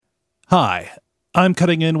Hi, I'm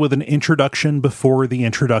cutting in with an introduction before the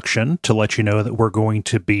introduction to let you know that we're going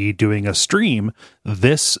to be doing a stream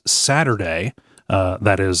this Saturday.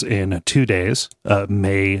 That is in 2 days,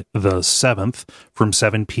 May the 7th, from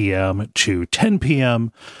 7 p.m. to 10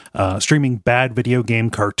 p.m., streaming bad video game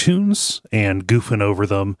cartoons and goofing over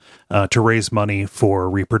them to raise money for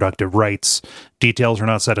reproductive rights. Details are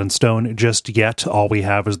not set in stone just yet. All we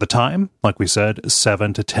have is the time, like we said,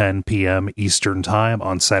 7 to 10 p.m. Eastern Time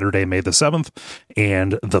on Saturday, May the 7th,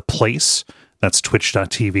 and the place. That's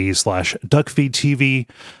twitch.tv/duckfeedtv.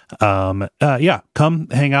 Come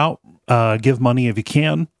hang out. Give money if you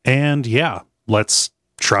can, and let's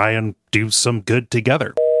try and do some good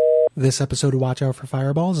together. This episode of Watch Out for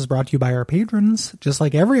Fireballs is brought to you by our patrons, just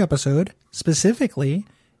like every episode. Specifically,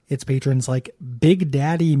 it's patrons like Big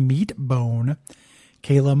Daddy Meatbone,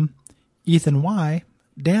 Calum, Ethan Y,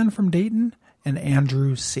 Dan from Dayton, and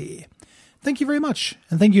Andrew C. Thank you very much,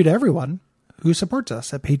 and thank you to everyone who supports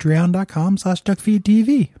us at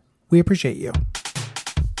patreon.com/duckfeedtv. We appreciate you.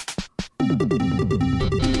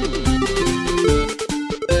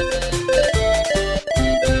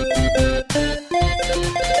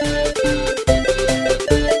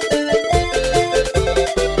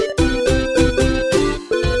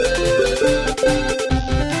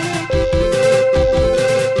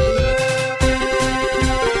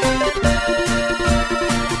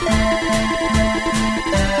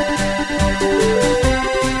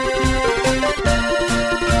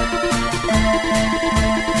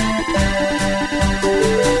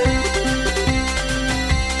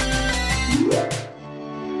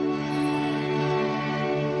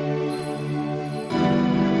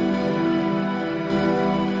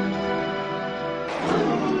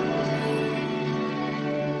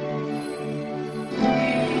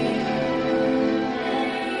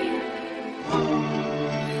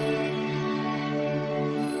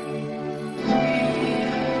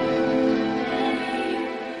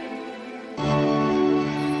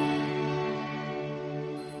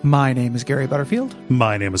 My name is Gary Butterfield.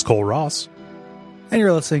 My name is Cole Ross. And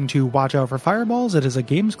you're listening to Watch Out for Fireballs. It is a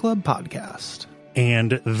Games Club podcast.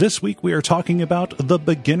 And this week we are talking about The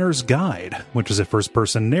Beginner's Guide, which is a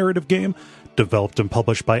first-person narrative game developed and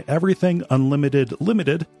published by Everything Unlimited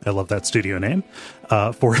Limited. I love that studio name.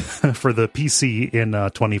 For the PC in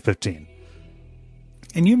 2015.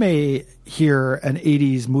 And you may hear an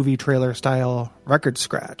 80s movie trailer style record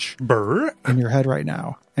scratch in your head right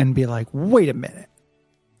now and be like, wait a minute.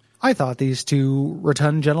 I thought these two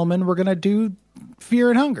rotund gentlemen were going to do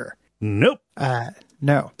Fear and Hunger. Nope.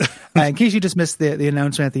 No. In case you just missed the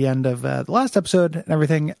announcement at the end of the last episode and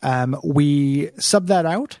everything, we subbed that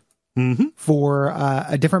out for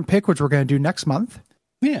a different pick, which we're going to do next month.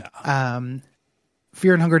 Yeah.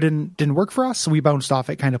 Fear and Hunger didn't work for us, so we bounced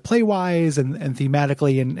off it kind of play-wise and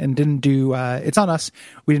thematically and didn't do... it's on us.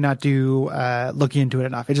 We did not do looking into it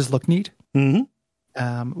enough. It just looked neat. Mm-hmm.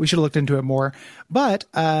 We should have looked into it more, but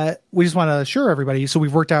we just want to assure everybody. So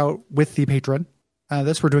we've worked out with the patron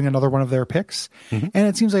we're doing another one of their picks, and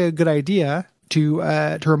it seems like a good idea to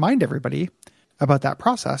remind everybody about that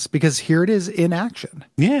process, because here it is in action.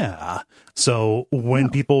 Yeah. So when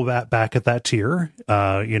people back at that tier,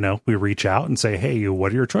 we reach out and say, hey,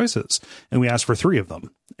 what are your choices? And we ask for 3 of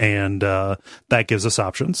them. And that gives us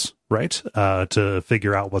options, right? To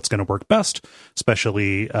figure out what's going to work best,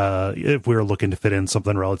 especially if we're looking to fit in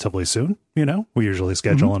something relatively soon. We usually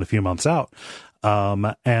schedule in a few months out.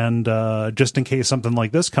 And just in case something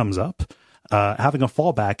like this comes up, having a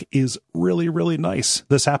fallback is really, really nice.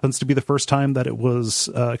 This happens to be the first time that it was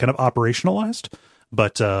kind of operationalized,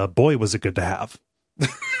 but boy, was it good to have.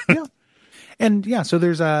 Yeah. And so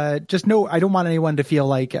there's just no, I don't want anyone to feel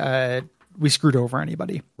like we screwed over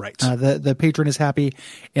anybody. Right. The patron is happy.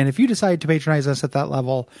 And if you decide to patronize us at that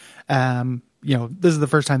level, this is the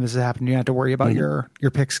first time this has happened. You don't have to worry about your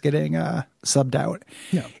picks getting subbed out.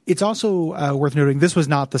 Yeah. It's also worth noting, this was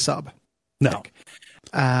not the sub. No. Pick.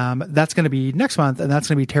 That's going to be next month, and that's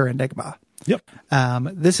going to be Terra Enigma. Yep.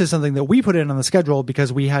 This is something that we put in on the schedule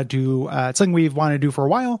because we had to, it's something we've wanted to do for a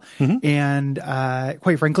while. And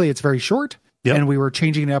quite frankly, it's very short. Yep. And we were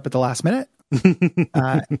changing it up at the last minute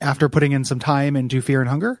after putting in some time into Fear and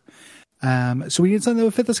Hunger. So we need something that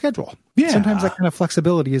would fit the schedule. Yeah. Sometimes that kind of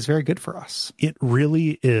flexibility is very good for us. It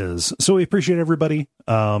really is. So we appreciate everybody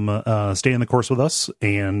staying the course with us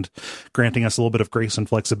and granting us a little bit of grace and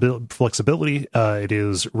flexibility. It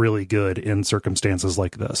is really good in circumstances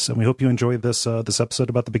like this. And we hope you enjoyed this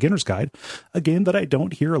episode about The Beginner's Guide, a game that I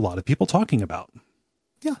don't hear a lot of people talking about.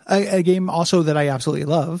 Yeah. A game also that I absolutely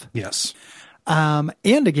love. Yes.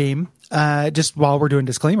 And a game, just while we're doing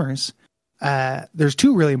disclaimers, there's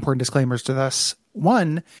 2 really important disclaimers to this.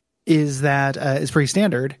 One is that is pretty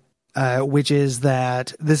standard, which is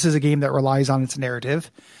that this is a game that relies on its narrative.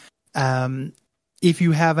 If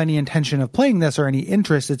you have any intention of playing this or any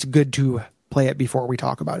interest, it's good to play it before we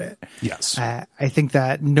talk about it. Yes. I think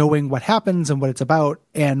that knowing what happens and what it's about,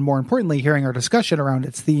 and more importantly, hearing our discussion around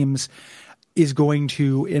its themes, is going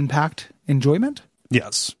to impact enjoyment.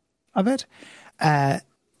 Yes. Of it.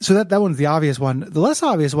 So that one's the obvious one. The less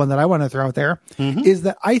obvious one that I want to throw out there is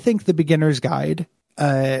that I think the beginner's guide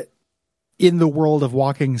in the world of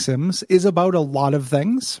walking sims is about a lot of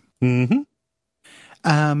things. Mm-hmm.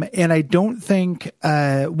 And I don't think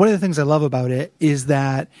one of the things I love about it is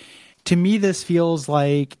that, to me, this feels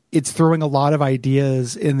like it's throwing a lot of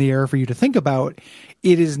ideas in the air for you to think about.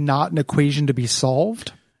 It is not an equation to be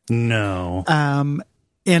solved. No.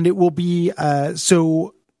 And it will be,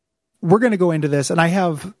 so we're going to go into this, and I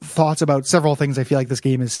have thoughts about several things I feel like this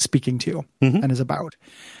game is speaking to and is about.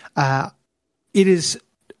 It is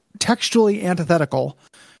textually antithetical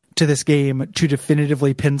to this game to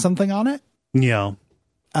definitively pin something on it. Yeah.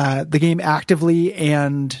 The game actively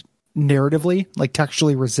and narratively, like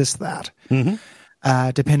textually, resists that.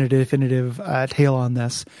 To pin a definitive tail on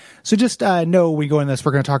this. So just know we go in this,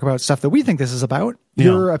 we're going to talk about stuff that we think this is about.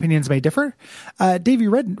 Your opinions may differ. Davey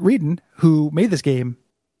Reedon, who made this game,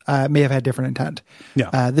 may have had different intent.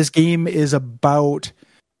 Yeah. This game is about,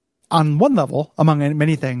 on one level, among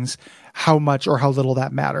many things, how much or how little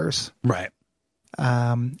that matters. Right.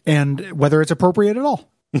 And whether it's appropriate at all.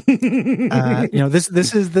 This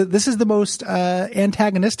is the most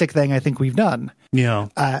antagonistic thing I think we've done. Yeah.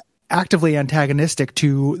 Actively antagonistic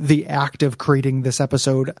to the act of creating this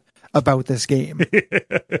episode about this game.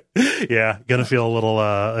 Yeah, gonna feel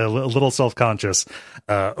a little self-conscious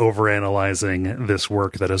overanalyzing this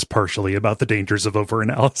work that is partially about the dangers of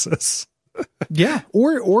overanalysis. Yeah,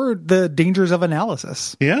 or the dangers of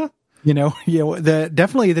analysis. Yeah.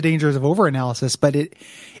 Definitely the dangers of overanalysis, but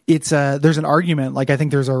it's there's an argument, like I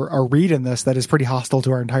think there's a read in this that is pretty hostile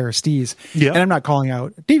to our entire steez. Yeah. And I'm not calling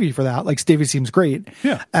out Davey for that. Like, Davey seems great.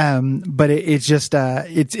 Yeah. But it's just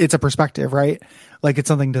it's a perspective, right? Like, it's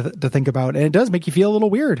something to think about, and it does make you feel a little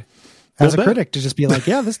weird as a critic to just be like,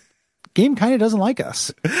 yeah, this game kind of doesn't like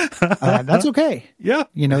us. That's okay. Yeah.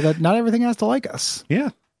 That not everything has to like us. Yeah.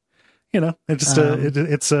 It's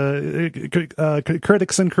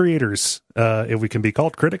critics and creators, if we can be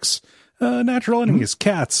called critics, natural enemies,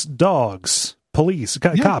 cats, dogs, police,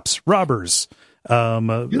 cops, robbers,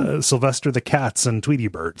 Sylvester the cats and Tweety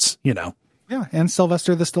birds, Yeah. And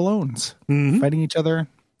Sylvester the Stallones fighting each other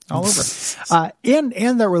all over.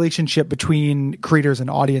 And that relationship between creators and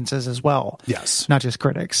audiences as well. Yes. Not just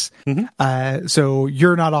critics. So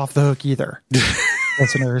you're not off the hook either.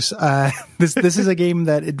 Listeners, this is a game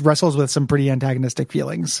that it wrestles with some pretty antagonistic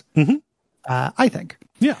feelings. I think.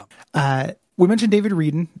 Yeah. We mentioned David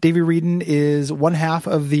Reedon. David Reedon is one half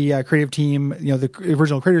of the creative team, the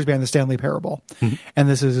original creators band, the Stanley Parable, and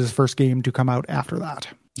this is his first game to come out after that.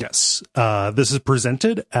 Yes. This is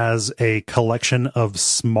presented as a collection of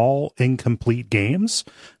small, incomplete games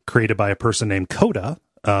created by a person named Coda,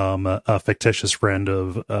 a fictitious friend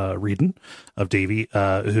of Reedon, of Davey,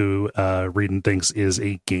 who Reedon thinks is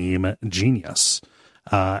a game genius.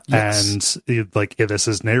 Yes. And this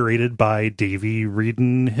is narrated by Davey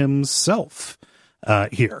Reedon himself.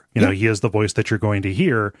 Here, he is the voice that you're going to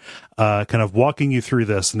hear, kind of walking you through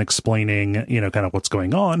this and explaining, kind of what's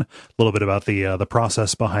going on, a little bit about the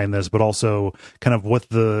process behind this, but also kind of what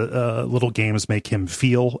the little games make him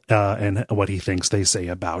feel, and what he thinks they say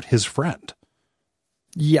about his friend.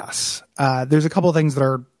 Yes. There's a couple of things that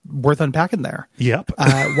are worth unpacking there. Yep.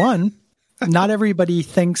 One, not everybody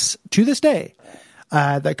thinks to this day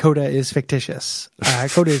that Coda is fictitious.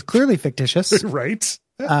 Coda is clearly fictitious. Right.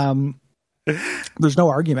 There's no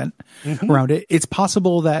argument around it. It's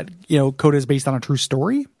possible that, Coda is based on a true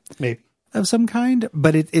story. Maybe. Of some kind,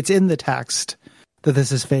 but it's in the text that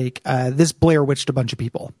this is fake. This Blair Witched a bunch of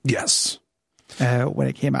people. Yes. When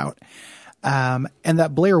it came out. And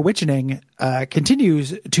that Blair Witchening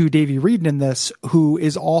continues to Davey Reedon in this, who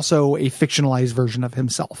is also a fictionalized version of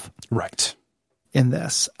himself. Right. In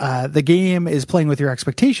this. The game is playing with your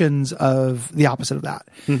expectations of the opposite of that.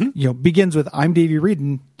 Begins with, I'm Davey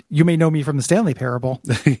Reedon. You may know me from the Stanley Parable.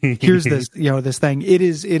 Here's this, this thing. It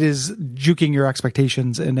is juking your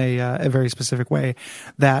expectations in a very specific way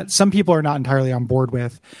that some people are not entirely on board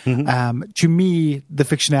with. To me, the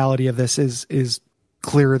fictionality of this is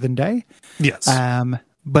clearer than day. Yes.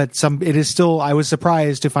 But it is still, I was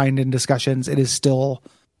surprised to find in discussions, it is still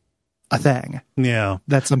a thing. Yeah.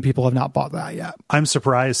 That some people have not bought that yet. I'm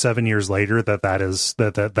surprised 7 years later that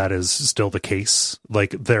is still the case.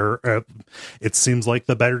 Like it seems like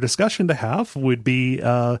the better discussion to have would be,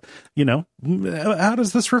 how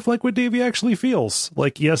does this reflect what Davey actually feels?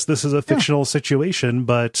 Like, yes, this is a fictional situation,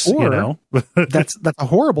 but that's a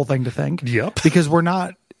horrible thing to think. Yep. Because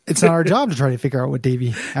it's not our job to try to figure out what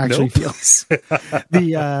Davey actually feels.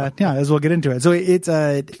 As we'll get into it. So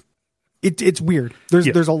it's weird.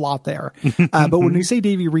 There's a lot there. But when we say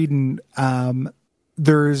Davey Wreden,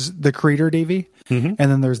 there's the creator Davey, and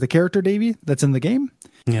then there's the character Davey that's in the game.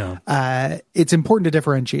 Yeah. It's important to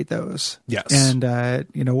differentiate those. Yes. And,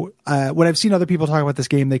 when I've seen other people talk about this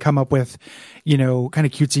game, they come up with, kind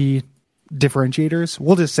of cutesy differentiators.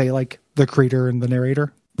 We'll just say like the creator and the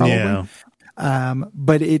narrator. Probably. Yeah.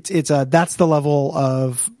 But that's the level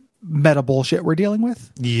of meta bullshit we're dealing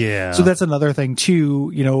with. Yeah. So that's another thing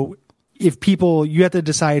too, if you have to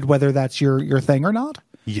decide whether that's your thing or not.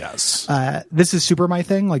 Yes. This is super my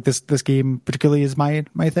thing. Like this game particularly is my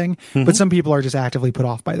thing, but some people are just actively put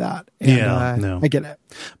off by that. And, I get it.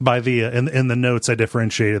 By in the notes, I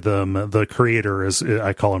differentiated them. The creator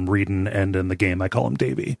I call him Wreden, and in the game I call him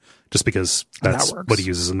Davey, just because that's what he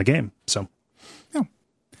uses in the game. So,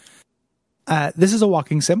 this is a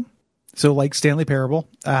walking sim. So like Stanley Parable,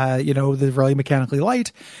 they're really mechanically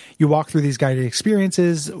light. You walk through these guided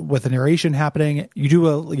experiences with the narration happening. You do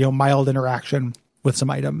a mild interaction with some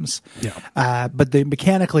items. Yeah. But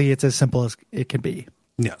mechanically, it's as simple as it can be.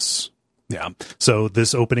 Yes. Yeah. So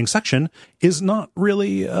this opening section is not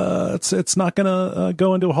really, it's not going to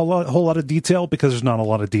go into a whole lot of detail because there's not a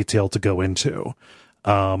lot of detail to go into.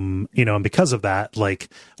 And because of that, like,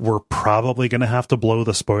 we're probably going to have to blow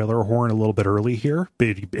the spoiler horn a little bit early here,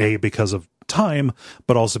 because of time,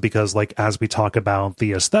 but also because, like, as we talk about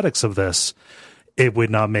the aesthetics of this, it would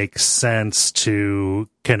not make sense to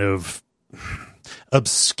kind of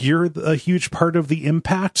obscure a huge part of the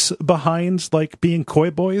impact behind, like, being Koi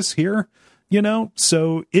Boys here,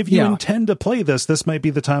 so if you intend to play this might be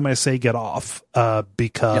the time I say get off,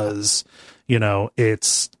 because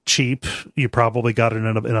it's cheap. You probably got it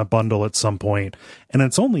in a bundle at some point, and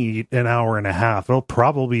it's only an hour and a half. It'll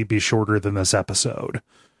probably be shorter than this episode.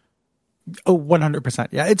 Oh, 100%.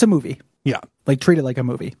 Yeah. It's a movie. Yeah. Like, treat it like a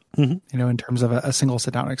movie, in terms of a single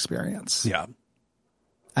sit down experience. Yeah.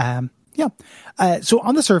 So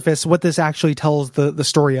on the surface, what this actually tells the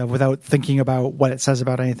story of, without thinking about what it says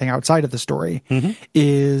about anything outside of the story,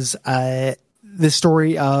 is the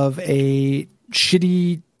story of a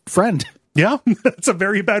shitty friend. Yeah, it's a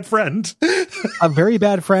very bad friend. A very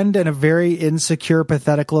bad friend and a very insecure,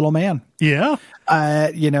 pathetic little man. Yeah.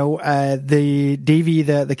 The Davey,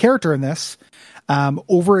 the character in this,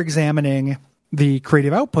 over-examining the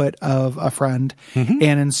creative output of a friend and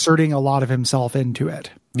inserting a lot of himself into it.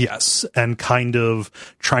 Yes, and kind of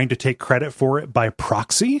trying to take credit for it by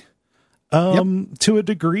proxy, to a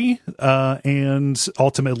degree, and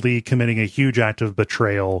ultimately committing a huge act of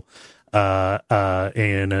betrayal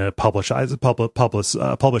in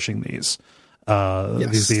publishing these.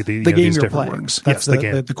 The game you're playing. Works. That's the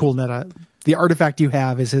game. The cool the artifact you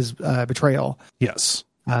have is his betrayal. Yes,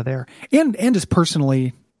 there and is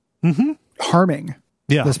personally harming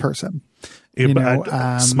this person.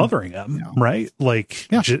 Smothering him, right? Like,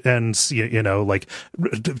 and like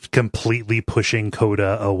completely pushing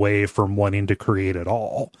Coda away from wanting to create at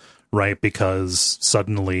all, right? Because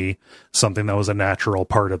suddenly something that was a natural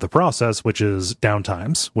part of the process, which is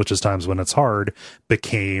downtimes, which is times when it's hard,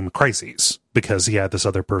 became crises because he had this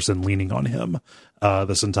other person leaning on him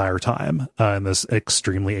this entire time in this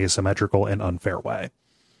extremely asymmetrical and unfair way.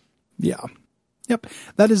 Yeah. Yep.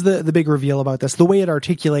 That is the big reveal about this. The way it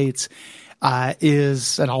articulates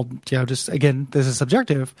is, and I'll, just, again, this is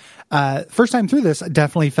subjective. First time through this, I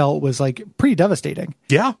definitely felt was like pretty devastating.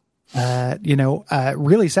 Yeah.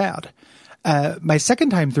 Really sad. My second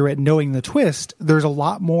time through it, knowing the twist, there's a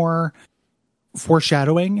lot more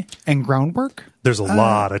foreshadowing and groundwork. There's a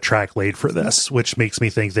lot of track laid for this, which makes me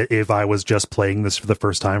think that if I was just playing this for the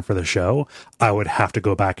first time for the show, I would have to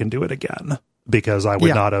go back and do it again, because I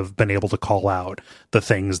would not have been able to call out the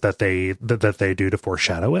things that they do to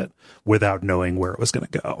foreshadow it without knowing where it was going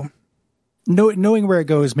to go. Knowing where it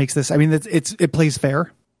goes makes this, I mean, it plays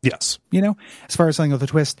fair. Yes. As far as something with a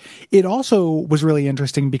twist. It also was really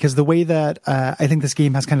interesting because the way that I think this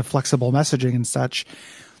game has kind of flexible messaging and such.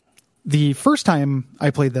 The first time I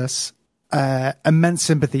played this, immense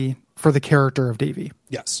sympathy for the character of Davey.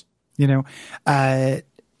 Yes.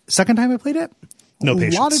 Second time I played it, no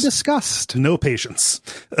patience. A lot of disgust. No patience.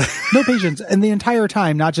 No patience. And the entire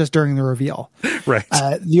time, not just during the reveal. Right.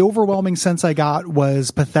 The overwhelming sense I got was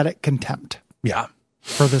pathetic contempt. Yeah.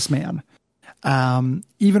 for this man,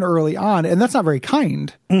 even early on. And that's not very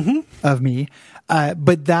kind of me.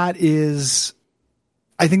 But that is,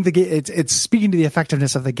 I think it's speaking to the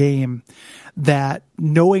effectiveness of the game, that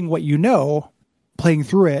knowing what you know, playing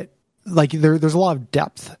through it, like there's a lot of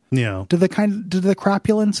depth to the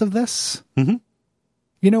crapulence of this. Mm-hmm.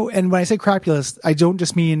 And when I say crapulous, I don't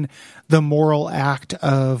just mean the moral act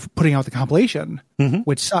of putting out the compilation,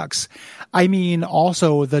 which sucks. I mean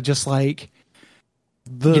also the just like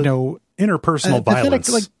the interpersonal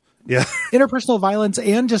violence, interpersonal violence,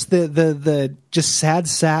 and just the just sad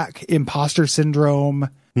sack imposter syndrome.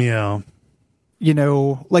 Yeah,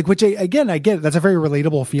 which again I get. That's a very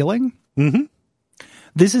relatable feeling. Mm-hmm.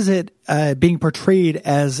 This is it being portrayed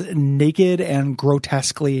as naked and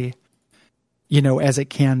grotesquely, as it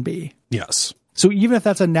can be. Yes. So even if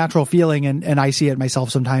that's a natural feeling, and I see it myself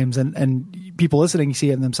sometimes, and people listening see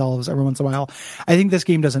it in themselves every once in a while, I think this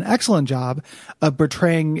game does an excellent job of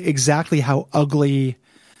portraying exactly how ugly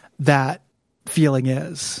that feeling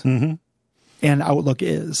is and outlook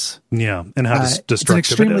is. Yeah, and how destructive it's an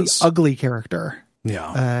extremely it is. ugly character.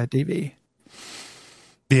 Yeah, Davey.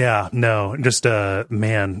 Yeah, no, just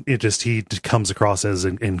man, he comes across as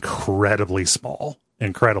incredibly small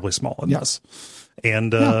in this,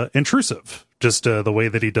 and intrusive. Just the way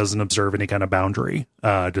that he doesn't observe any kind of boundary.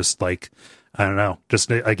 Just like, I don't know, just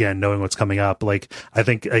again knowing what's coming up. Like, I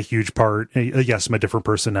think a huge part. Yes, I'm a different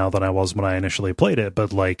person now than I was when I initially played it,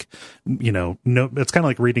 but like, no, it's kind of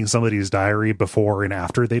like reading somebody's diary before and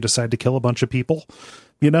after they decide to kill a bunch of people.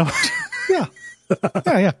 Yeah. Yeah.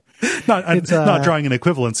 Not drawing an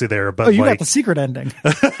equivalency there, but you got the secret ending.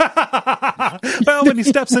 Well, when he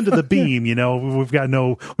steps into the beam, we've got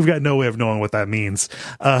no way of knowing what that means.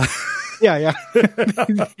 Yeah.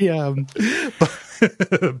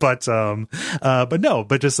 But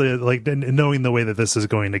just like knowing the way that this is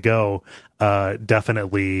going to go,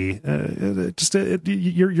 definitely,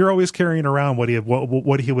 you're always carrying around what he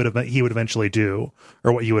would eventually do,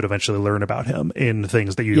 or what you would eventually learn about him in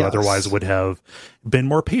things that you otherwise would have been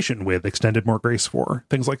more patient with, extended more grace for,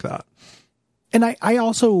 things like that. And I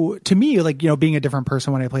also, to me, like, being a different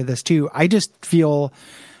person when I play this too, I just feel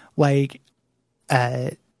like,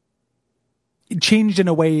 changed in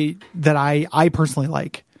a way that I personally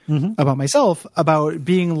like about myself, about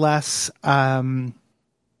being less, like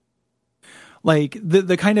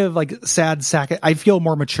the kind of like sad sack. I feel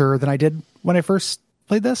more mature than I did when I first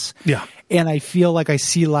played this. Yeah. And I feel like I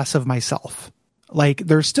see less of myself. Like,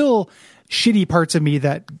 there's still shitty parts of me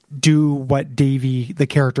that do what Davey, the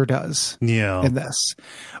character, does in this.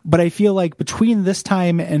 But I feel like between this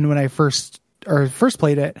time and when I first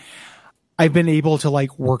played it, I've been able to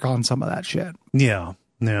like work on some of that shit. Yeah.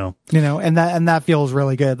 No. And that feels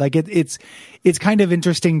really good. Like it's kind of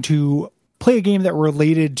interesting to play a game that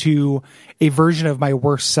related to a version of my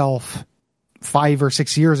worst self 5 or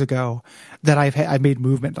 6 years ago that I've made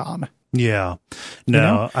movement on. Yeah,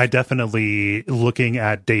 no, I definitely, looking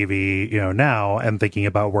at Davey, now, and thinking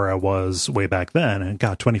about where I was way back then, and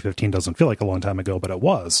God, 2015 doesn't feel like a long time ago, but it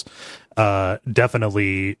was,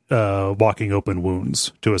 definitely, walking open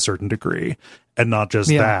wounds to a certain degree. And not just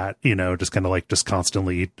that, just kind of like just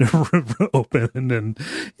constantly open and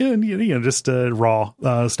just raw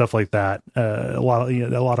stuff like that. A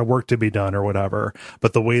lot of work to be done or whatever.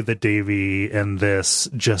 But the way that Davey in this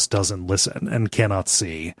just doesn't listen and cannot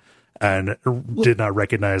see, and did not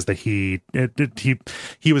recognize that he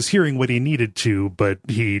was hearing what he needed to, but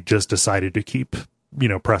he just decided to keep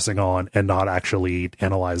pressing on and not actually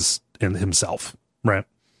analyze in himself, right?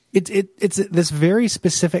 It's this very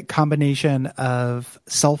specific combination of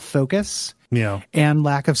self-focus and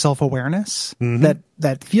lack of self-awareness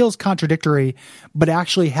that feels contradictory, but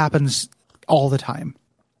actually happens all the time.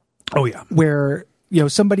 Oh yeah. Where,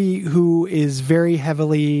 somebody who is very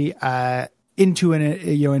heavily into an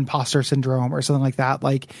imposter syndrome or something like that,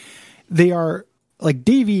 like they are, like,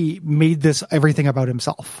 Davey made this everything about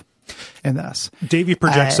himself in this. Davey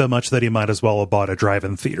projects so much that he might as well have bought a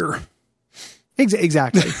drive-in theater.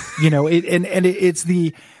 Exactly. It's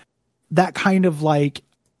that kind of like,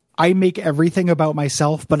 I make everything about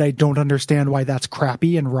myself, but I don't understand why that's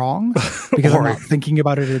crappy and wrong because I'm not thinking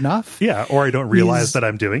about it enough. Yeah. Or I don't realize that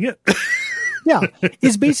I'm doing it. Yeah.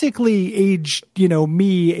 It's basically age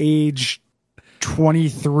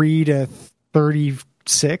 23 to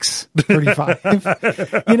 36, 35.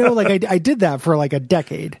 Like I did that for like a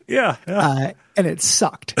decade. Yeah. And it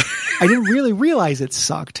sucked. I didn't really realize it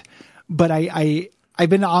sucked. But I've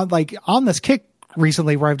been on this kick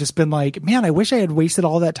recently where I've just been like, man, I wish I had wasted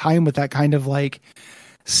all that time with that kind of like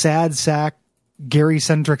sad sack,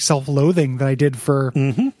 Gary-centric self-loathing that I did for,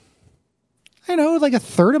 like a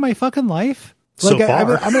third of my fucking life. So Like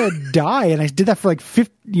far. I'm going to die. And I did that for like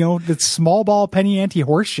 50, the small ball penny ante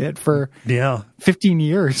horse shit for 15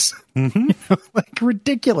 years, like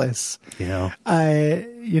ridiculous. Yeah.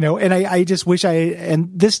 And I just wish and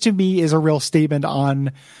this to me is a real statement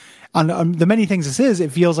on the many things this is.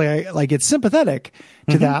 It feels like it's sympathetic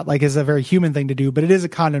to that, like is a very human thing to do, but it is a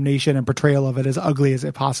condemnation and portrayal of it as ugly as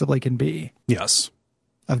it possibly can be. Yes.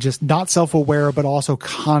 Of just not self-aware, but also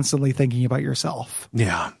constantly thinking about yourself.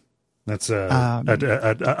 Yeah. That's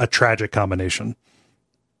a tragic combination.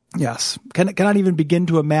 Yes. Cannot even begin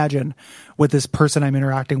to imagine what this person I'm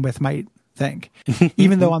interacting with might think,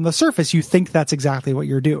 even though on the surface you think that's exactly what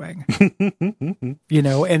you're doing. And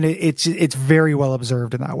it's very well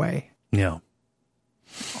observed in that way. Yeah.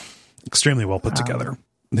 Extremely well put together.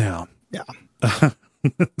 Yeah.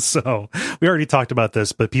 So we already talked about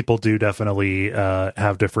this, but people do definitely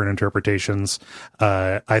have different interpretations.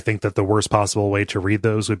 I think that the worst possible way to read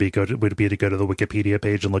those would be to go to the Wikipedia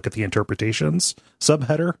page and look at the interpretations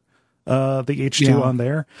subheader, the H2 on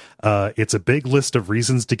there. It's a big list of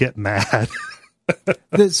reasons to get mad.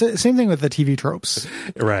 The same thing with the TV tropes,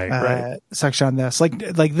 right? Section on this, like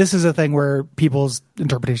this is a thing where people's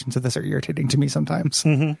interpretations of this are irritating to me sometimes.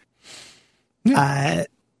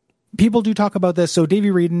 People do talk about this. So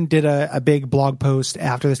Davey Wreden did a big blog post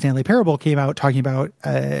after the Stanley Parable came out, talking about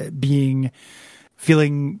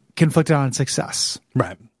feeling conflicted on success.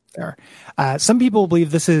 Right. There, some people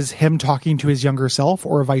believe this is him talking to his younger self,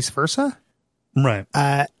 or vice versa. Right.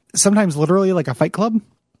 Sometimes literally like a Fight Club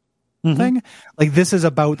thing. Like this is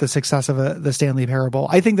about the success of the Stanley Parable.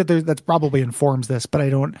 I think that's probably informs this, but I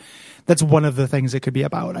don't. That's one of the things it could be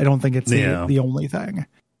about. I don't think it's the only thing.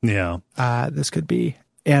 Yeah. This could be.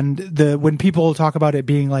 And when people talk about it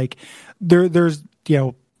being like there's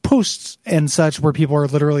posts and such where people are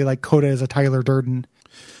literally like Coda is a Tyler Durden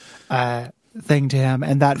thing to him,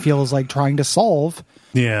 and that feels like trying to solve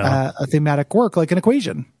a thematic work like an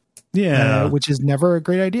equation, which is never a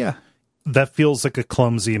great idea. That feels like a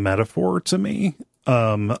clumsy metaphor to me.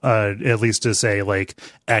 At least to say like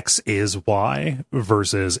X is Y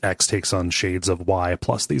versus X takes on shades of Y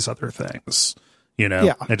plus these other things.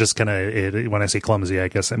 It just kind of, when I say clumsy, I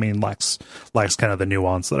guess I mean lacks kind of the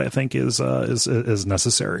nuance that I think is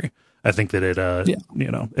necessary. I think that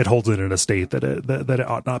it holds it in a state that it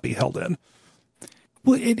ought not be held in.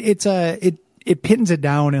 Well, it pins it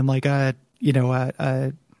down in like a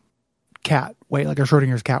cat way, like a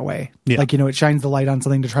Schrodinger's cat way. Yeah. Like, it shines the light on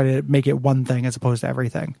something to try to make it one thing as opposed to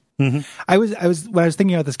everything. When I was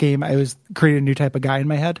thinking about this game, I was creating a new type of guy in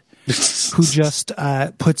my head who just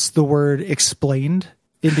puts the word explained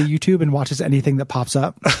into YouTube and watches anything that pops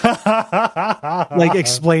up. Like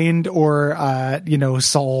explained or,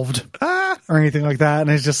 solved or anything like that.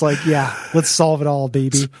 And it's just like, yeah, let's solve it all,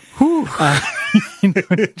 baby.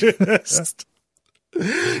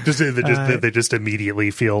 They just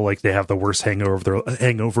immediately feel like they have the worst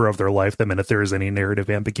hangover of their life the minute there is any narrative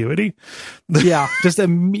ambiguity. Yeah, just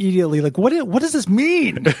immediately like what does this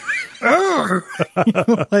mean?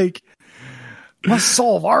 Like must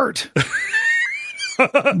solve art.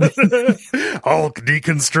 I'll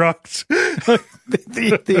deconstruct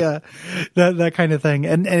that kind of thing,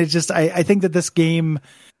 and it's just I think that this game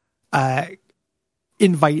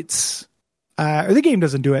invites. Or the game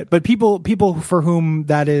doesn't do it, but people for whom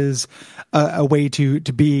that is a way to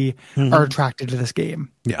be are attracted to this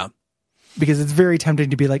game. Yeah. Because it's very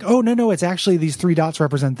tempting to be like, oh, no, it's actually these 3 dots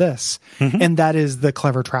represent this. And that is the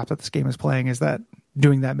clever trap that this game is playing, is that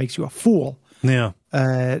doing that makes you a fool. Yeah.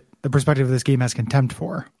 The perspective of this game has contempt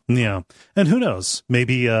for. Yeah. And who knows?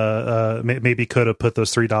 Maybe could have put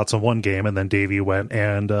those 3 dots on one game and then Davey went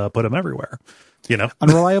and put them everywhere.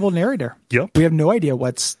 Unreliable narrator. Yep. We have no idea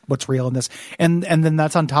what's real in this, and then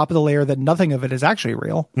that's on top of the layer that nothing of it is actually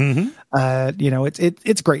real.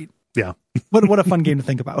 It's great. Yeah. What a fun game to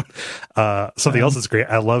think about. Something else that's great.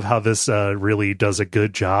 I love how this really does a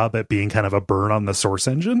good job at being kind of a burn on the source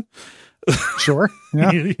engine. Sure.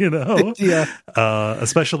 Yeah. Yeah.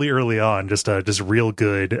 Especially early on, just real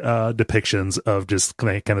good depictions of just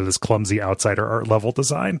kind of this clumsy outsider art level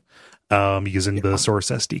design. Using the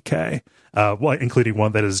Source SDK, including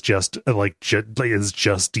one that is just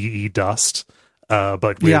just DE dust,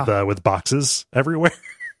 but with boxes everywhere,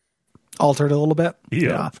 altered a little bit.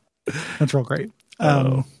 Yeah. That's real great.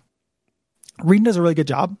 Wreden does a really good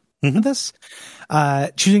job with this,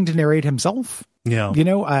 choosing to narrate himself. Yeah,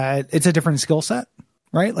 it's a different skill set,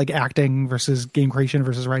 right? Like acting versus game creation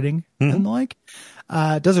versus writing and the like.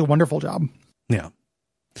 Does a wonderful job. Yeah,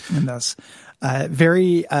 in this.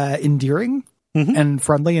 Very endearing and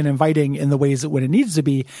friendly and inviting in the ways that when it needs to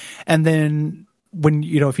be. And then when,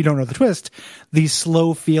 if you don't know the twist, the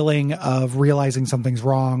slow feeling of realizing something's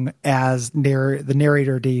wrong as the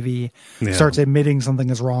narrator, Davey, starts admitting something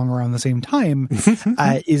is wrong around the same time,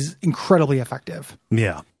 is incredibly effective.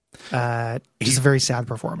 Yeah. It's a very sad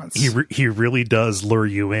performance. He really does lure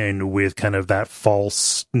you in with kind of that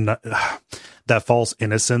false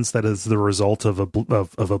innocence that is the result of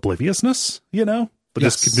obliviousness, But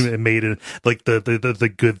just made it like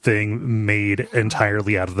the good thing made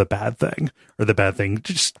entirely out of the bad thing, or the bad thing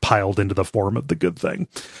just piled into the form of the good thing.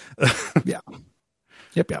 Yeah.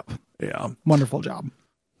 Yep. Yeah. Wonderful job.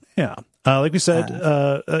 Yeah. Like we said,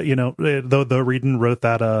 though Reedon wrote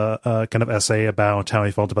that kind of essay about how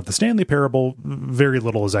he felt about the Stanley Parable, very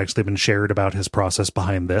little has actually been shared about his process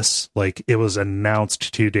behind this. Like, it was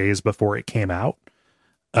announced 2 days before it came out,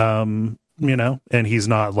 and he's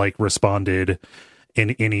not like responded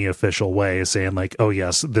in any official way saying like, oh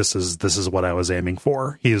yes, this is what I was aiming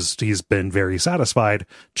for. He's been very satisfied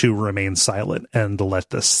to remain silent and to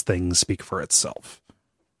let this thing speak for itself.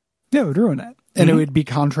 Yeah, it would ruin it. And it would be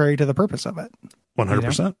contrary to the purpose of it.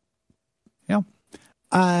 100%. Yeah.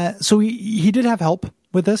 So he did have help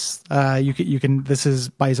with this. You can, this is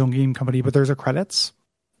by his own game company, but there's a credits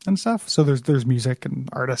and stuff. So there's music and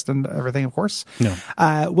artist and everything, of course.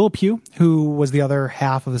 No. Will Pugh, who was the other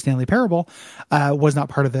half of the Stanley Parable, was not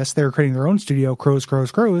part of this. They were creating their own studio, Crows.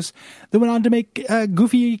 They went on to make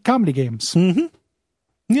goofy comedy games. Mm-hmm.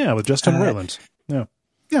 Yeah, with Justin Roiland. Yeah.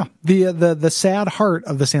 Yeah, the sad heart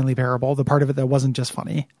of the Stanley Parable, the part of it that wasn't just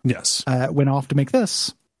funny, yes, went off to make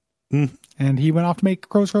this, and he went off to make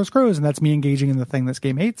Crows, and that's me engaging in the thing this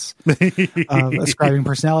game hates, of ascribing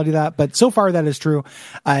personality to that. But so far, that is true.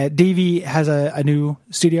 Davey has a new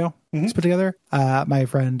studio he's put together. My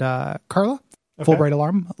friend Carla, Fulbright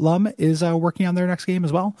alum, is working on their next game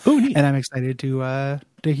as well. Ooh, neat. And I'm excited to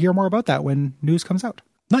hear more about that when news comes out.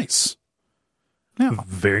 Nice. Yeah,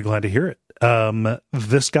 very glad to hear it.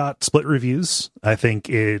 This got split reviews. I think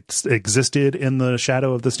it existed in the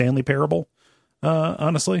shadow of the Stanley Parable,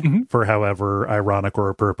 honestly, for however ironic or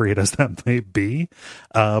appropriate as that may be.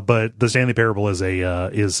 But the Stanley Parable is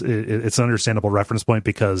it's an understandable reference point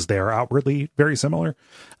because they are outwardly very similar,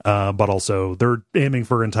 but also they're aiming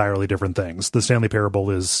for entirely different things. The Stanley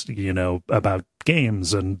Parable is, about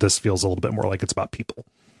games, and this feels a little bit more like it's about people.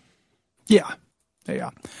 Yeah.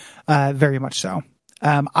 Very much so.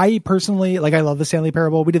 I personally, I love the Stanley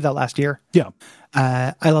Parable. We did that last year. Yeah.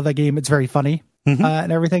 I love that game. It's very funny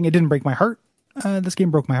and everything. It didn't break my heart. This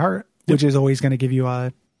game broke my heart, which is always going to give you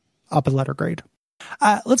a up a letter grade.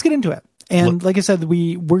 Let's get into it. And like I said,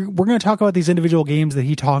 we're going to talk about these individual games that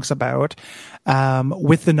he talks about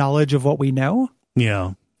with the knowledge of what we know.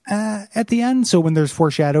 Yeah. At the end. So when there's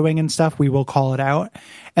foreshadowing and stuff, we will call it out.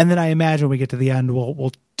 And then I imagine when we get to the end,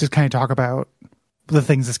 we'll just kind of talk about the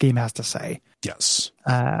things this game has to say. Yes.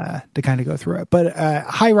 To kind of go through it. But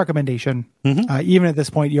high recommendation. Even at this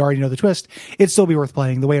point, you already know the twist. It'd still be worth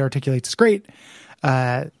playing. The way it articulates is great.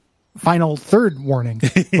 Final third warning.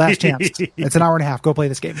 Last chance. It's an hour and a half. Go play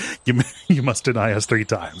this game. You must deny us 3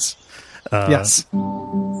 times. Yes.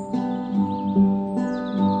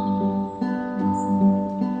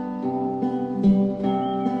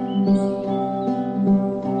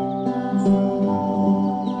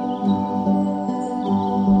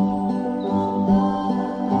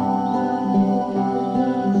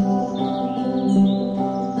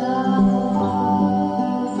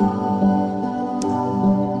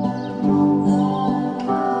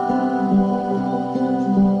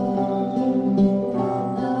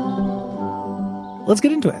 Let's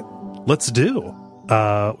get into it. Let's do.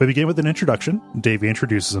 We begin with an introduction. Davey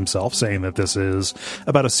introduces himself, saying that this is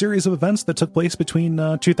about a series of events that took place between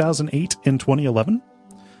 2008 and 2011.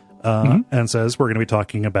 And says we're going to be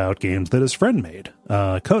talking about games that his friend made,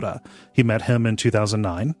 Coda. He met him in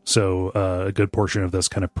 2009, so a good portion of this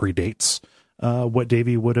kind of predates what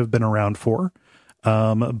Davey would have been around for.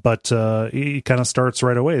 But he kind of starts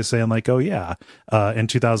right away saying like, oh yeah, in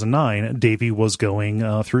 2009, Davey was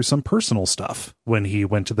going through some personal stuff when he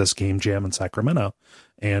went to this game jam in Sacramento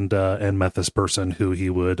and met this person who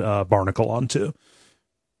he would barnacle onto.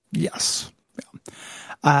 Yes.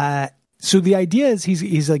 So the idea is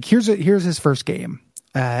he's like, here's his first game,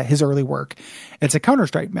 his early work. It's a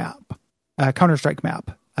Counter-Strike map,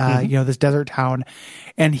 this desert town.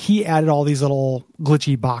 And he added all these little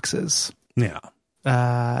glitchy boxes. Yeah.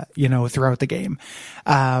 Throughout the game.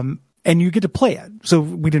 And you get to play it. So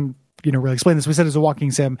we didn't, really explain this. We said it's a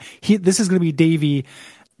walking sim. This is going to be Davey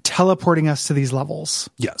teleporting us to these levels.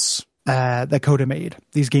 Yes. That Coda made,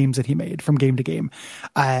 these games that he made from game to game.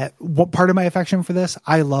 What part of my affection for this?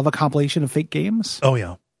 I love a compilation of fake games. Oh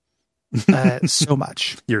yeah. so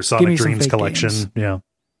much. Your Give Sonic me some Dreams fake collection. games. Yeah.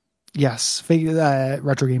 Yes, fake,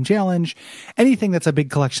 Retro Game Challenge. Anything that's a big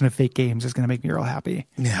collection of fake games is going to make me real happy.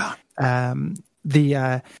 Yeah.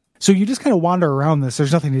 So you just kind of wander around this.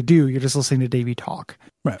 There's nothing to do. You're just listening to Davey talk.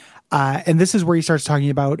 Right. And this is where he starts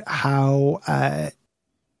talking about how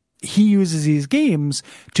he uses these games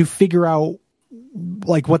to figure out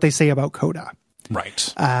like what they say about Coda.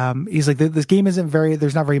 Right. He's like, this game isn't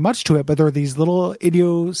there's not very much to it, but there are these little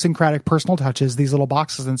idiosyncratic personal touches, these little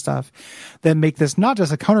boxes and stuff that make this not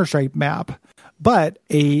just a Counter-Strike map, but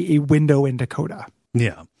a window into Coda.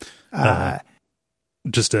 Yeah.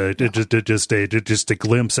 Just a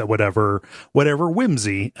glimpse at whatever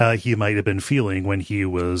whimsy he might have been feeling when he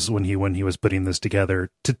was putting this together.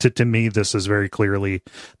 To me, this is very clearly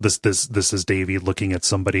this is Davey looking at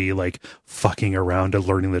somebody like fucking around and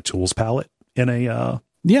learning the tools palette in a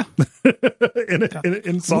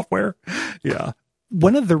in software. Yeah.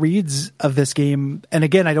 One of the reads of this game, and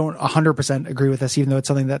again, I don't 100% agree with this, even though it's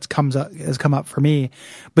something that has come up for me,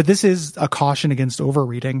 but this is a caution against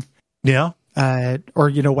overreading. Yeah. Or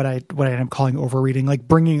what I end up calling overreading, like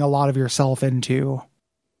bringing a lot of yourself into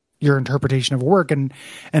your interpretation of work and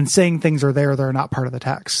saying things are there that are not part of the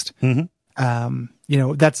text.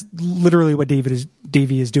 Mm-hmm. That's literally what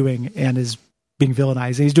Davey is doing and is being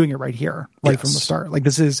villainized. And he's doing it right here, right from the start. Like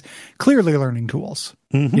this is clearly learning tools,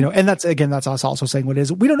 and that's us also saying what it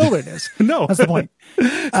is. We don't know what it is. No, that's the point.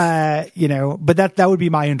 But that would be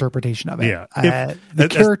my interpretation of it. Yeah. The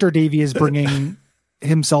character Davey is bringing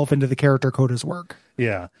himself into the character Coda's work.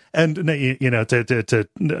 Yeah. And to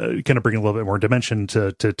kind of bring a little bit more dimension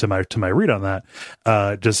to my read on that,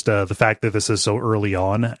 the fact that this is so early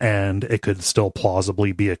on and it could still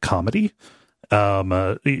plausibly be a comedy.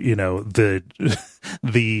 The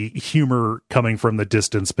humor coming from the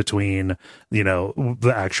distance between,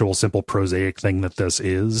 the actual simple prosaic thing that this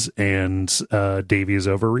is and Davey's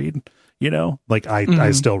overread.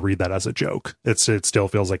 I still read that as a joke. It still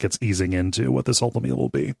feels like it's easing into what this ultimately will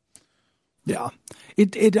be. Yeah.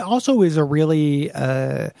 It also is a really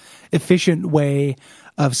efficient way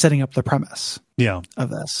of setting up the premise of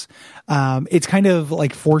this. It's kind of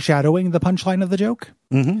like foreshadowing the punchline of the joke.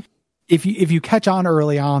 Mm-hmm. If you catch on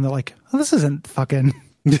early on, they're like, oh, this isn't fucking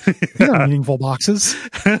these are meaningful boxes.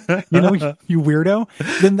 You weirdo.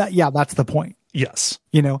 Then that's the point. Yes.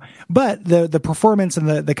 But the performance and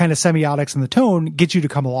the kind of semiotics and the tone get you to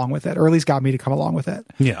come along with it, or at least got me to come along with it.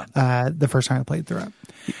 Yeah. The first time I played through it.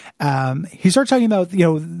 He starts talking about,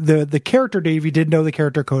 the character Davey did know the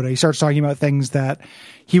character Coda. He starts talking about things that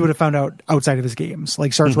he would have found out outside of his games,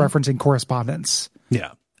 like starts referencing correspondence.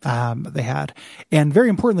 Yeah. They had. And very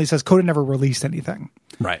importantly, says Coda never released anything.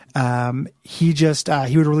 Right. He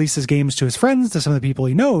would release his games to his friends, to some of the people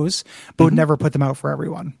he knows, but would never put them out for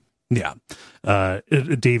everyone. Yeah.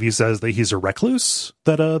 Davey says that he's a recluse,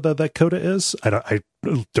 that Coda is. I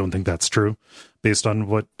don't think that's true based on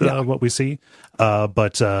what we see.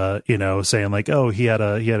 But saying like, oh, he had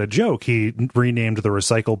a joke. He renamed the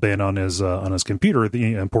recycle bin on his computer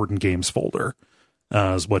the important games folder,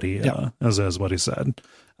 is what he said.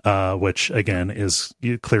 Which again is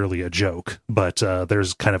clearly a joke, but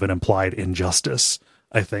there's kind of an implied injustice,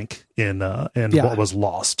 I think, in what was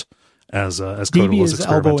lost as Coda Davey was is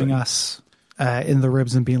experimenting. elbowing us in the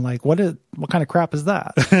ribs and being like, what kind of crap is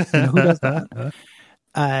that? Who does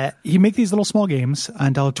that? He make these little small games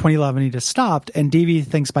until 2011 he just stopped, and Davey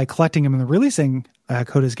thinks by collecting them and releasing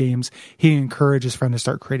Coda's games, he encouraged his friend to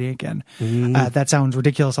start creating again. That sounds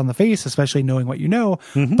ridiculous on the face, especially knowing what you know,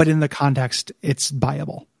 but in the context, it's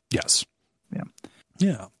viable. Yes.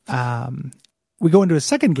 Yeah. We go into a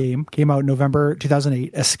second game, came out in November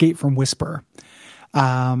 2008, Escape from Whisper.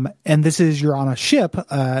 And this is, you're on a ship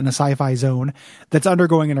in a sci-fi zone that's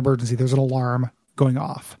undergoing an emergency. There's an alarm going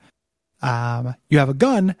off. You have a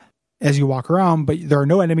gun as you walk around, but there are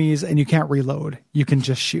no enemies and you can't reload. You can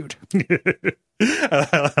just shoot.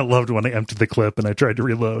 I loved when I emptied the clip and I tried to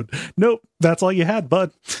reload. Nope, that's all you had,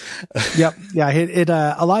 bud. Yep. Yeah. It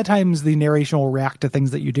a lot of times the narration will react to things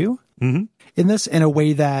that you do in this in a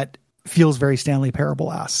way that feels very Stanley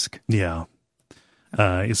Parable-esque. Yeah.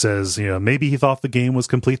 He says, maybe he thought the game was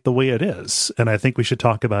complete the way it is, and I think we should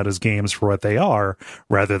talk about his games for what they are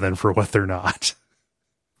rather than for what they're not.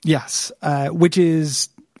 Yes, which is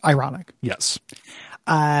ironic. Yes.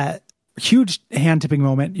 Huge hand-tipping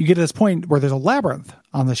moment. You get to this point where there's a labyrinth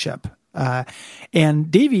on the ship,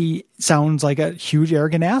 and Davey sounds like a huge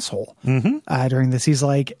arrogant asshole during this. He's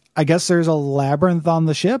like, I guess there's a labyrinth on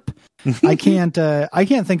the ship. I can't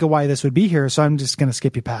think of why this would be here, so I'm just going to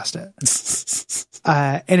skip you past it.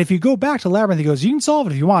 And if you go back to Labyrinth, he goes, you can solve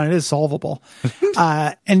it if you want. It is solvable.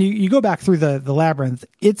 And you go back through the Labyrinth.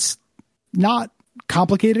 It's not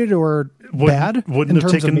complicated or bad in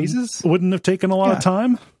terms of mazes. Wouldn't have taken a lot of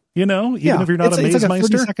time, even if you're not a maze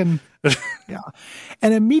meister. Yeah.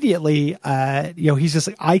 And immediately, he's just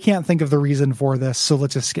like, I can't think of the reason for this, so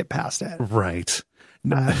let's just skip past it. Right.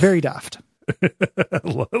 Very deft.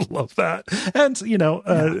 Love that. And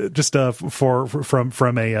just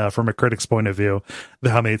from a critic's point of view,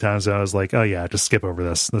 how many times I was like, oh yeah, just skip over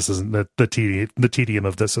this. This isn't the tedium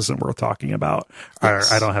of this isn't worth talking about.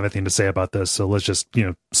 Yes. I don't have anything to say about this, so let's just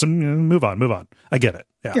move on. I get it.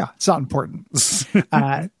 Yeah, it's not important.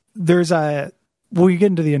 When you get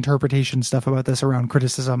into the interpretation stuff about this around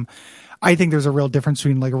criticism, I think there's a real difference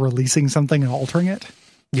between like releasing something and altering it.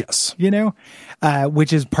 Yes.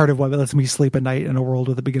 Which is part of what lets me sleep at night in a world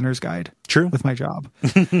with a beginner's guide. True. With my job.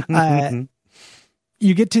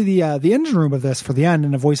 You get to the engine room of this for the end,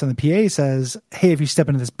 and a voice on the PA says, hey, if you step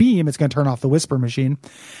into this beam, it's going to turn off the whisper machine.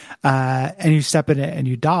 And you step in it and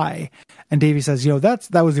you die. And Davey says, that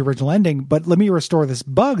was the original ending, but let me restore this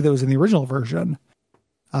bug that was in the original version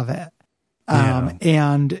of it.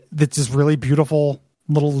 And it's this really beautiful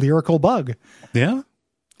little lyrical bug. Yeah.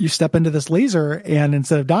 You step into this laser, and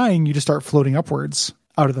instead of dying, you just start floating upwards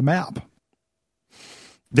out of the map.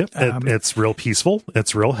 Yep. It's real peaceful.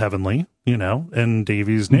 It's real heavenly, and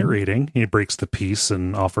Davey's narrating. He breaks the peace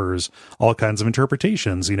and offers all kinds of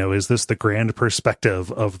interpretations. Is this the grand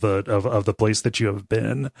perspective of the place that you have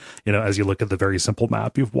been? As you look at the very simple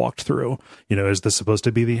map you've walked through, is this supposed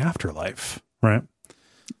to be the afterlife? Right.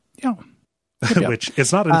 Yeah. Which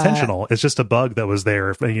it's not intentional. It's just a bug that was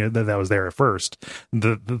there. That was there at first.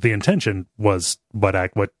 The intention was what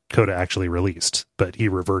Coda actually released, but he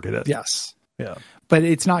reverted it. Yes. Yeah. But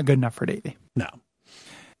it's not good enough for Davey. No.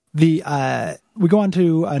 We go on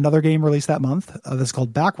to another game released that month. This is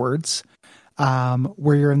called Backwards,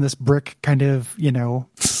 where you're in this brick kind of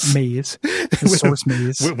maze, source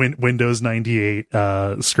maze, Windows 98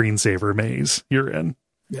 screensaver maze. You're in.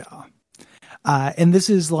 Yeah. And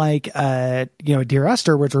this is like, Dear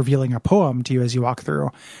Esther, where it's revealing a poem to you as you walk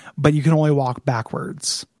through, but you can only walk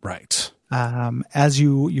backwards. Right. As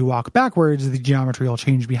you walk backwards, the geometry will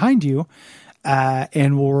change behind you,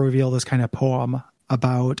 and will reveal this kind of poem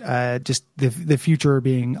about just the future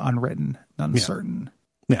being unwritten, uncertain.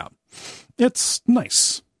 Yeah. It's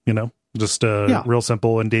nice, just real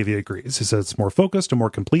simple. And Davey agrees. He says it's more focused and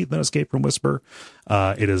more complete than Escape from Whisper.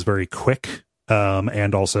 It is very quick.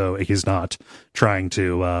 And also he's not trying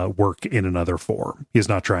to work in another form. He's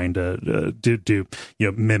not trying to do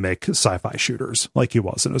mimic sci-fi shooters like he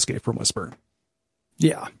was in Escape from Whisper.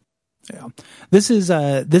 Yeah. This is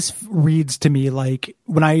this reads to me like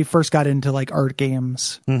when I first got into like art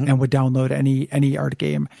games and would download any art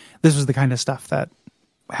game. This was the kind of stuff that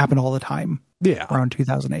happened all the time. Yeah, around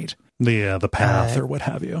 2008. The Path or what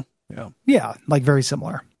have you. Yeah, like very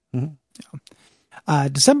similar. Mm-hmm. Yeah.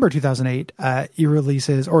 December 2008, he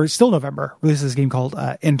releases, or still November, releases this game called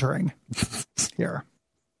Entering. Here.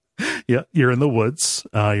 Yeah, you're in the woods.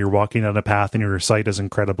 You're walking on a path, and your sight is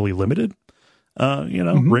incredibly limited.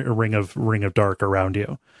 Ring of dark around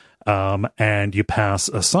you, and you pass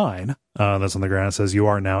a sign that's on the ground that says "You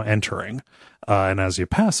are now entering." And as you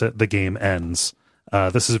pass it, the game ends.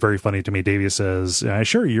 This is very funny to me. Davey says,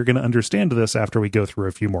 "Sure, you're going to understand this after we go through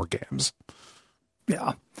a few more games."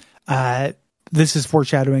 Yeah. This is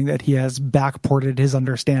foreshadowing that he has backported his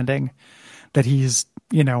understanding, that he's,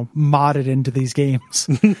 modded into these games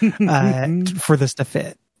for this to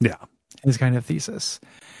fit. Yeah. His kind of thesis.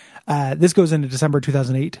 This goes into December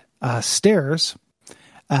 2008. Stairs.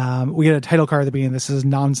 We get a title card at the beginning. This is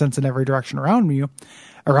nonsense in every direction around me.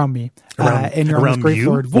 And you're on this great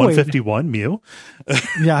Lord Void. 151 Mew.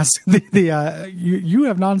 Yes. You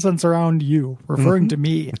have nonsense around you, referring to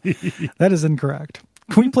me. That is incorrect.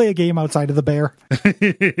 Can we play a game outside of the bear?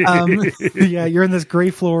 You're in this gray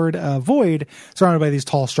floored void surrounded by these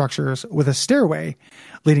tall structures with a stairway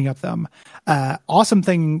leading up them. Awesome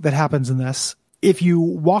thing that happens in this. If you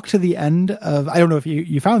walk to the end of, I don't know if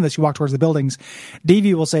you found this, you walk towards the buildings,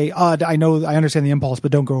 Davey will say, I understand the impulse,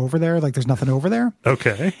 but don't go over there. Like there's nothing over there.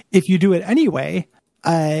 Okay. If you do it anyway,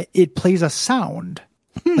 it plays a sound.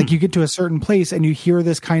 Like you get to a certain place and you hear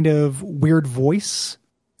this kind of weird voice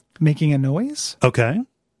making a noise. Okay.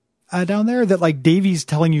 Down there that like Davey's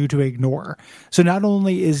telling you to ignore. So not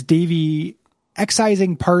only is Davey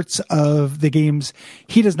excising parts of the games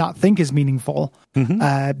he does not think is meaningful,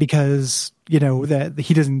 because, that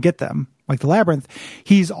he doesn't get them, like the Labyrinth,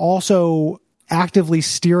 he's also actively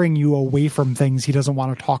steering you away from things he doesn't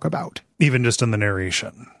want to talk about. Even just in the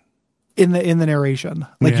narration. in the narration.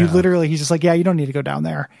 Like you literally, he's just like, yeah, you don't need to go down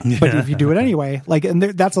there. But if you do it anyway, like, and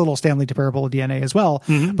that's a little Stanley Parable DNA as well.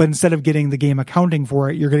 But instead of getting the game accounting for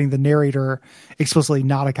it, you're getting the narrator explicitly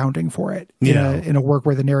not accounting for it in a work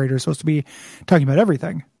where the narrator is supposed to be talking about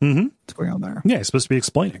everything that's going on there. Yeah, he's supposed to be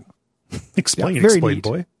explaining. Explain, neat.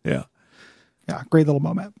 boy. Yeah. Yeah, great little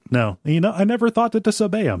moment. No, I never thought to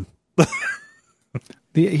disobey him.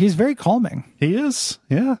 He's very calming. He is.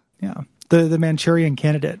 Yeah. Yeah. The Manchurian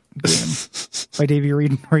Candidate game by Davey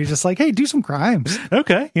Reed, where he's just like, hey, do some crimes.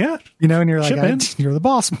 Okay. Yeah. And you're like, you're the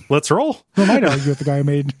boss. Let's roll. Who am I to argue with the guy who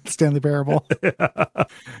made Stanley Parable?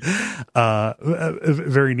 A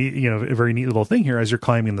very neat, a very neat little thing here as you're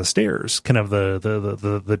climbing the stairs, kind of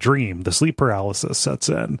the dream, the sleep paralysis sets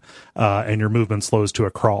in, and your movement slows to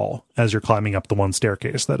a crawl as you're climbing up the one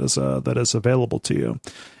staircase that is available to you.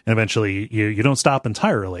 And eventually you don't stop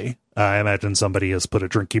entirely. I imagine somebody has put a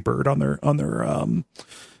drinky bird on their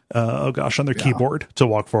keyboard to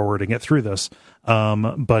walk forward and get through this.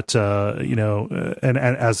 But and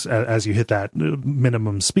as you hit that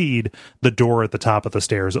minimum speed, the door at the top of the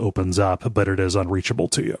stairs opens up, but it is unreachable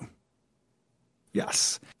to you.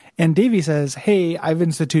 Yes. And Davey says, hey, I've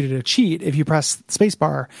instituted a cheat. If you press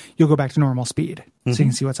spacebar, you'll go back to normal speed. So you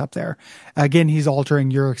can see what's up there. Again, he's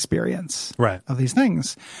altering your experience of these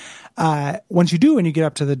things. Once you do, and you get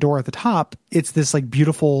up to the door at the top, it's this like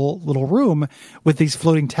beautiful little room with these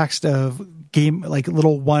floating text of game, like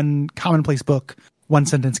little one commonplace book, one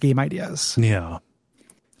sentence game ideas. Yeah.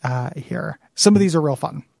 Here, some of these are real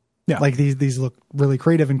fun. Yeah. Like these look really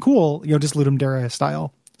creative and cool, just Ludum Dare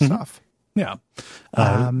style stuff. Yeah.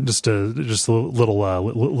 Just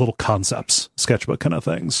little concepts, sketchbook kind of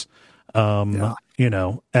things. And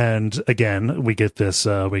again, we get this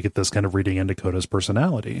kind of reading into Coda's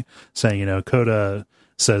personality, saying, Coda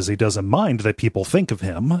says he doesn't mind that people think of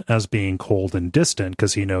him as being cold and distant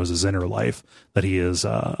because he knows his inner life, that he is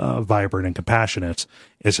vibrant and compassionate.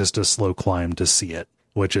 It's just a slow climb to see it,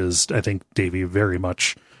 which is, I think, Davey very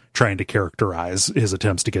much trying to characterize his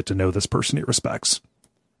attempts to get to know this person he respects.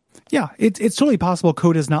 Yeah, it's totally possible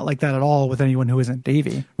Coda's not like that at all with anyone who isn't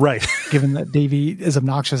Davey. Right. Given that Davey is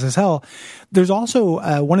obnoxious as hell. There's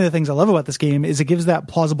also, one of the things I love about this game is it gives that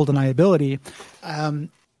plausible deniability.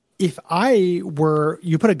 If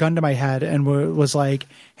you put a gun to my head and was like,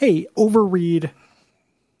 hey, overread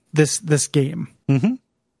this game. Mm-hmm.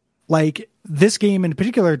 Like, this game in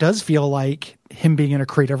particular does feel like him being in a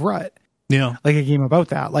creative rut. Yeah. Like a game about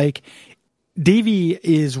that. Like, Davey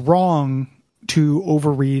is wrong to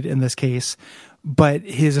overread in this case, but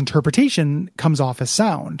his interpretation comes off as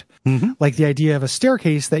sound. Mm-hmm. Like the idea of a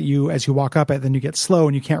staircase that as you walk up it, then you get slow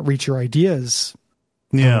and you can't reach your ideas.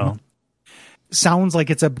 Yeah. Sounds like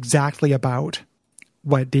it's exactly about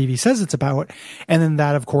what Davey says it's about. And then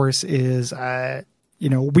that, of course, is,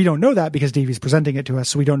 we don't know that because Davey's presenting it to us.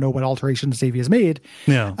 So we don't know what alterations Davey has made.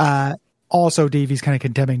 Yeah. Also, Davey's kind of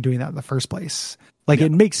condemning doing that in the first place. Like,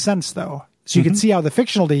 it makes sense, though. So you can see how the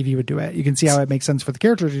fictional Davey would do it. You can see how it makes sense for the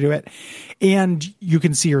character to do it. And you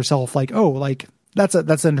can see yourself like, oh, like that's an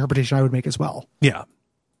interpretation I would make as well. Yeah.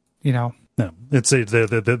 No, it's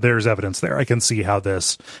there's evidence there. I can see how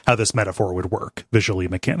this metaphor would work visually,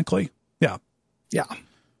 mechanically. Yeah. Yeah.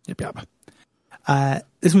 Yep.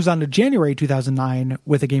 This moves on to January 2009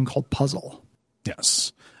 with a game called Puzzle.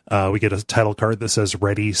 Yes. We get a title card that says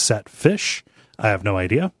Ready, Set, Fish. I have no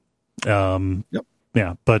idea. Yep.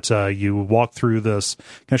 Yeah, but you walk through this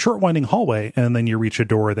kind of short winding hallway, and then you reach a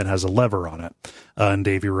door that has a lever on it. And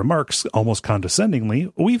Davey remarks, almost condescendingly,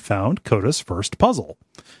 we found Coda's first puzzle.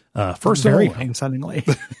 Very condescendingly.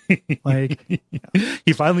 Like,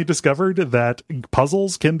 he finally discovered that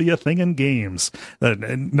puzzles can be a thing in games,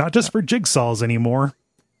 and not just for jigsaws anymore.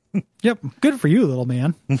 Yep, good for you, little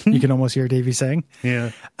man. You can almost hear Davey saying.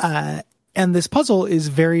 Yeah. And this puzzle is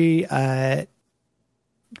very... a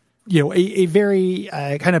very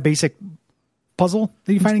kind of basic puzzle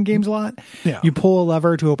that you find in games a lot. Yeah. You pull a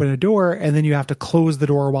lever to open a door, and then you have to close the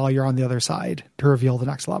door while you're on the other side to reveal the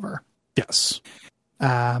next lever. Yes.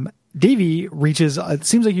 Davey reaches, it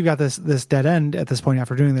seems like you've got this dead end at this point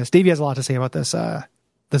after doing this. Davey has a lot to say about this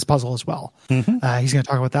puzzle as well. Mm-hmm. He's going to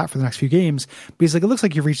talk about that for the next few games. But he's like, it looks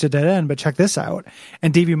like you've reached a dead end, but check this out.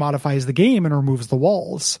 And Davey modifies the game and removes the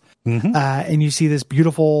walls. Mm-hmm. And you see this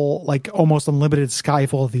beautiful, like almost unlimited sky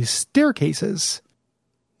full of these staircases.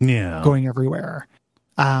 Yeah. Going everywhere.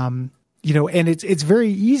 And it's very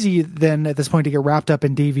easy then at this point to get wrapped up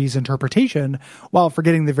in Davey's interpretation while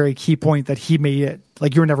forgetting the very key point that he made it.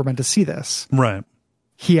 Like, you were never meant to see this. Right.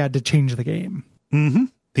 He had to change the game. Mm-hmm.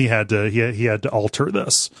 He had to alter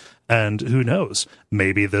this. And who knows?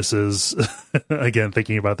 Maybe this is, again,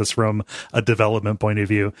 thinking about this from a development point of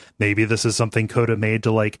view, maybe this is something Coda made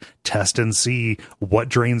to like test and see what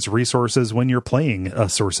drains resources when you're playing a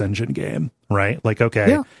Source Engine game, right? Like,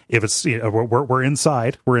 okay, if it's, we're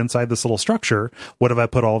inside this little structure. What if I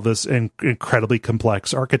put all this incredibly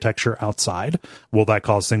complex architecture outside? Will that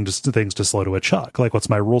cause things to slow to a chuck? Like, what's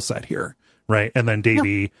my rule set here? Right. And then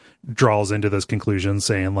Davey draws into this conclusion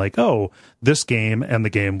saying like, oh, this game and the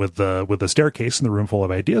game with the staircase and the room full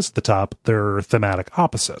of ideas at the top, they're thematic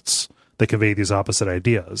opposites. They convey these opposite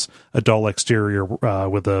ideas. A dull exterior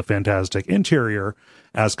with a fantastic interior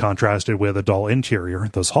as contrasted with a dull interior,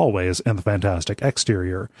 those hallways, and the fantastic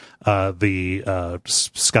exterior, the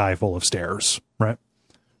sky full of stairs. Right.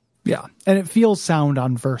 Yeah. And it feels sound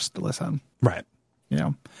on first listen. Right. You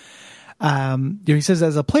know, he says,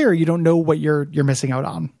 as a player, you don't know what you're missing out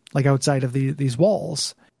on, like outside of these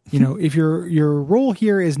walls. You know, if your role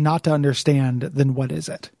here is not to understand, then what is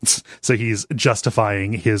it? So he's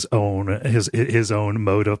justifying his own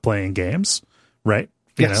mode of playing games, right?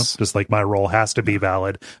 You know, just like my role has to be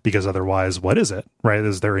valid because otherwise, what is it? Right?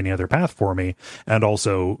 Is there any other path for me? And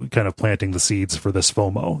also kind of planting the seeds for this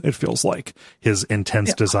FOMO. It feels like his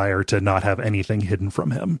intense desire to not have anything hidden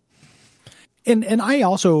from him. And I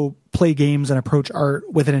also play games and approach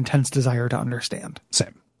art with an intense desire to understand.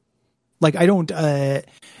 Same. Like I don't,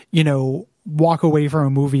 walk away from a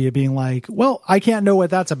movie being like, well, I can't know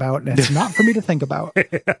what that's about. And it's not for me to think about.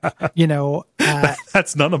 You know,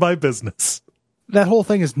 that's none of my business. That whole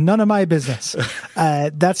thing is none of my business.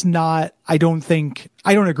 That's not, I don't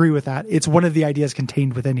agree with that. It's one of the ideas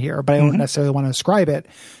contained within here, but I don't necessarily want to ascribe it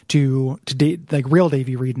to like real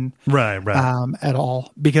Davey Wreden. Right. At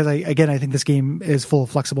all. Because I think this game is full of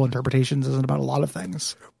flexible interpretations. Isn't about a lot of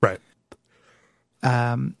things. Right.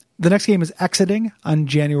 The next game is Exiting on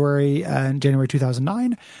January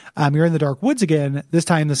 2009. You're in the Dark Woods again. This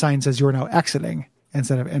time the sign says you're now exiting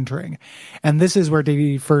instead of entering. And this is where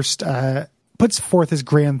Davey first, puts forth his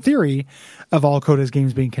grand theory of all Coda's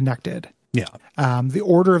games being connected. Yeah. The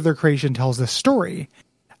order of their creation tells this story.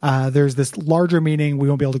 There's this larger meaning we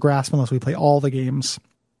won't be able to grasp unless we play all the games.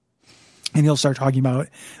 And he'll start talking about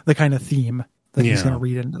the kind of theme that he's going to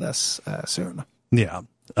read into this soon. Yeah.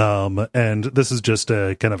 And this is just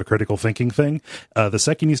a kind of a critical thinking thing. The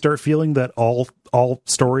second you start feeling that all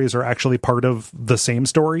stories are actually part of the same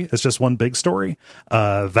story, it's just one big story.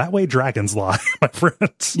 That way dragons lie, my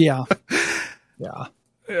friends. Yeah.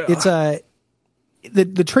 It's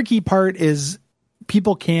the tricky part is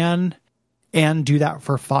people can and do that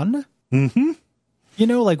for fun. Mm-hmm. You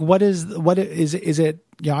know, like what is it?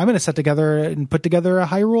 You know, I'm going to set together and put together a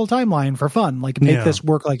Hyrule timeline for fun, like make this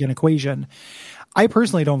work like an equation. I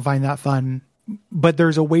personally don't find that fun, but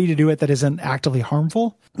there's a way to do it that isn't actively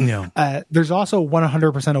harmful. Yeah. There's also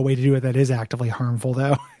 100% a way to do it that is actively harmful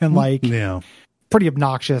though. And like, pretty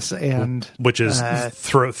obnoxious and which is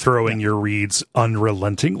throwing your reads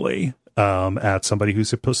unrelentingly at somebody who's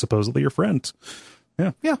supposedly your friend.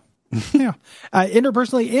 Yeah.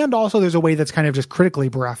 Interpersonally, and also there's a way that's kind of just critically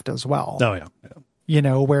bereft as well. Oh yeah. You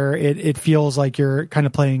know, where it feels like you're kind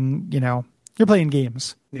of playing, you know, you're playing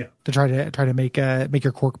games. Yeah. To try to make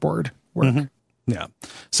your corkboard work. Mm-hmm. Yeah.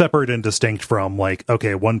 Separate and distinct from like,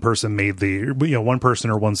 okay, one person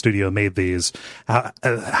or one studio made these.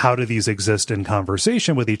 How do these exist in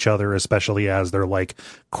conversation with each other, especially as they're like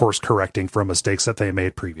course correcting from mistakes that they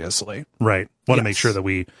made previously? Right. Want to make sure that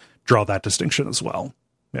we draw that distinction as well.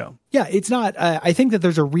 Yeah. Yeah. It's not, I think that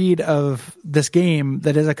there's a read of this game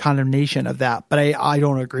that is a condemnation of that, but I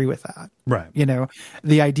don't agree with that. Right. You know,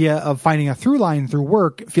 the idea of finding a through line through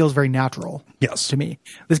work feels very natural. Yes. To me,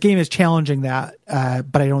 this game is challenging that,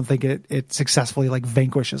 but I don't think it successfully like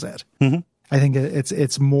vanquishes it. Mm-hmm. I think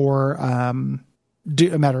it's more, a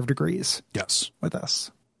matter of degrees. Yes. With us.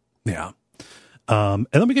 Yeah. And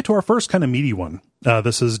then we get to our first kind of meaty one.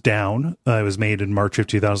 This is Down. It was made in March of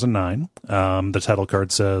 2009. The title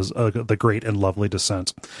card says The Great and Lovely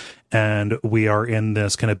Descent. And we are in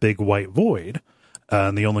this kind of big white void.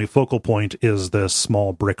 And the only focal point is this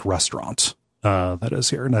small brick restaurant that is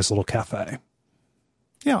here. A nice little cafe.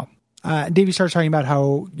 Yeah. Davey starts talking about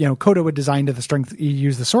how, you know, Coda would design to the strength, you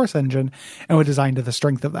use the Source Engine and would design to the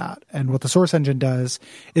strength of that. And what the Source Engine does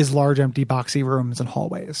is large, empty, boxy rooms and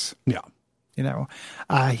hallways. Yeah. You know,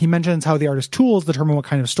 he mentions how the artist's tools determine what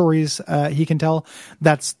kind of stories he can tell.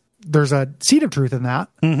 There's a seed of truth in that,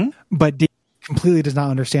 but Davey completely does not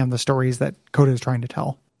understand the stories that Coda is trying to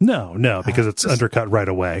tell. No, because it's undercut right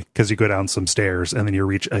away, because you go down some stairs and then you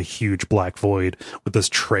reach a huge black void with this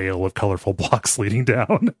trail of colorful blocks leading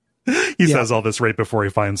down. He says all this right before he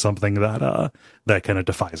finds something that kind of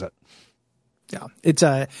defies it. Yeah, it's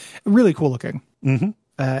really cool looking.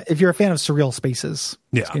 If you're a fan of surreal spaces,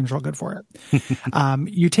 this game's real good for it.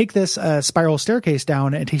 You take this spiral staircase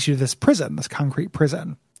down, and it takes you to this prison, this concrete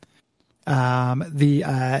prison.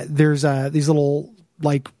 There's these little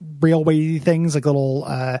like railway things, like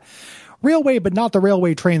little railway, but not the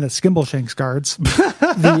railway train that Skimbleshanks guards.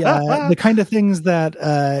 The kind of things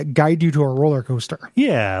that guide you to a roller coaster.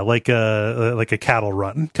 Yeah, like a cattle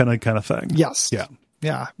run kind of thing. Yes. Yeah.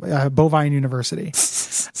 Yeah. Bovine University.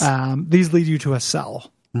 These lead you to a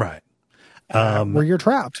cell. Right. Where you're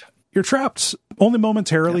trapped. You're trapped only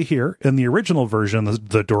momentarily here. In the original version,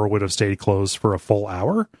 the door would have stayed closed for a full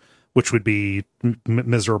hour, which would be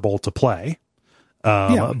miserable to play.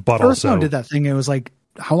 But Earthbound also did that thing. It was like,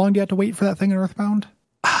 how long do you have to wait for that thing in Earthbound?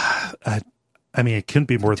 I mean, it couldn't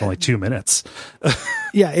be more than like 2 minutes.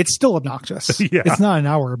 Yeah, it's still obnoxious. Yeah. It's not an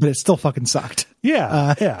hour, but it still fucking sucked.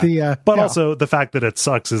 Yeah. Also, the fact that it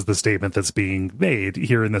sucks is the statement that's being made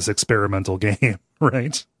here in this experimental game,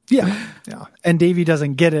 right? Yeah. And Davey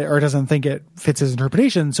doesn't get it or doesn't think it fits his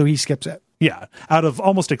interpretation, so he skips it. Yeah, out of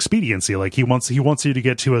almost expediency, like he wants you to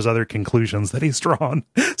get to his other conclusions that he's drawn.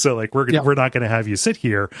 So like we're not going to have you sit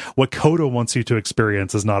here. What Coda wants you to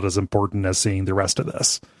experience is not as important as seeing the rest of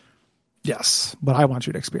this. Yes, what I want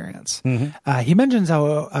you to experience. He mentions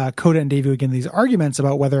how Coda and Davey would get in these arguments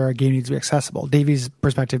about whether a game needs to be accessible. Davey's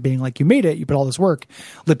perspective being like, you made it, you put all this work,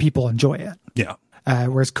 let people enjoy it. Yeah.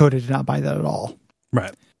 Whereas Coda did not buy that at all.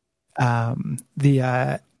 Right.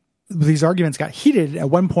 These arguments got heated. At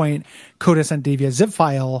one point, Coda sent Davey a zip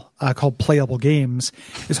file called Playable Games.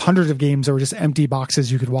 There's hundreds of games that were just empty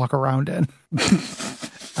boxes you could walk around in.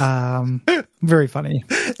 Very funny.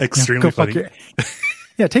 Extremely funny.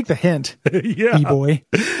 Yeah, take the hint, E-boy.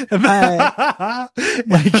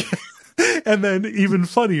 And then even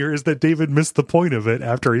funnier is that David missed the point of it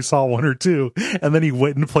after he saw one or two, and then he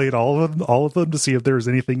went and played all of them to see if there was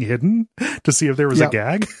anything hidden, to see if there was a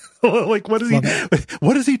gag. Like, what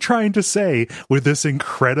is he trying to say with this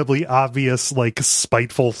incredibly obvious, like,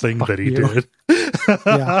 spiteful thing that he did?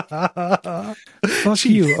 Fuck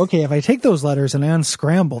you. Okay, if I take those letters and I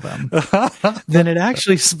unscramble them, then it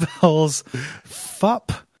actually spells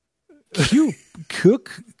fup.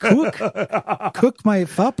 Cook my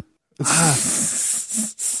fup.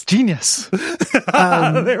 Genius.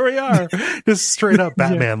 There we are. Just straight up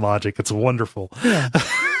Batman logic. It's wonderful. Yeah.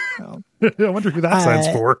 I wonder who that stands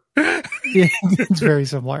for. Yeah, it's very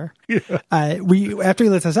similar. We after he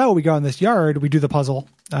lets us out, we go in this yard, we do the puzzle,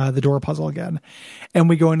 the door puzzle again, and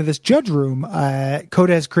we go into this judge room.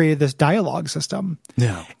 Coda has created this dialogue system,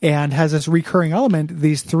 and has this recurring element.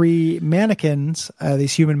 These three mannequins,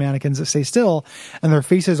 these human mannequins that stay still, and their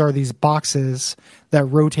faces are these boxes that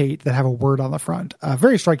rotate that have a word on the front.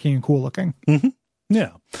 Very striking and cool looking. Mm-hmm.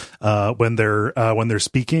 Yeah. When they're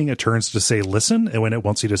speaking, it turns to say listen, and when it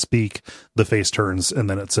wants you to speak, the face turns and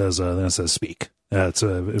then it says speak. It's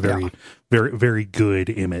a very, very, very good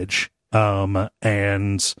image.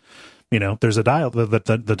 And you know, there's a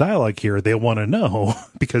the dialogue here. They want to know,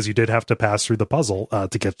 because you did have to pass through the puzzle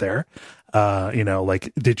to get there. You know,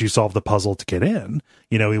 like, did you solve the puzzle to get in?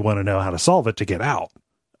 You know, we want to know how to solve it to get out.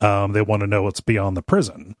 They want to know what's beyond the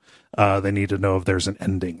prison. They need to know if there's an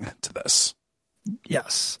ending to this.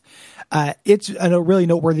 Yes. It's a really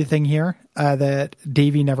noteworthy thing here that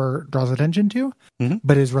Davey never draws attention to,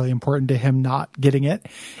 but is really important to him not getting it,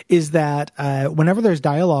 is that whenever there's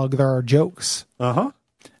dialogue, there are jokes.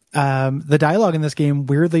 The dialogue in this game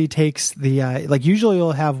weirdly takes the, like, usually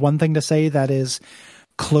you'll have one thing to say that is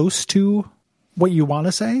close to what you want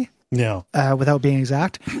to say. Yeah. Without being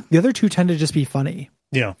exact. The other two tend to just be funny.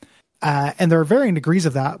 Yeah. And there are varying degrees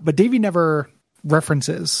of that, but Davey never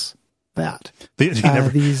references that.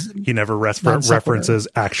 He never references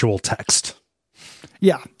actual text.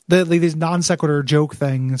 Yeah. These non sequitur joke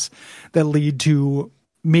things that lead to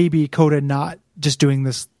maybe Coda not just doing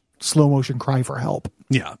this slow motion cry for help.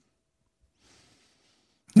 Yeah.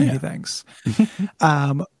 Many things.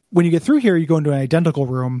 When you get through here, you go into an identical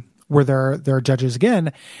room where there are judges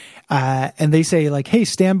again, and they say, like, hey,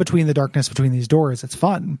 stand between the darkness between these doors. It's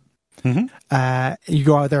fun. You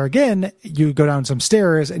go out there again, you go down some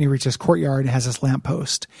stairs, and you reach this courtyard, and it has this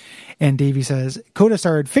lamppost. And Davey says, Coda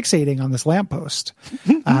started fixating on this lamppost.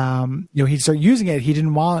 You know, he'd start using it. He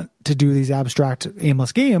didn't want to do these abstract,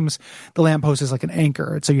 aimless games. The lamppost is like an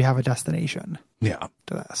anchor, so you have a destination. Yeah.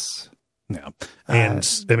 To this. Yeah.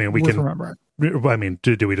 And I mean, we can I mean,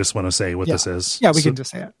 do we just want to say what this is? Yeah, we can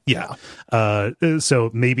just say it. Yeah.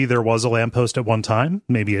 So maybe there was a lamppost at one time.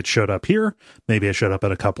 Maybe it showed up here. Maybe it showed up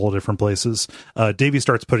at a couple of different places. Davey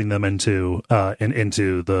starts putting them into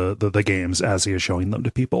the games as he is showing them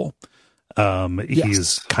to people.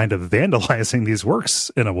 He's kind of vandalizing these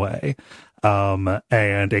works in a way.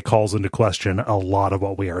 And it calls into question a lot of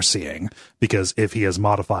what we are seeing, because if he is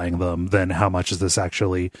modifying them, then how much is this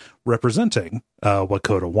actually representing what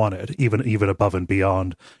Coda wanted, even above and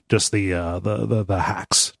beyond just the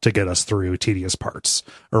hacks to get us through tedious parts,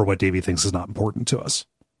 or what Davey thinks is not important to us.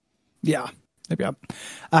 Yeah.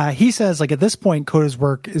 He says, like, at this point, Coda's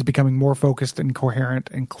work is becoming more focused and coherent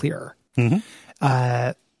and clear.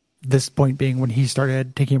 Mm-hmm. This point being when he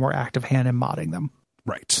started taking a more active hand in modding them.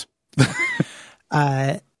 Right.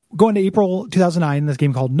 Going to April 2009, this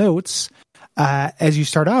game called Notes. As you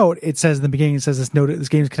start out, it says in the beginning, it says this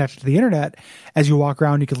game is connected to the internet. As you walk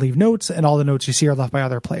around, you can leave notes, and all the notes you see are left by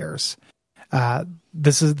other players.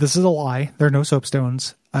 This is a lie. There are no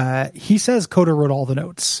soapstones. He says Coda wrote all the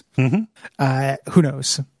notes. Mm-hmm. Who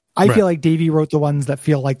knows? I feel like Davey wrote the ones that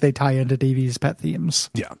feel like they tie into Davey's pet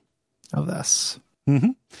themes. Yeah. Of this.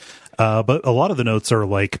 Mm-hmm. But a lot of the notes are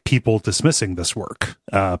like people dismissing this work.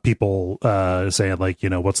 People saying like,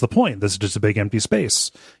 what's the point? This is just a big empty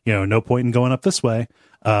space. No point in going up this way.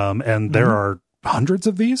 And there are hundreds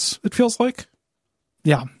of these, it feels like.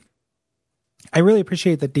 Yeah. I really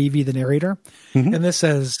appreciate that Davey, the narrator, and this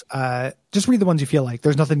says, just read the ones you feel like.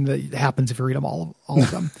 There's nothing that happens if you read them all of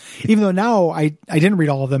them. Even though now I didn't read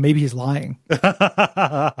all of them. Maybe he's lying.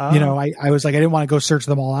 I was like, I didn't want to go search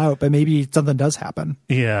them all out, but maybe something does happen.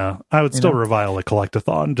 Yeah. I would still revile a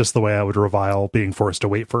collectathon just the way I would revile being forced to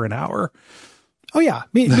wait for an hour. Oh yeah,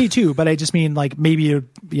 me too. But I just mean like maybe it,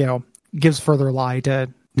 gives further lie to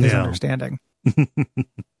his understanding.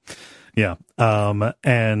 Yeah.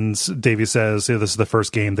 And Davey says this is the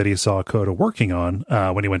first game that he saw Coda working on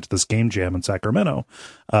when he went to this game jam in Sacramento,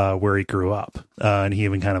 where he grew up. And he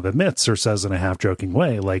even kind of admits or says in a half joking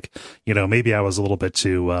way, like, maybe I was a little bit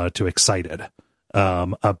too excited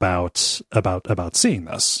about seeing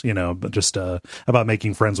this, but just about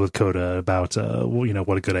making friends with Coda, about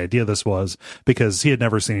what a good idea this was, because he had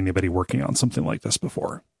never seen anybody working on something like this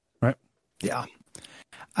before. Right. Yeah.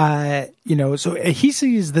 So he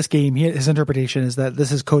sees this game, his interpretation is that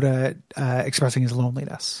this is Coda expressing his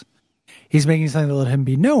loneliness. He's making something to let him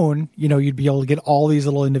be known. You'd be able to get all these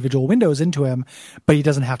little individual windows into him, but he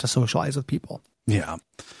doesn't have to socialize with people. Yeah.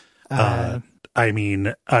 I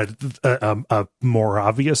mean, a more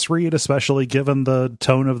obvious read, especially given the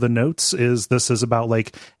tone of the notes, is this is about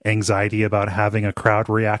like anxiety about having a crowd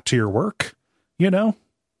react to your work,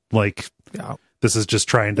 like, yeah. This is just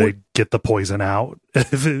trying to get the poison out,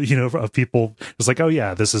 of people. It's like, oh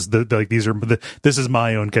yeah, this is this is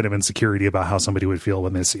my own kind of insecurity about how somebody would feel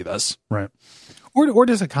when they see this, right? Or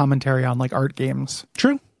just a commentary on like art games.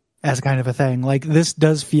 True. As kind of a thing. Like this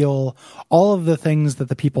does feel, all of the things that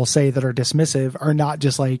the people say that are dismissive are not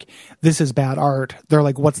just like, this is bad art. They're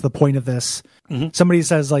like, what's the point of this? Mm-hmm. Somebody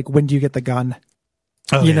says like, when do you get the gun?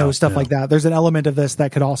 Stuff like that. There's an element of this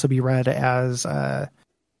that could also be read as,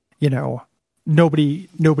 nobody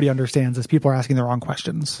understands this. People are asking the wrong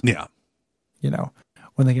questions. Yeah.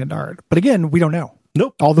 When they get into art. But again, we don't know.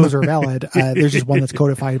 Nope. All those are valid. There's just one that's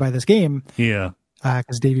codified by this game. Yeah.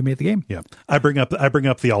 Because Davey made the game. Yeah. I bring up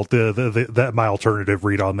my alternative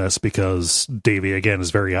read on this because Davey again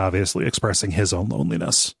is very obviously expressing his own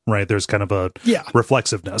loneliness, right? There's kind of a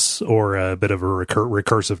reflexiveness or a bit of a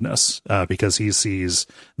recursiveness because he sees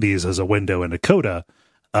these as a window into Coda.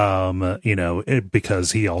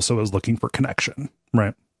 Because he also is looking for connection,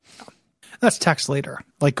 right? That's text later.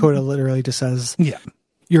 Like Coda literally just says, "Yeah,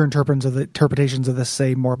 your interpretations of this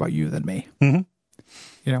say more about you than me."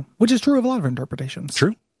 Mm-hmm. Which is true of a lot of interpretations.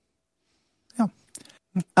 True. Yeah.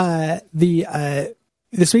 The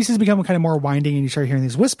spaces become kind of more winding, and you start hearing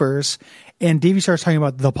these whispers. And Davey starts talking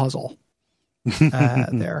about the puzzle.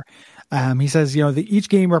 There. He says, each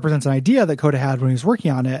game represents an idea that Coda had when he was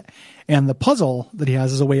working on it, and the puzzle that he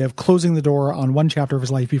has is a way of closing the door on one chapter of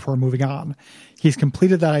his life before moving on. He's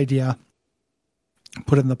completed that idea,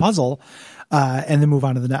 put it in the puzzle, and then move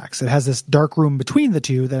on to the next. It has this dark room between the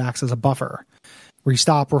two that acts as a buffer, where you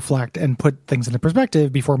stop, reflect, and put things into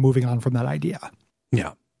perspective before moving on from that idea.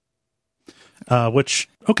 Yeah.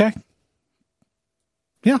 Okay.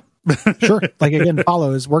 Yeah. Sure. Like again,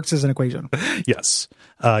 works as an equation. Yes.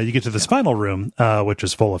 You get to this final room, which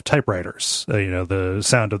is full of typewriters. The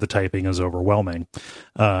sound of the typing is overwhelming.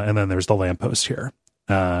 And then there's the lamppost here.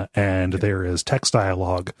 and there is text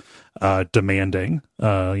dialogue demanding,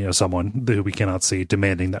 someone who we cannot see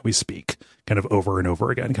demanding that we speak, kind of over and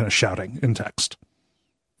over again, kind of shouting in text.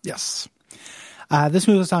 Yes. This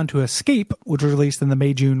moves us on to Escape, which was released in the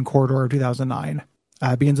May-June corridor of 2009.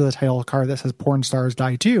 Begins with a title card that says Porn Stars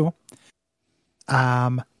Die Too.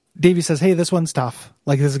 Davey says, hey, this one's tough.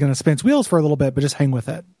 Like, this is going to spin its wheels for a little bit, but just hang with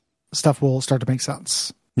it. Stuff will start to make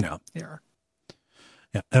sense. Yeah. Here.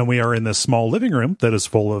 Yeah. And we are in this small living room that is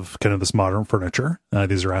full of kind of this modern furniture.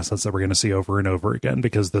 These are assets that we're going to see over and over again,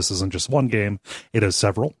 because this isn't just one game. It is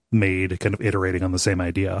several made kind of iterating on the same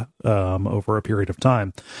idea over a period of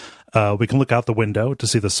time. We can look out the window to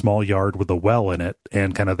see the small yard with a well in it,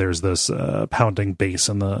 and kind of there's this pounding bass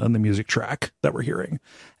in the music track that we're hearing.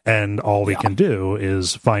 And all we can do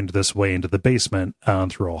is find this way into the basement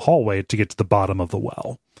through a hallway to get to the bottom of the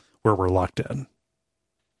well, where we're locked in.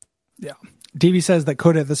 Yeah. Davey says that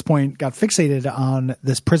Coda at this point got fixated on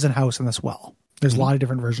this prison house and this well. There's a lot of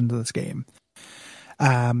different versions of this game.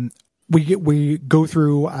 We go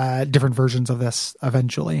through different versions of this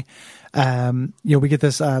eventually. We get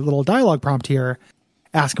this little dialogue prompt here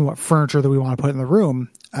asking what furniture that we want to put in the room.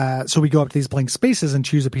 So we go up to these blank spaces and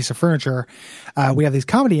choose a piece of furniture. We have these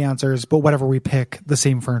comedy answers, but whatever we pick, the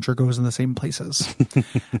same furniture goes in the same places.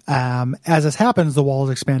 As this happens, the walls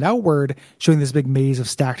expand outward, showing this big maze of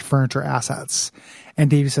stacked furniture assets. And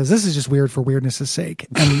Davey says, this is just weird for weirdness' sake,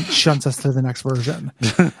 and shunts us to the next version.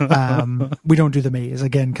 We don't do the maze,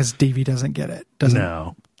 again, because Davey doesn't get it.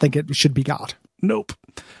 Doesn't think it should be got. Nope.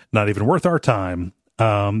 Not even worth our time.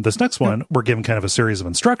 This next one, we're given kind of a series of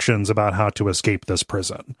instructions about how to escape this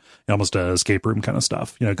prison. Almost a escape room kind of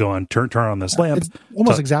stuff. Go on, turn on this lamp. It's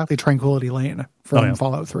almost exactly Tranquility Lane from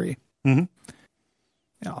Fallout 3. Mm-hmm.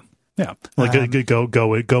 Yeah. Yeah. Like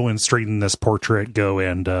go and straighten this portrait, go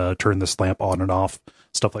and turn this lamp on and off,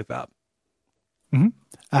 stuff like that.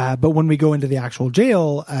 Mm-hmm. But when we go into the actual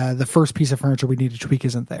jail, the first piece of furniture we need to tweak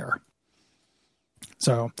isn't there.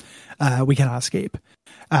 So we cannot escape.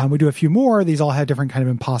 We do a few more. These all have different kind of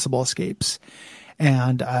impossible escapes.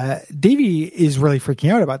 And Davey is really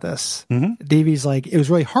freaking out about this. Mm-hmm. Davey's like, it was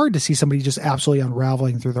really hard to see somebody just absolutely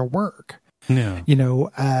unraveling through their work. Yeah.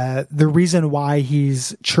 The reason why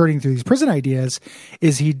he's churning through these prison ideas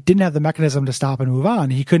is he didn't have the mechanism to stop and move on.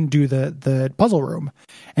 He couldn't do the puzzle room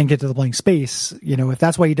and get to the blank space. If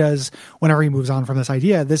that's what he does whenever he moves on from this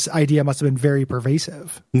idea must have been very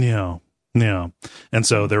pervasive. Yeah. Yeah. And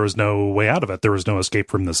so there was no way out of it. There was no escape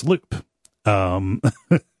from this loop. And,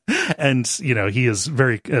 he is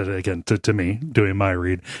very, again, to me, doing my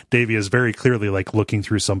read, Davey is very clearly like looking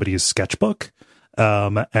through somebody's sketchbook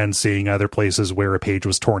and seeing either places where a page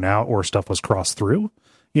was torn out or stuff was crossed through,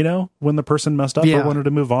 when the person messed up or wanted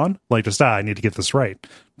to move on. Like, just, I need to get this right.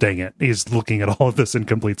 Dang it. He's looking at all of this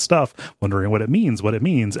incomplete stuff, wondering what it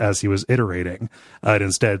means as he was iterating, and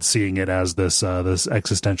instead seeing it as this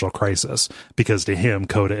existential crisis, because to him,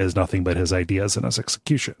 Coda is nothing but his ideas and his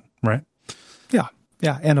execution, right? Yeah.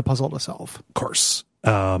 Yeah. And a puzzle to solve. Of course.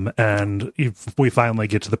 And we finally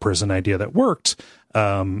get to the prison idea that worked,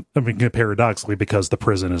 paradoxically, because the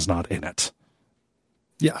prison is not in it.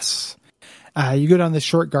 Yes. You go down this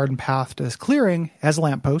short garden path to this clearing, has a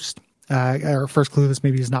lamppost. Our first clue, this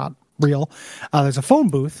maybe is not real. There's a phone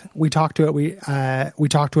booth. We talk to it. We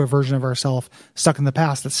talk to a version of ourselves stuck in the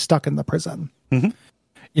past that's stuck in the prison. Mm-hmm.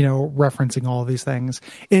 Referencing all of these things.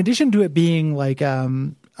 In addition to it being like a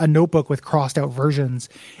notebook with crossed out versions,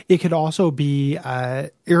 it could also be,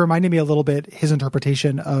 it reminded me a little bit his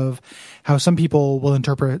interpretation of how some people will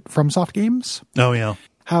interpret FromSoft games. Oh, yeah.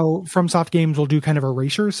 How FromSoft games will do kind of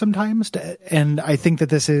erasures sometimes. And I think that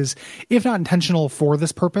this is, if not intentional for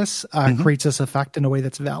this purpose, creates this effect in a way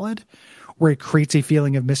that's valid, where it creates a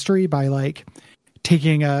feeling of mystery by like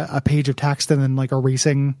taking a page of text and then like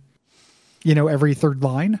erasing, every third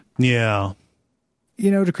line. Yeah.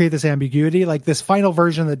 To create this ambiguity. Like this final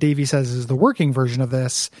version that Davey says is the working version of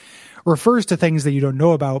this refers to things that you don't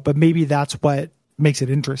know about, but maybe that's what makes it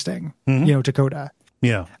interesting, to Coda.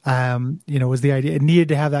 Yeah. Was the idea. It needed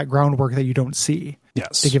to have that groundwork that you don't see.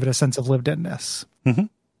 Yes. To give it a sense of lived-inness. Mm-hmm.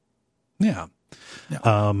 Yeah.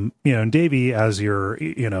 And Davey, as you're,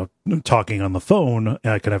 talking on the phone,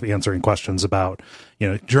 kind of answering questions about,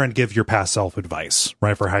 trying to give your past self advice,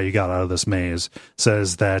 right, for how you got out of this maze,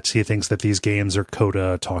 says that he thinks that these games are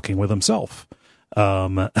Coda talking with himself.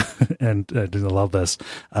 And I love this,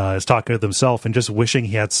 is talking with himself and just wishing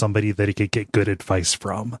he had somebody that he could get good advice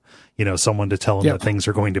from, someone to tell him that things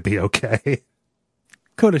are going to be okay.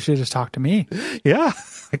 Coda should just talk to me. Yeah.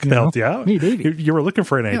 I can help you out. Me, Davey. You were looking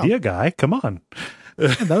for an idea, guy. Come on.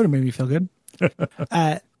 That would have made me feel good.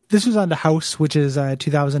 This was on to House, which is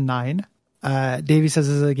 2009. Davey says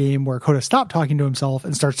this is a game where Coda stopped talking to himself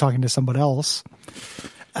and starts talking to somebody else.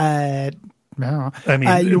 No. I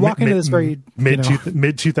mean, you walk into this very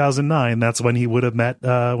mid 2009. That's when he would have met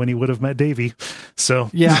Davey. So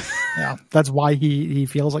yeah, that's why he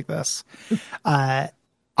feels like this. Out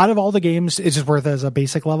of all the games, it's just worth as a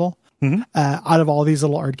basic level. Mm-hmm. Out of all these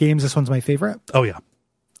little art games, this one's my favorite. Oh yeah.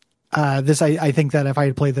 This I think that if I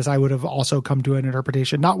had played this, I would have also come to an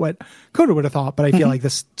interpretation, not what Coda would have thought, but I feel like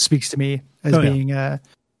this speaks to me as being,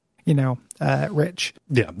 rich.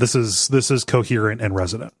 Yeah, this is coherent and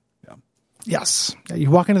resonant. Yes. You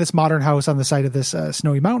walk into this modern house on the side of this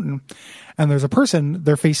snowy mountain, and there's a person,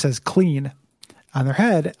 their face says clean on their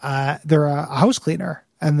head. They're a house cleaner,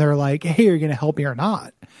 and they're like, hey, are you going to help me or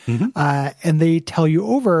not? Mm-hmm. And they tell you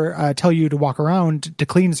to walk around to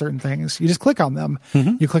clean certain things. You just click on them.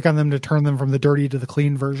 Mm-hmm. You click on them to turn them from the dirty to the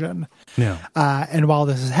clean version. Yeah. And while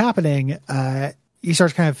this is happening, he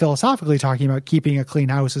starts kind of philosophically talking about keeping a clean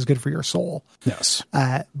house is good for your soul. Yes.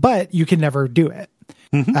 But you can never do it.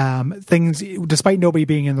 Mm-hmm. Things, despite nobody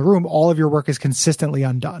being in the room, all of your work is consistently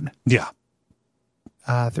undone. Yeah.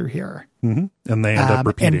 Through here. Mm-hmm. And they end up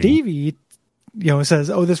repeating. And Davey, says,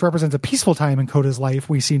 oh, this represents a peaceful time in Coda's life.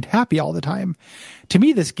 We seemed happy all the time. To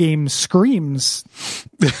me, this game screams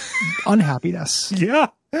unhappiness. Yeah.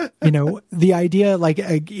 The idea, like,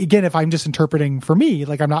 again, if I'm just interpreting for me,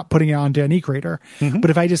 like I'm not putting it onto an e-creator, but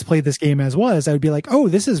if I just played this game as was, I would be like, oh,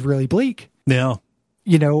 this is really bleak. Yeah.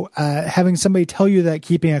 Having somebody tell you that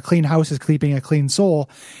keeping a clean house is keeping a clean soul,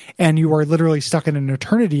 and you are literally stuck in an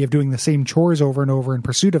eternity of doing the same chores over and over in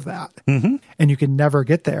pursuit of that, and you can never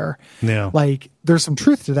get there. Yeah. Like, there's some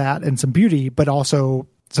truth to that and some beauty, but also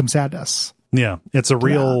some sadness. Yeah. It's a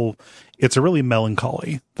really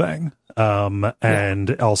melancholy thing.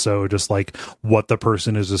 And also just like what the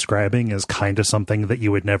person is describing is kind of something that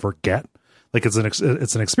you would never get. Like it's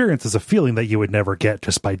an experience, it's a feeling that you would never get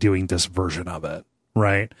just by doing this version of it.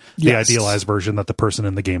 Right. The idealized version that the person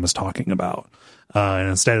in the game is talking about. And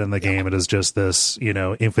instead in the game, it is just this,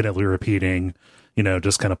 infinitely repeating,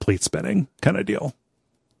 just kind of plate spinning kind of deal.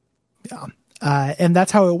 Yeah. And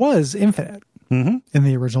that's how it was infinite in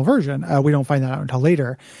the original version. We don't find that out until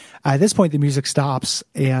later. At this point, the music stops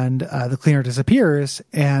and the cleaner disappears.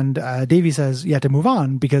 And Davey says you have to move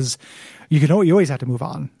on because you always have to move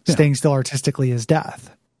on. Yeah. Staying still artistically is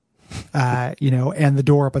death. And the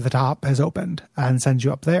door up at the top has opened and sends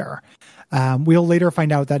you up there. We'll later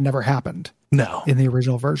find out that never happened. No. In the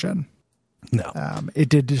original version. No. It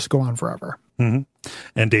did just go on forever. Mm-hmm.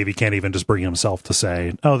 And Davey can't even just bring himself to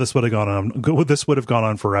say, oh, this would have gone on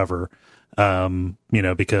forever.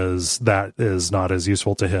 Because that is not as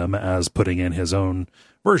useful to him as putting in his own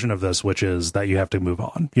version of this, which is that you have to move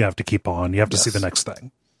on. You have to keep on. You have to see the next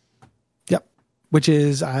thing. Yep. Which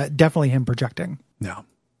is definitely him projecting. Yeah.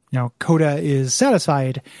 Coda is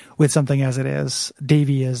satisfied with something as it is.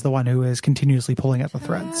 Davey is the one who is continuously pulling at the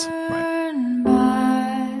threads. Right.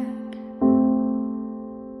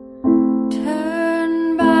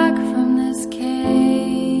 Turn back from this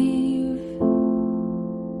cave.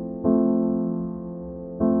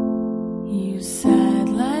 You said,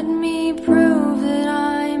 let me prove that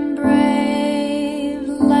I'm brave.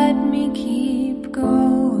 Let me keep going.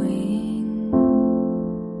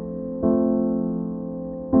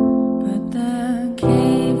 The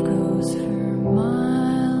cave goes for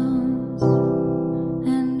miles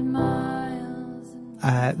and miles.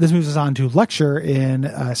 This moves us on to lecture in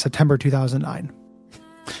September 2009.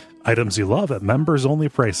 Items you love at members only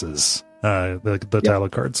prices. The title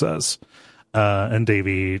card says. And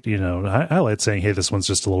Davey, highlights saying, hey, this one's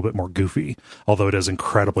just a little bit more goofy, although it is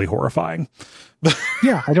incredibly horrifying.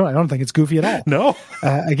 Yeah, I don't think it's goofy at all. No.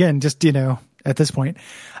 Again, just, at this point,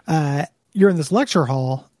 you're in this lecture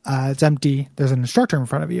hall. It's empty. There's an instructor in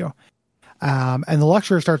front of you. And the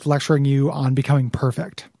lecturer starts lecturing you on becoming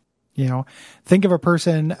perfect. Think of a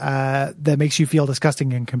person that makes you feel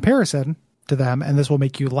disgusting in comparison to them, and this will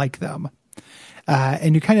make you like them.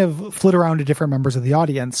 And you kind of flit around to different members of the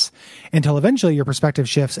audience until eventually your perspective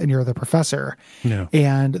shifts and you're the professor. Yeah.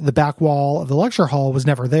 And the back wall of the lecture hall was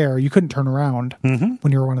never there. You couldn't turn around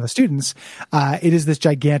when you were one of the students. It is this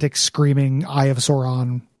gigantic screaming Eye of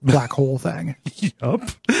Sauron black hole thing. Yup.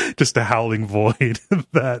 Just a howling void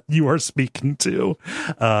that you are speaking to,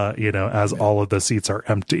 as all of the seats are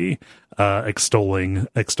empty, extolling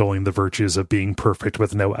the virtues of being perfect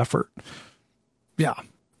with no effort. Yeah.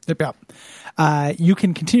 Yep. You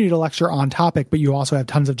can continue to lecture on topic, but you also have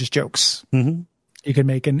tons of just jokes you can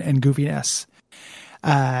make and goofiness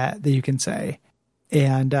that you can say.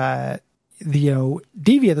 And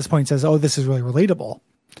Davey at this point says, oh, this is really relatable.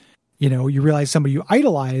 you realize somebody you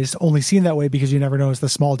idolized only seen that way because you never notice the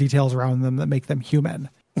small details around them that make them human.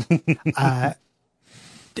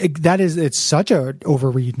 It's such a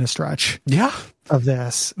overread in a stretch. Yeah. Of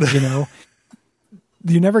this,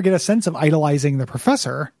 you never get a sense of idolizing the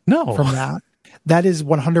professor. No. From that. That is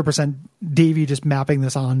 100% Davey just mapping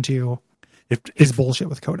this onto his bullshit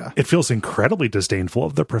with Coda. It feels incredibly disdainful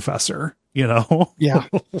of the professor, Yeah.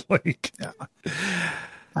 Like, yeah.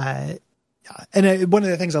 And one of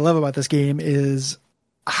the things I love about this game is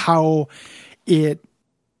how it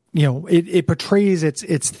portrays its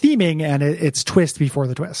theming and its twist before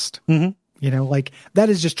the twist. mm-hmm. Like that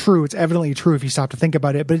is just true. It's evidently true if you stop to think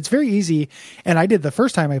about it, but it's very easy. And I did the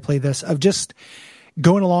first time I played this of just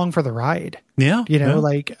going along for the ride. Yeah.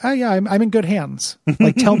 Like, oh yeah, I'm in good hands.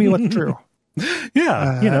 Like, tell me what's true.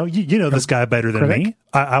 Yeah. You know this guy better than me.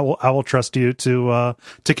 I will trust you to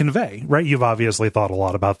convey, right? You've obviously thought a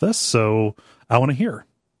lot about this, so I want to hear.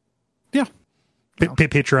 Yeah.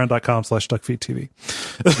 Patreon.com/DuckFeedTV.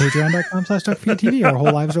 Patreon.com/DuckFeedTV. Our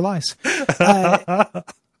whole lives are lies.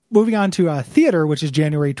 Moving on to theater, which is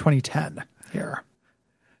January 2010 here.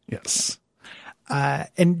 Yes.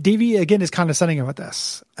 And Davey again is condescending about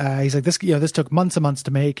this. He's like, this took months and months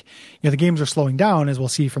to make. The games are slowing down, as we'll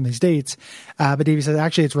see from these dates. But Davey says,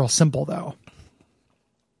 actually, it's real simple though.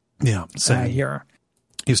 Yeah. Here.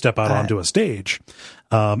 You step out onto a stage,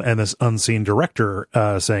 and this unseen director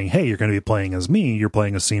saying, hey, you're going to be playing as me. You're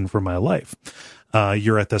playing a scene from my life.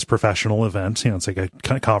 You're at this professional event, it's like a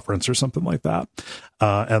kind of conference or something like that.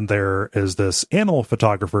 And there is this animal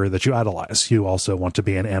photographer that you idolize. You also want to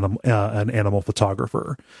be an animal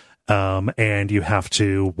photographer. And you have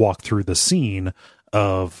to walk through the scene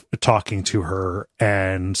of talking to her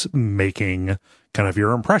and making kind of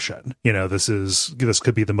your impression. This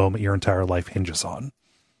could be the moment your entire life hinges on.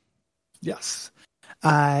 Yes.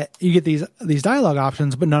 You get these dialogue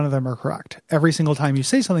options, but none of them are correct. Every single time you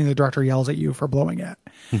say something, the director yells at you for blowing it.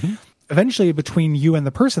 Mm-hmm. Eventually, between you and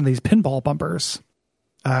the person, these pinball bumpers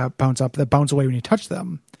bounce away when you touch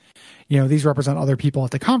them. These represent other people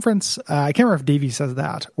at the conference. I can't remember if Davey says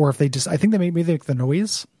that or if they I think they make the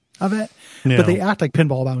noise of it, but they act like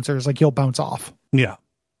pinball bouncers, like you'll bounce off. Yeah.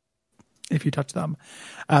 If you touch them.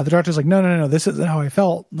 The director's like, no, this isn't how I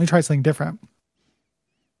felt. Let me try something different.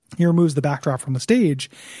 He removes the backdrop from the stage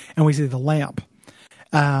and we see the lamp.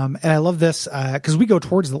 And I love this because we go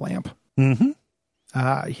towards the lamp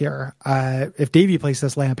here. If Davey placed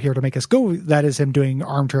this lamp here to make us go, that is him doing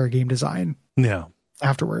armchair game design. Yeah.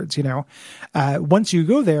 Afterwards, once you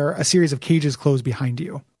go there, a series of cages close behind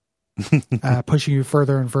you, pushing you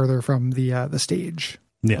further and further from the stage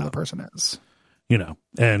where the person is.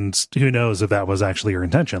 And who knows if that was actually your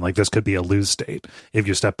intention. Like this could be a lose state. If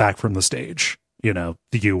you step back from the stage,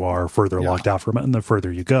 you are further locked out from it. And the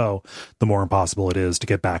further you go, the more impossible it is to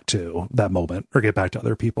get back to that moment or get back to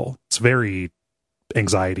other people. It's very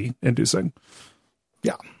anxiety inducing.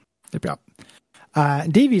 Yeah. Yep.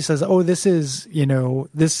 Davey says,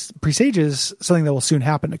 this presages something that will soon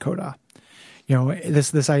happen to Coda.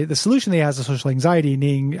 The solution that he has to social anxiety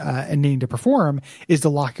and needing to perform is to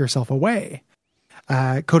lock yourself away.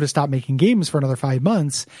 Coda stopped making games for another 5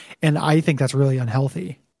 months. And I think that's really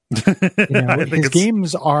unhealthy. His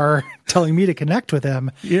games are telling me to connect with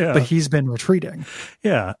him, but he's been retreating.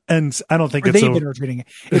 Yeah. And I don't think they've been retreating.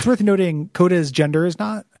 It's worth noting Coda's gender is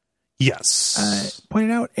not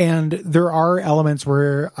pointed out. And there are elements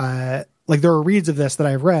where, there are reads of this that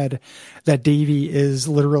I've read that Davey is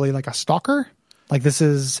literally like a stalker. Like this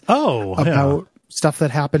is about stuff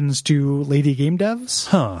that happens to lady game devs.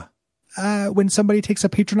 When somebody takes a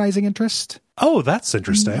patronizing interest. Oh, that's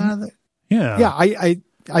interesting. Yeah.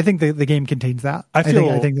 I think the game contains that. I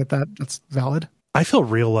think that's valid. I feel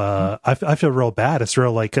real. I feel real bad. It's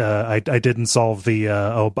real like I didn't solve the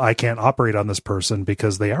I can't operate on this person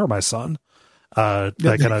because they are my son. I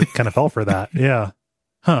kind of fell for that. Yeah.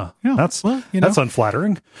 Huh. Yeah. That's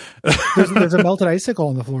unflattering. There's a melted icicle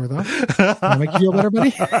on the floor though. Wanna make you feel better,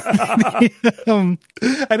 buddy?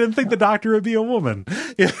 I didn't think the doctor would be a woman.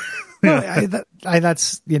 Yeah.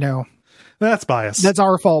 That's that's bias. That's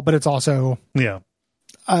our fault, but it's also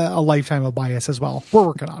a lifetime of bias as well. We're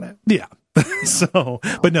working on it. Yeah.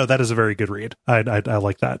 But no, that is a very good read. I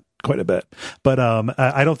like that quite a bit, but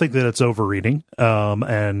I don't think that it's overreading.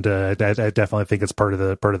 And I definitely think it's part of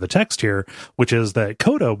the text here, which is that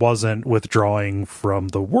Coda wasn't withdrawing from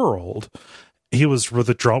the world. He was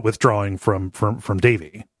withdrawing from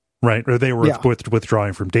Davey. right? Or they were Yeah.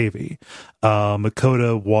 withdrawing from Davy.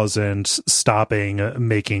 Coda wasn't stopping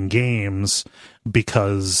making games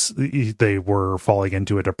because they were falling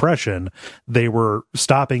into a depression. They were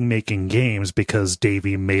stopping making games because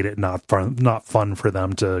Davy made it not fun for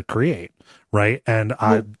them to create, right? And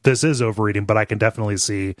this is overreading, but I can definitely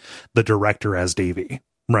see the director as Davy.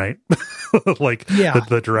 Right. Like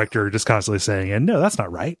the director just constantly saying, and no, that's not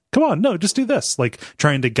right. Come on. No, just do this. Like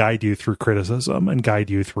trying to guide you through criticism and guide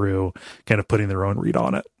you through kind of putting their own read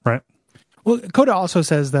on it. Right. Well, Coda also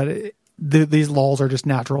says that these lulls are just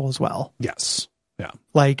natural as well. Yes. Yeah.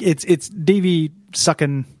 Like it's Davy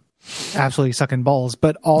absolutely sucking balls,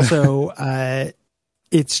 but also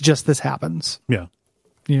it's just this happens. Yeah.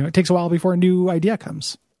 It takes a while before a new idea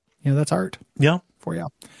comes. That's art. Yeah. For you.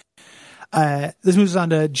 This moves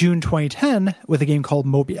on to June 2010 with a game called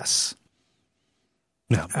Mobius.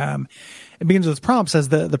 Yeah. It begins with prompts. Says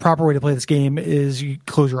the proper way to play this game is you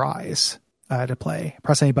close your eyes to play.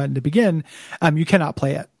 Press any button to begin. You cannot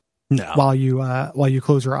play it while you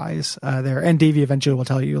close your eyes there. And Davey eventually will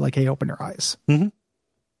tell you, like, hey, open your eyes. Mm-hmm.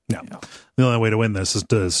 No. The only way to win this is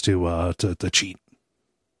to cheat.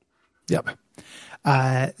 Yep.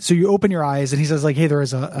 So you open your eyes, and he says, like, hey, there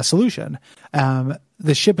is a solution.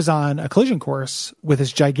 The ship is on a collision course with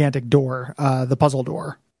this gigantic door. The puzzle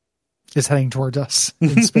door is heading towards us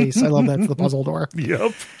in space. I love that for the puzzle door.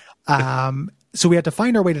 Yep. So we had to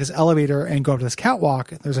find our way to this elevator and go up to this catwalk.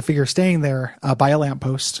 There's a figure staying there by a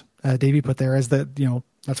lamppost. Davey put there as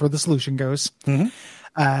that's where the solution goes.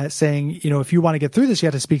 Mm-hmm. Saying, if you want to get through this, you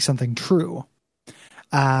have to speak something true.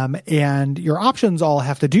 And your options all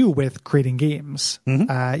have to do with creating games.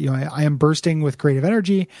 Mm-hmm. I am bursting with creative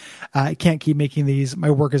energy. I can't keep making these.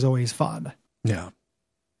 My work is always fun. Yeah.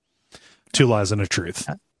 2 lies and a truth.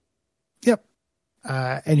 Yep.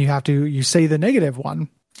 And you say the negative one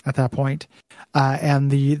at that point,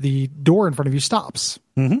 and the door in front of you stops.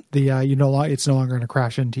 Mm-hmm. It's no longer going to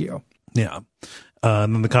crash into you. Yeah.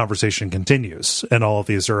 And then the conversation continues, and all of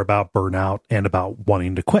these are about burnout and about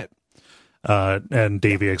wanting to quit. And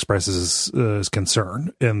Davey expresses his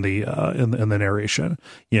concern in the narration.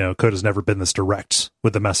 Coda's never been this direct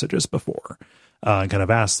with the messages before, and kind of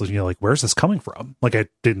asks, like, where's this coming from? Like, I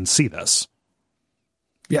didn't see this.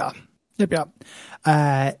 Yeah. Yep.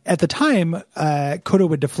 At the time, Coda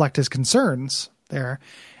would deflect his concerns there.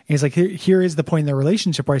 And he's like, here is the point in the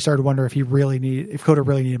relationship where I started to wonder if Coda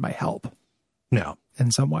really needed my help. No.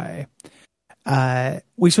 In some way.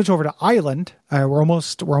 We switch over to Island. We're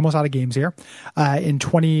almost out of games here.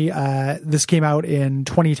 This came out in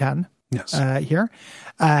 2010. Yes. Here.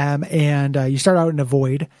 And you start out in a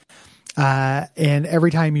void. And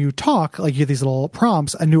every time you talk, like you get these little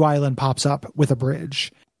prompts, a new island pops up with a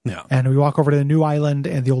bridge. Yeah. And we walk over to the new island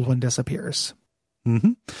and the old one disappears.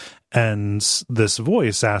 Mm-hmm. And this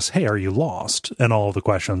voice asks, hey, are you lost? And all of the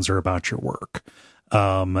questions are about your work.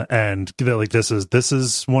 And this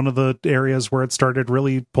is one of the areas where it started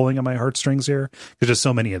really pulling at my heartstrings here. There's just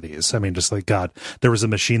so many of these. I mean, just like, God, there was a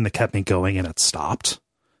machine that kept me going and it stopped.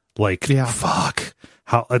 Like, fuck,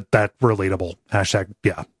 how that relatable hashtag.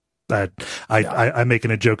 Yeah. I'm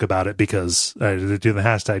making a joke about it because I do the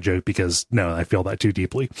hashtag joke because I feel that too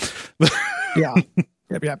deeply. Yeah.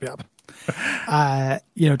 Yep.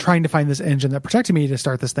 Trying to find this engine that protected me to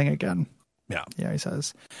start this thing again. Yeah, he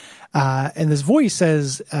says. And this voice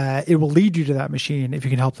says, it will lead you to that machine if you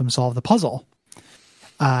can help them solve the puzzle.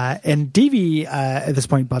 And Davey, at this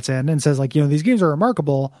point, butts in and says, like, these games are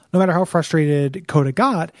remarkable. No matter how frustrated Coda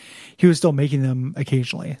got, he was still making them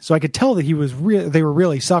occasionally. So I could tell that they were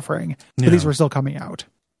really suffering, but these were still coming out.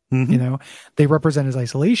 Mm-hmm. They represent his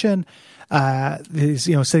isolation, his,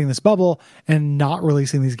 sitting in this bubble and not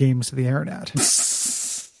releasing these games to the internet.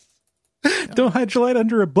 Don't hide your light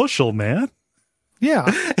under a bushel, man. Yeah.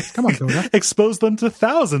 Come on, Coda. Expose them to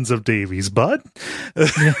thousands of Davies, bud.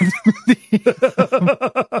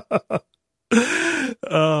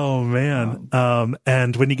 Oh, man.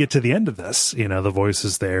 And when you get to the end of this, the voice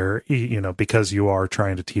is there, because you are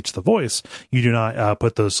trying to teach the voice, you do not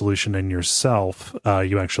put the solution in yourself.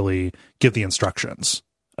 You actually give the instructions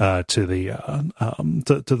to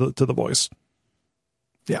the voice.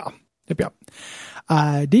 Yeah. Yep.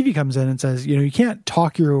 Davey comes in and says, you can't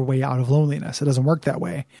talk your way out of loneliness. It doesn't work that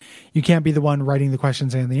way. You can't be the one writing the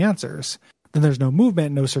questions and the answers. Then there's no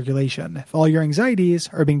movement, no circulation. If all your anxieties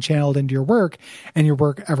are being channeled into your work and your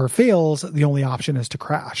work ever fails, the only option is to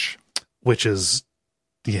crash. Which is,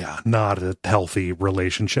 not a healthy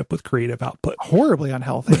relationship with creative output. Horribly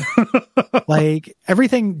unhealthy. Like,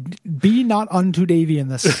 everything, be not unto Davey in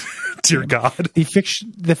this Dear God.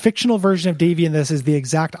 The fictional version of Davy in this is the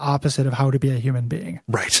exact opposite of how to be a human being.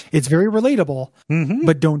 Right. It's very relatable,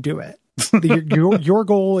 but don't do it. Your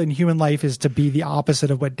goal in human life is to be the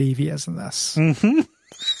opposite of what Davy is in this.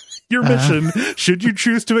 Your mission, should you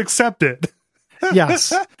choose to accept it.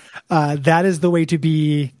 Yes. That is the way to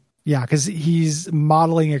be. Yeah, because he's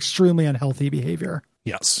modeling extremely unhealthy behavior.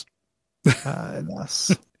 Yes. In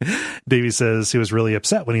this. Davey says he was really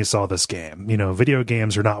upset when he saw this game. Video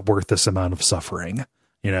games are not worth this amount of suffering.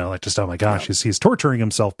 Like just, oh my gosh, he's torturing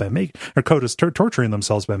himself Coda's torturing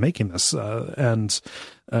themselves by making this. And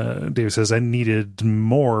Davey says, I needed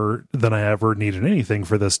more than I ever needed anything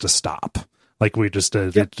for this to stop. Like we just,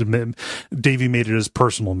 Davey made it his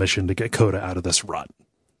personal mission to get Coda out of this rut.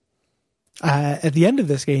 At the end of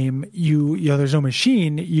this game, there's no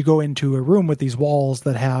machine. You go into a room with these walls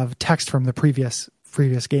that have text from the previous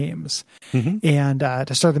games. And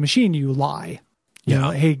to start the machine, you lie.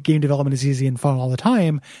 Hey, game development is easy and fun all the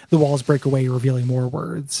time. The walls break away, revealing more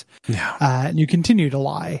words. And you continue to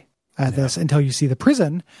lie at this until you see the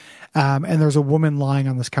prison. And there's a woman lying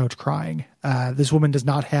on this couch crying. This woman does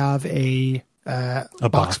not have a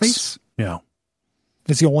box face. Yeah.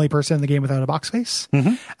 It's the only person in the game without a box face.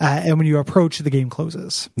 And when you approach, the game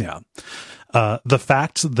closes. Yeah. The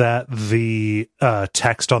fact that the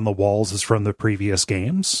text on the walls is from the previous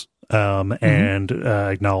games and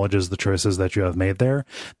acknowledges the choices that you have made there,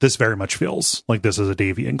 this very much feels like this is a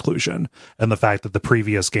Davey inclusion. And the fact that the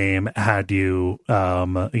previous game had you, tell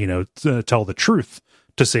the truth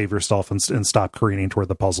to save yourself and stop careening toward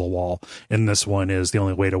the puzzle wall. And this one is the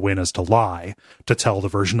only way to win is to lie, to tell the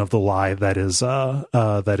version of the lie that is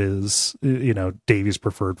Davey's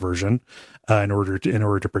preferred version, in order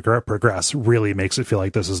to progress. Really makes it feel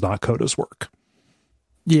like this is not Coda's work.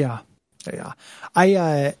 Yeah.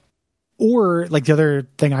 Or like the other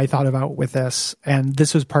thing I thought about with this, and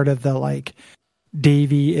this was part of the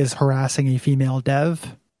Davey is harassing a female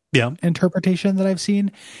dev interpretation that I've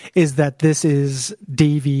seen, is that this is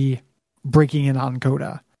Davey breaking in on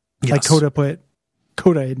Coda. Yes. Like Coda put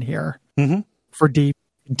Coda in here for Davey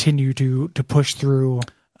to continue to push through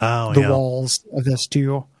the walls of this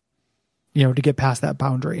to get past that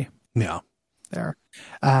boundary. Yeah. There.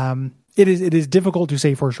 It is difficult to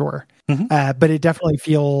say for sure, but it definitely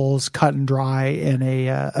feels cut and dry in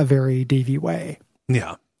a very Davey way.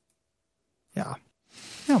 Yeah.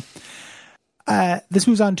 This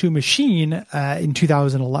moves on to Machine in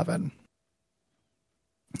 2011.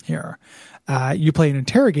 Here, you play an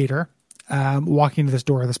interrogator walking to this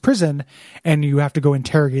door of this prison, and you have to go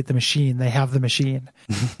interrogate the machine. They have the machine.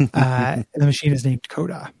 And the machine is named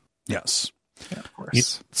Coda. Yes. Yeah, of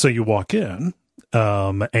course. So you walk in,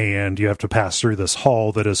 and you have to pass through this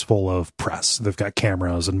hall that is full of press. They've got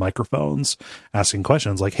cameras and microphones asking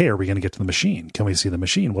questions like, hey, are we going to get to the machine? Can we see the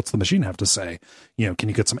machine? What's the machine have to say? Can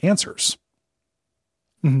you get some answers?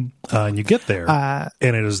 And you get there,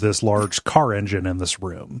 and it is this large car engine in this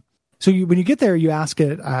room. So when you get there, you ask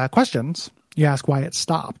it questions. You ask why it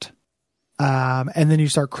stopped. And then you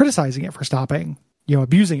start criticizing it for stopping,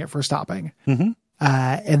 abusing it for stopping. And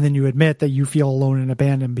then you admit that you feel alone and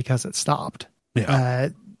abandoned because it stopped. Yeah.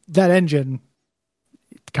 That engine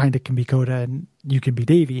kind of can be Coda, and you can be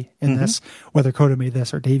Davey in this, whether Coda made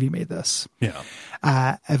this or Davey made this. Yeah.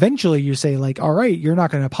 Eventually you say all right, you're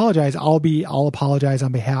not going to apologize. I'll apologize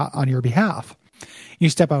on your behalf. You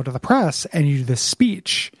step out to the press and you do this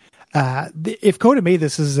speech. If Coda made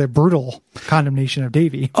this is a brutal condemnation of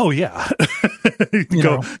Davey. Oh yeah.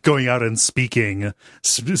 Going out and speaking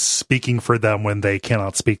for them when they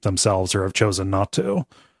cannot speak themselves or have chosen not to.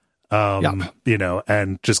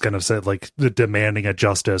 And just kind of said demanding a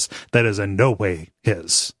justice that is in no way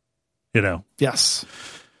his, Yes.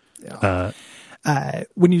 Yeah.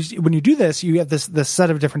 When you do this, you have this set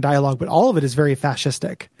of different dialogue, but all of it is very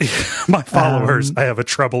fascistic. My followers, I have a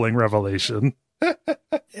troubling revelation.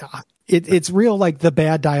 Yeah. It's real the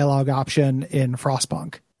bad dialogue option in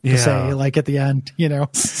Frostpunk. To say at the end,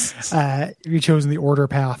 you've chosen the order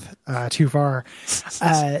path too far.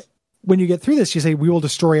 When you get through this, you say, we will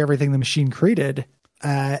destroy everything the machine created.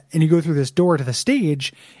 And you go through this door to the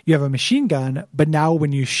stage, you have a machine gun, but now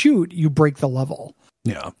when you shoot, you break the level.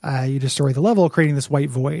 Yeah. You destroy the level, creating this white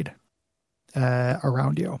void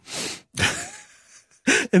around you.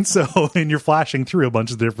 And you're flashing through a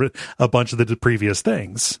bunch of the previous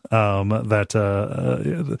things,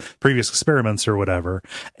 previous experiments or whatever.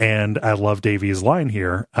 And I love Davey's line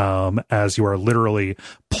here, as you are literally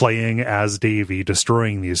playing as Davey,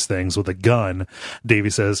 destroying these things with a gun. Davey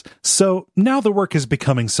says, so now the work is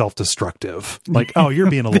becoming self-destructive. Oh, you're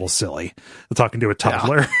being a little silly. Talking to a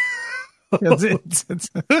toddler.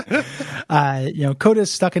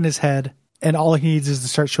 Coda's stuck in his head, and all he needs is to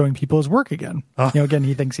start showing people his work again. Again,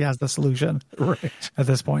 he thinks he has the solution at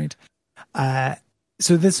this point.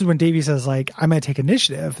 So this is when Davey says, like, I'm going to take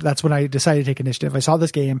initiative. That's when I decided to take initiative. I saw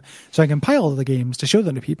this game, so I compiled the games to show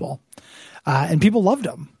them to people. And people loved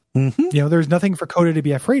them. Mm-hmm. There's nothing for Coda to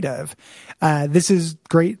be afraid of. This is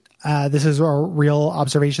great. This is a real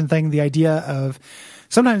observation thing. The idea of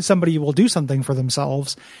sometimes somebody will do something for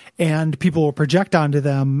themselves and people will project onto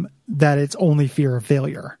them that it's only fear of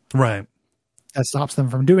failure. Right. That stops them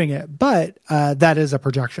from doing it. But that is a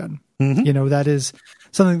projection. Mm-hmm. That is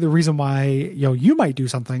something, the reason why, you might do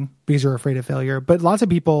something because you're afraid of failure. But lots of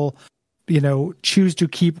people, choose to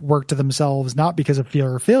keep work to themselves, not because of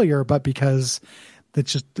fear of failure, but because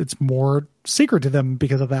it's more sacred to them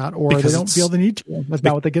because of that, or because they don't feel the need to. That's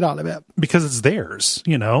not what they get out of it. Because it's theirs,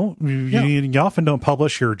 You often don't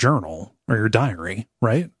publish your journal or your diary,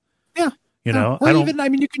 right? Yeah. Or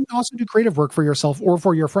you can also do creative work for yourself or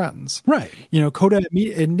for your friends. Right. Coda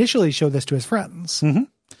initially showed this to his friends. Mm-hmm.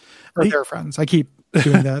 Or their friends. I keep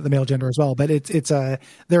doing the male gender as well, but it's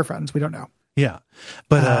their friends. We don't know. Yeah.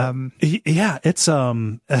 But it's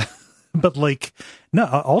but like, no,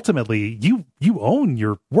 ultimately you own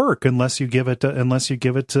your work unless you give it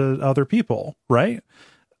to other people, right?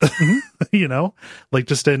 Mm-hmm. Like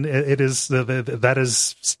just it is that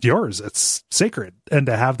is yours. It's sacred, and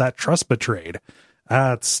to have that trust betrayed,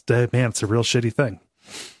 it's a real shitty thing.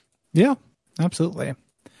 Yeah, absolutely.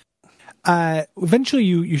 Eventually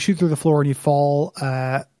you shoot through the floor and you fall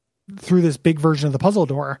through this big version of the puzzle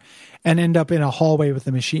door and end up in a hallway with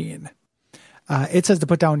the machine. It says to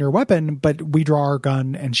put down your weapon, but we draw our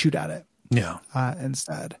gun and shoot at it. Yeah.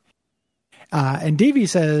 Instead. And Davey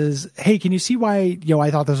says, "Hey, can you see why,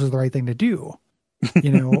 I thought this was the right thing to do?"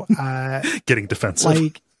 Getting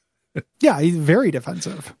defensive. He's very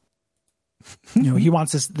defensive. He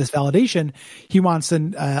wants this validation. He wants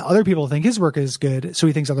other people to think his work is good, so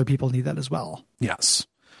he thinks other people need that as well. Yes.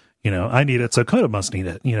 I need it, so Coda must need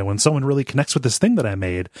it. When someone really connects with this thing that I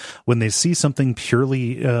made, when they see something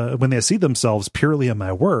purely, when they see themselves purely in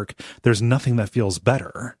my work, there's nothing that feels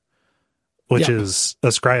better, which is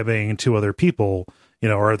ascribing to other people,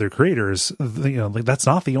 or other creators. That's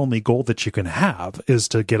not the only goal that you can have, is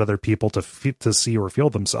to get other people to see or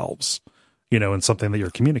feel themselves, in something that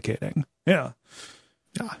you're communicating. Yeah.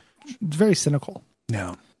 Yeah. It's very cynical.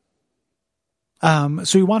 Yeah.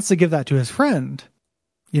 So he wants to give that to his friend.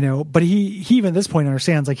 But he even at this point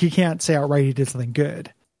understands, like, he can't say outright he did something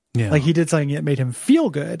good. Yeah. Like, he did something that made him feel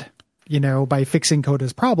good, by fixing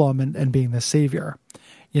Coda's problem and being the savior,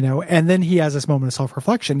 and then he has this moment of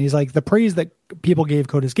self-reflection. He's like, the praise that people gave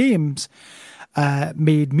Coda's games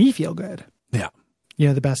made me feel good. Yeah.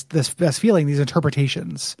 The best feeling, these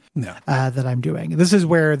interpretations that I'm doing. This is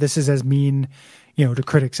where this is as mean, to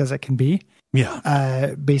critics as it can be.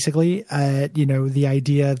 Yeah. Basically, the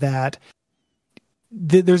idea that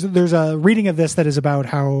there's a reading of this that is about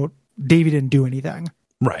how Davey didn't do anything.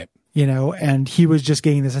 Right. And he was just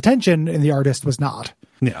getting this attention and the artist was not.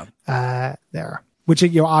 Yeah. There. Which,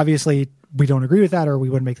 obviously we don't agree with that, or we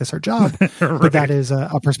wouldn't make this our job. Right. But that is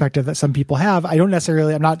a perspective that some people have. I'm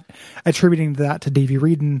not attributing that to Davey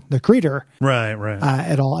Wreden, the creator. Right.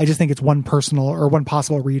 At all. I just think it's one personal or one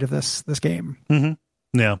possible read of this game. Mm-hmm.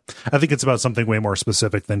 Yeah. I think it's about something way more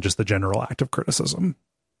specific than just the general act of criticism.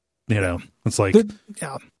 It's like,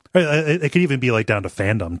 it could even be like down to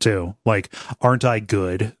fandom too. Like, aren't I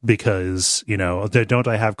good because, don't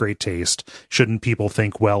I have great taste? Shouldn't people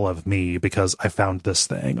think well of me because I found this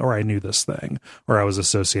thing, or I knew this thing, or I was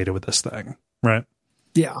associated with this thing? Right.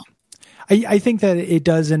 Yeah. I think that it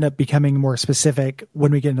does end up becoming more specific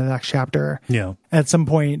when we get into the next chapter. Yeah. At some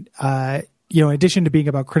point, in addition to being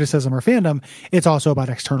about criticism or fandom, it's also about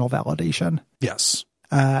external validation. Yes.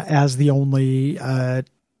 As the only,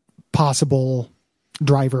 possible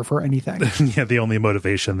driver for anything. Yeah, the only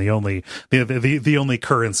motivation, the only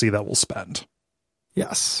currency that we'll spend.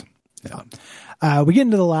 Yes. Yeah. We get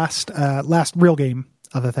into the last real game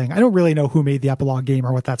of the thing. I don't really know who made the epilogue game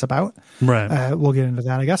or what that's about. Right. We'll get into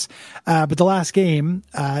that, I guess. But the last game,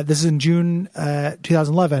 this is in June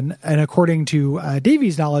 2011, and according to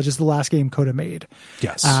Davey's knowledge, is the last game Coda made.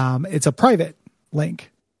 Yes. It's a private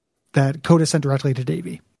link that Coda sent directly to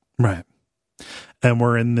Davey. Right. And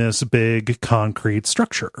we're in this big concrete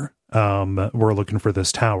structure. We're looking for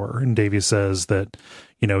this tower. And Davey says that,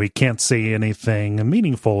 he can't say anything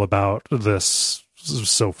meaningful about this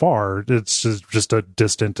so far. It's just a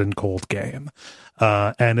distant and cold game.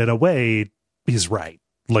 And in a way, he's right.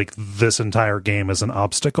 like this entire game is an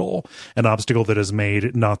obstacle that is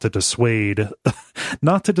made not to dissuade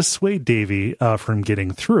Davy from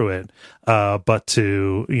getting through it, but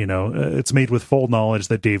to, it's made with full knowledge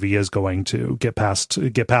that Davy is going to get past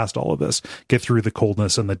all of this, get through the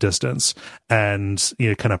coldness and the distance, and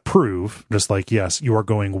kind of prove, just like, yes, you are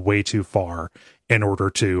going way too far in order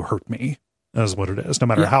to hurt me. That's what it is. No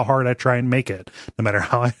matter how hard I try and make it, no matter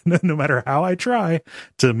how I try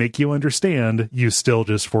to make you understand, you still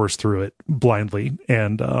just force through it blindly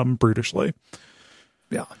and brutishly.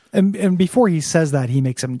 Yeah. And before he says that, he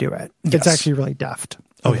makes him do it. Yes. It's actually really deft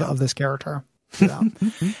of this character.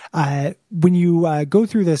 Yeah. When you go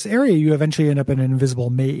through this area, you eventually end up in an invisible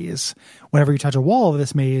maze. Whenever you touch a wall of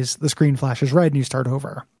this maze, the screen flashes red and you start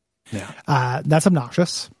over. Yeah. That's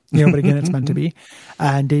obnoxious. But again, it's meant to be.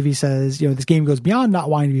 And Davey says, this game goes beyond not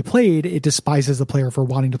wanting to be played. It despises the player for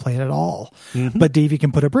wanting to play it at all. Mm-hmm. But Davey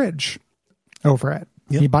can put a bridge over it.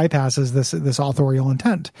 Yep. He bypasses this authorial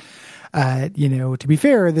intent. To be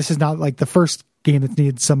fair, this is not like the first game that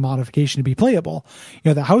needs some modification to be playable.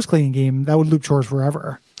 The house cleaning game, that would loop chores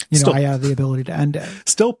forever. I have the ability to end it.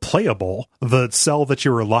 Still playable. The cell that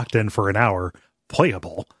you were locked in for an hour,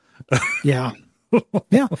 playable. Yeah.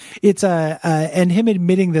 Yeah, it's and him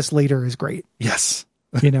admitting this later is great. Yes.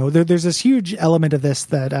 There's this huge element of this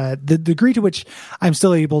that the degree to which I'm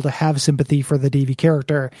still able to have sympathy for the Davy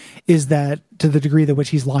character is that to the degree to which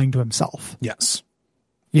he's lying to himself. Yes.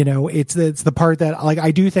 It's the part that, like,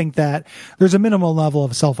 I do think that there's a minimal level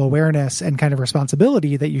of self-awareness and kind of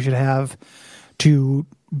responsibility that you should have to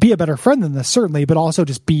be a better friend than this, certainly, but also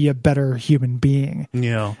just be a better human being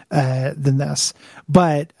than this.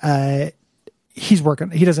 But he's working.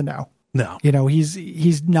 He doesn't know. No.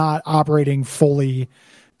 He's not operating fully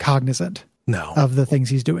cognizant of the things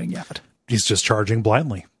he's doing yet. He's just charging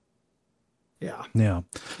blindly. Yeah. Yeah.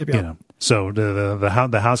 So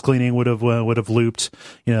the house cleaning would have looped,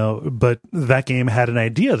 but that game had an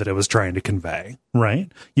idea that it was trying to convey, right?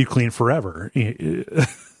 You clean forever.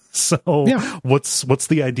 So what's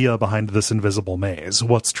the idea behind this invisible maze?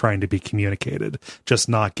 What's trying to be communicated? Just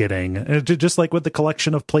not getting, just like with the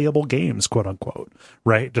collection of playable games, quote unquote,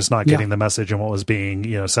 right? Just not getting the message and what was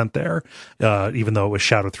being, sent there, even though it was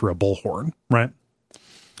shouted through a bullhorn, right?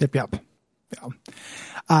 Yep.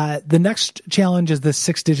 Yeah. The next challenge is this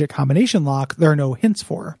 6-digit combination lock. There are no hints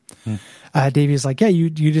for. Davey's like, you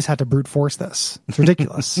just have to brute force this. It's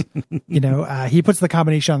ridiculous. He puts the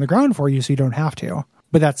combination on the ground for you so you don't have to.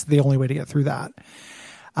 But that's the only way to get through that.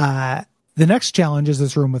 The next challenge is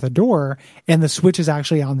this room with a door, and the switch is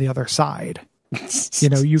actually on the other side.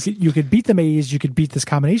 You could beat the maze, you could beat this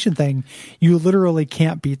combination thing. You literally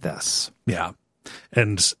can't beat this. Yeah.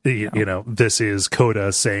 And, this is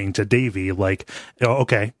Coda saying to Davey, like,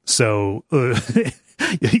 okay, so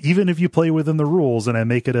even if you play within the rules and I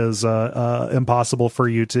make it as impossible for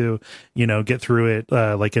you to, get through it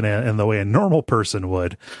like in the way a normal person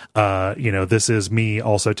would, this is me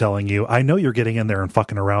also telling you, I know you're getting in there and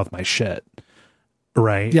fucking around with my shit.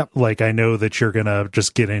 Right. Yep. Like, I know that you're going to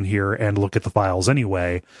just get in here and look at the files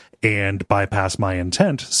anyway and bypass my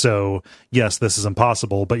intent. So yes, this is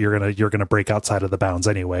impossible, but you're going to break outside of the bounds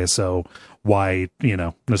anyway. So why,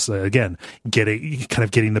 this, again,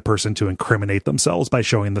 getting the person to incriminate themselves by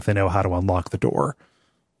showing that they know how to unlock the door.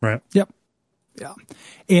 Right. Yep. Yeah.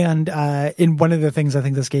 And, in one of the things I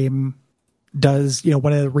think this game does,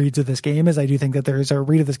 one of the reads of this game is I do think that there's a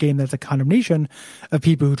read of this game that's a condemnation of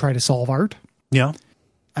people who try to solve art. Yeah.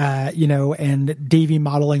 And Davey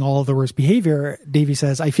modeling all of the worst behavior. Davey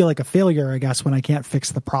says, I feel like a failure, I guess, when I can't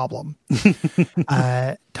fix the problem.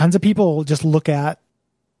 Tons of people just look at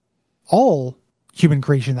all human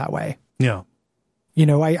creation that way. Yeah.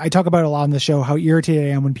 I talk about a lot on the show how irritated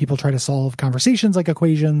I am when people try to solve conversations like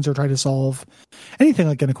equations or try to solve anything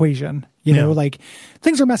like an equation. Like,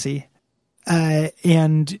 things are messy.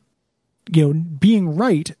 And being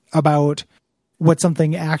right about what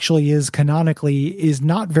something actually is canonically is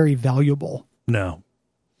not very valuable. No.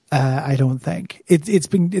 I don't think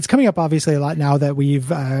it's coming up obviously a lot now that we've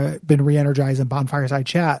been re-energized in Bonfireside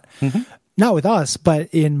Chat, not with us, but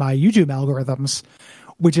in my YouTube algorithms,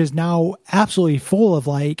 which is now absolutely full of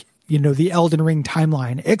the Elden Ring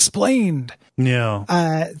timeline explained.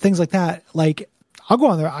 Yeah. Things like that. Like, I'll go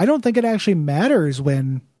on there. I don't think it actually matters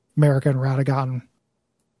when Marika and Radagon,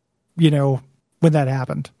 when that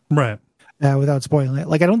happened. Right. Without spoiling it.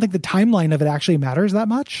 Like, I don't think the timeline of it actually matters that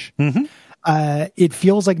much. It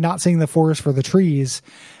feels like not seeing the forest for the trees,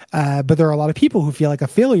 but there are a lot of people who feel like a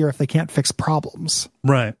failure if they can't fix problems.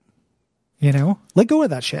 Right. Let go of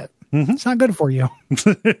that shit. It's not good for you.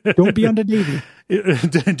 Don't be unto Davy.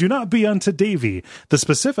 Do not be unto Davy. The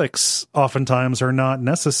specifics oftentimes are not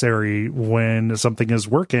necessary when something is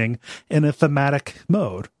working in a thematic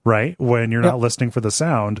mode, right? When you're not listening for the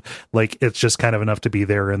sound, like it's just kind of enough to be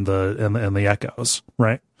there in the echoes,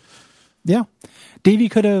 right? Yeah. Davy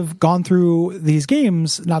could have gone through these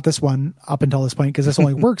games, not this one up until this point, because this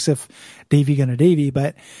only works if Davy gonna Davy,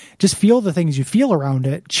 but just feel the things you feel around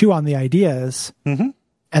it, chew on the ideas, and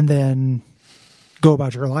then go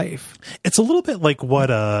about your life. It's a little bit like what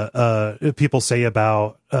people say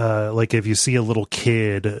about like if you see a little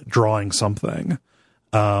kid drawing something,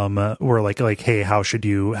 or like, hey, how should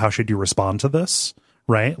you respond to this?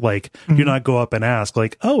 Right? Like, do not go up and ask,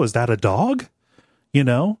 like, oh, is that a dog? You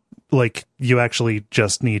know, like you actually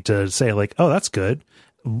just need to say, like, oh, that's good.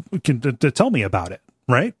 To tell me about it,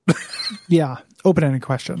 right? Yeah, open-ended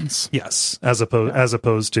questions. Yes, as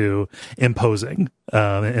opposed to imposing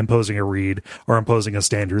a read or imposing a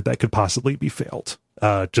standard that could possibly be failed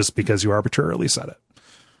just because you arbitrarily set it.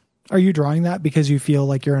 Are you drawing that because you feel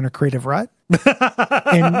like you're in a creative rut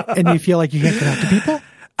and you feel like you can't connect to people?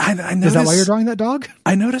 I notice, is that why you're drawing that dog?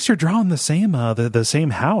 I notice you're drawing the same the same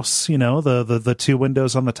house, you know, the two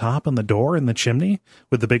windows on the top and the door and the chimney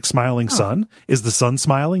with the big smiling sun. Is the sun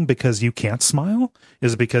smiling because you can't smile?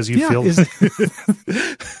 Is it because you feel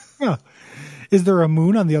yeah. Is there a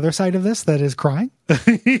moon on the other side of this that is crying?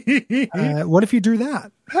 What if you drew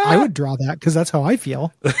that? I would draw that because that's how I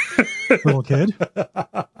feel. Little kid.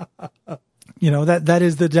 You know, that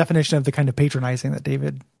is the definition of the kind of patronizing that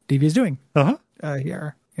Davy is doing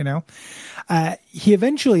here. You know, he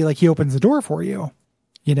eventually, like, he opens the door for you,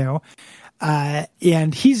 you know,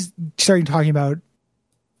 and he's talking about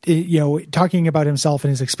himself and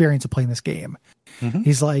his experience of playing this game.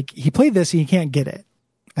 He's like, he played this and he can't get it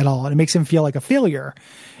at all. And it makes him feel like a failure.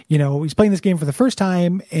 You know, he's playing this game for the first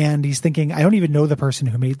time and he's thinking, I don't even know the person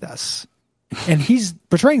who made this. And he's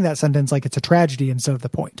portraying that sentence like it's a tragedy instead of the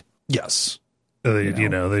point. Yes.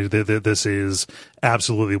 This is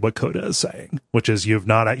absolutely what Coda is saying, which is you've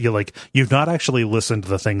not actually listened to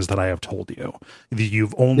the things that I have told you.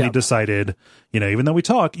 You've only decided, you know, even though we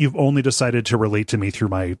talk, you've only decided to relate to me through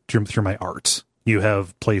my art. You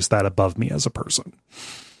have placed that above me as a person.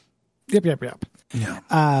 Yep. Yeah.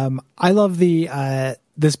 I love the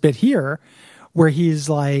this bit here where he's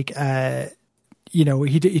like,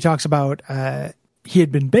 he talks about he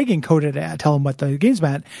had been begging Coda to tell him what the games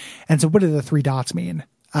meant. And so what do the three dots mean?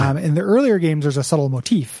 In the earlier games, there's a subtle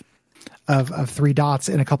motif of three dots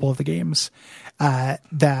in a couple of the games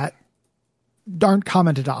that aren't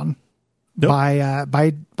commented on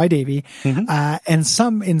by Davy. And in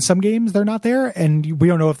some games, they're not there. And we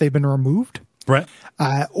don't know if they've been removed. Right.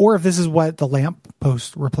 Or if this is what the lamp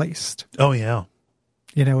post replaced. Oh, yeah.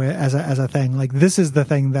 You know, as a thing. Like, this is the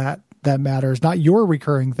thing that matters, not your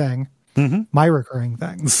recurring thing. My recurring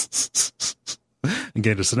things.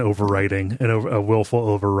 Again, just an overwriting, a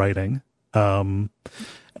willful overwriting.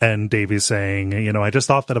 And Davy's saying, you know, I just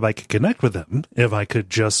thought that if I could connect with him, if I could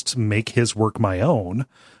just make his work my own,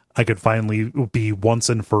 I could finally be once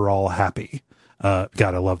and for all happy. God,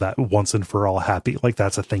 I love that. Once and for all happy. Like,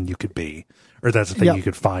 that's a thing you could be, or that's a thing you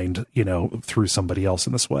could find, you know, through somebody else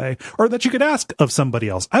in this way, or that you could ask of somebody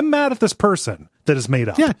else. I'm mad at this person that is made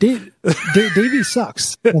up. Yeah. Davy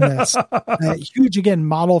sucks in this. Huge, again,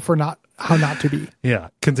 model for how not to be. Yeah.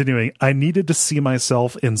 Continuing. I needed to see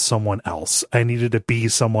myself in someone else. I needed to be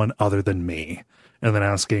someone other than me. And then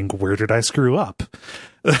asking, where did I screw up?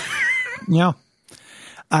 Yeah.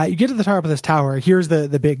 You get to the top of this tower. Here's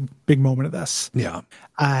the big moment of this. Yeah.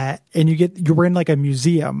 And you're in like a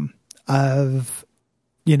museum of,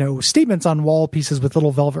 you know, statements on wall pieces with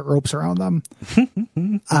little velvet ropes around them.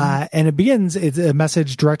 And it begins, it's a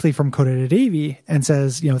message directly from Coda to Davy and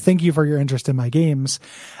says, you know, thank you for your interest in my games.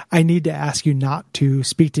 I need to ask you not to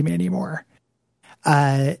speak to me anymore.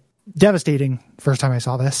 Devastating first time I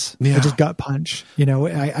saw this. Yeah. Just gut punch, you know,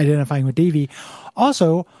 identifying with Davy.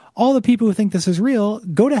 Also, all the people who think this is real,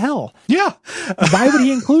 go to hell. Yeah. Why would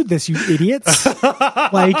he include this, you idiots?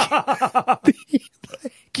 Like,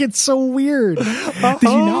 it's so weird. Did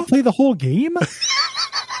you not play the whole game?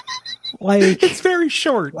 Like, it's very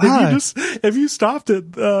short. If you stopped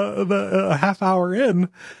at the half hour in,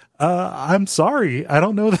 I'm sorry. I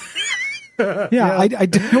don't know. I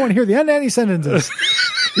don't want to hear the end of any sentences.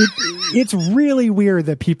 It's really weird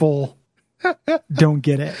that people don't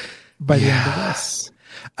get it by the end of this.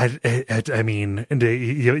 I mean,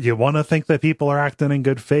 you want to think that people are acting in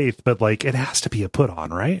good faith, but like, it has to be a put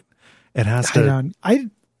on, right? It has to.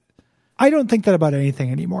 I don't think that about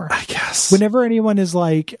anything anymore. I guess whenever anyone is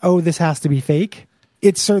like, "Oh, this has to be fake,"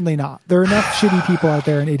 It's certainly not. There are enough shitty people out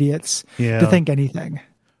there and idiots to think anything.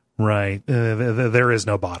 Right. There is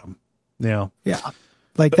no bottom. Yeah. Yeah.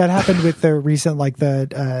 Like that happened with the recent, like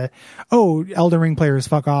Elden Ring players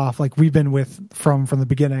fuck off. Like we've been with from the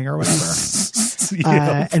beginning or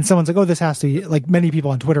whatever. And someone's like, oh, this has to be, like many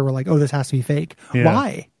people on Twitter were like, oh, this has to be fake. Yeah.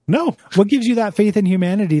 Why? No. What gives you that faith in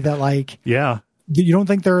humanity that like, you don't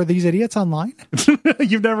think there are these idiots online?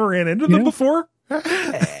 You've never ran into them before?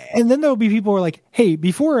 And then there'll be people who are like, hey,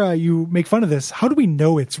 before you make fun of this, how do we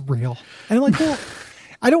know it's real? And I'm like, well,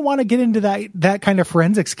 I don't want to get into that kind of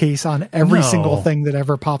forensics case on every single thing that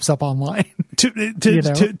ever pops up online.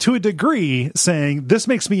 To a degree, saying this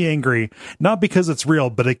makes me angry, not because it's real,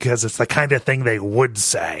 but because it's the kind of thing they would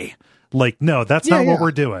say. Like, no, that's not what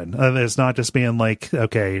we're doing. It's not just being like,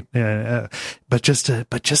 okay, but just a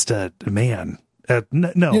man.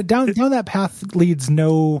 No, down that path leads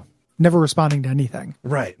never responding to anything.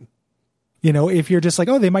 Right. If you're just like,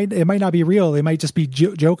 oh, it might not be real. They might just be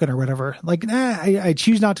joking or whatever. Like, I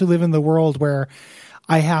choose not to live in the world where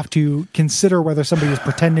I have to consider whether somebody is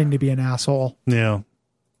pretending to be an asshole. Yeah.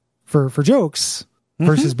 For jokes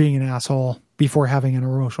versus being an asshole before having an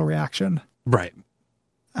emotional reaction. Right.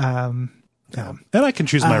 And I can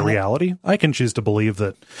choose my reality. I can choose to believe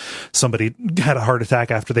that somebody had a heart attack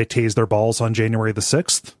after they tased their balls on January the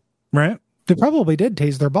 6th. Right. They probably did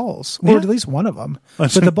tase their balls, or at least one of them.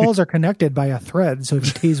 But the balls are connected by a thread, so if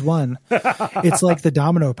you tase one, it's like the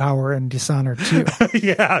domino power in Dishonored 2.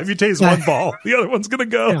 Yeah, if you tase one ball, the other one's going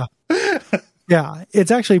to go. Yeah,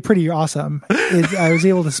 it's actually pretty awesome. I was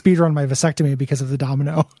able to speedrun my vasectomy because of the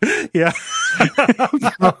domino. Yeah.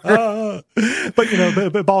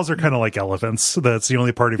 But balls are kind of like elephants. That's the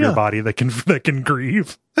only part of your body that can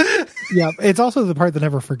grieve. Yeah, it's also the part that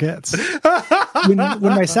never forgets. When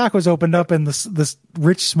my sack was opened up and this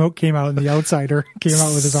rich smoke came out and the outsider came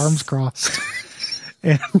out with his arms crossed.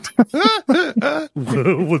 And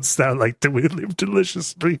wouldst thou like to live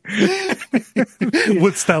deliciously?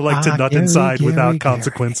 Wouldst thou like to nut inside without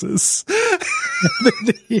consequences?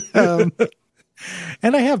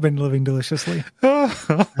 And I have been living deliciously.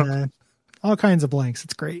 All kinds of blanks.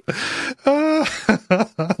 It's great.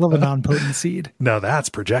 Love a non-potent seed. No, that's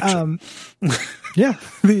projection. Yeah.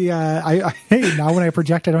 Hey, now when I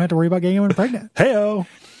project, I don't have to worry about getting anyone pregnant. Heyo.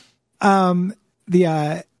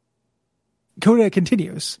 Coda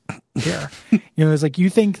continues here. It's like, you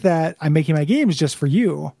think that I'm making my games just for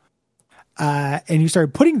you. And you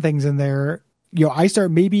started putting things in there. I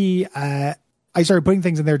started putting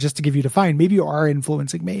things in there just to give you to find. Maybe you are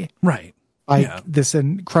influencing me. Right. Like this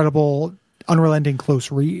incredible, unrelenting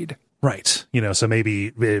close read. Right. So maybe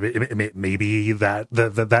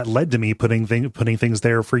that led to me putting things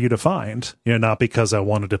there for you to find, not because I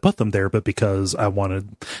wanted to put them there, but because I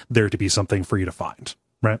wanted there to be something for you to find.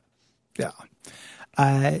 Right. Yeah.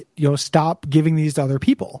 Stop giving these to other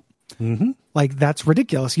people. Mm-hmm. Like, that's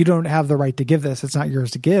ridiculous. You don't have the right to give this. It's not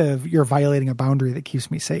yours to give. You're violating a boundary that keeps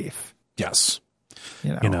me safe. Yes.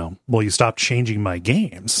 Well, you stop changing my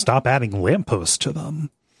games. Stop adding lampposts to them.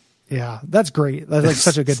 Yeah, that's great. That's like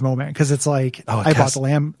such a good moment because it's like, I bought the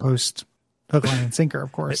lamppost hook, line, and sinker,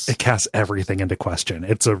 of course. It casts everything into question.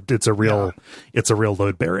 It's a real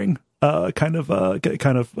load bearing kind of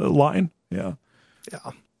line. Yeah.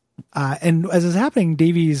 Yeah. And as it's happening,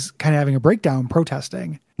 Davy's kind of having a breakdown,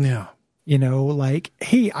 protesting. Yeah. Like,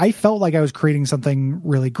 hey, I felt like I was creating something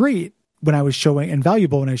really great when I was showing and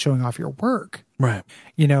valuable when I was showing off your work. Right.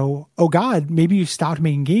 Oh God, maybe you stopped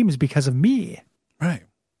making games because of me. Right.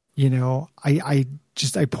 I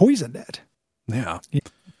poisoned it. Yeah.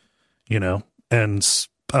 And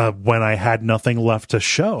when I had nothing left to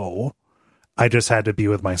show, I just had to be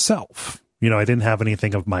with myself. I didn't have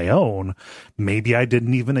anything of my own. Maybe I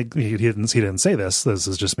didn't even, he didn't say this. This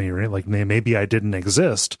is just me, right? Like, maybe I didn't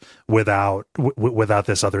exist without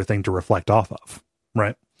this other thing to reflect off of.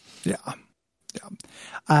 Right. Yeah. Yeah.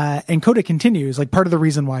 And Coda continues, like, part of the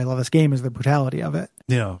reason why I love this game is the brutality of it.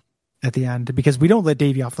 Yeah. At the end, because we don't let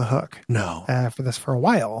Davy off the hook. No. For this for a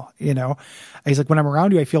while, He's like, when I'm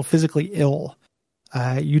around you, I feel physically ill.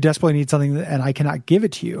 You desperately need something and I cannot give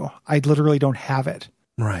it to you. I literally don't have it.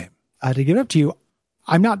 Right. To give it up to you.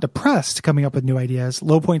 I'm not depressed coming up with new ideas.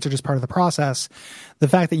 Low points are just part of the process. The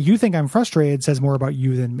fact that you think I'm frustrated says more about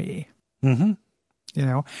you than me. Mm-hmm.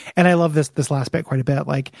 And I love this last bit quite a bit.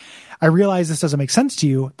 Like, I realize this doesn't make sense to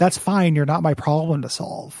you. That's fine. You're not my problem to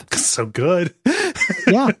solve. So good.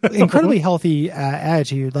 Yeah. Incredibly healthy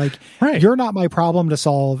attitude. Like, right. You're not my problem to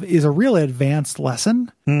solve is a real advanced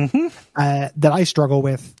lesson that I struggle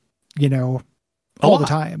with, all the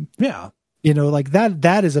time. Yeah. Like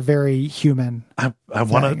that is a very human. I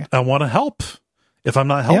want to help. If I'm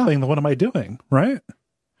not helping, then what am I doing? Right.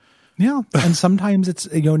 Yeah. And sometimes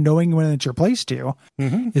it's, knowing when it's your place to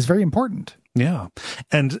is very important. Yeah.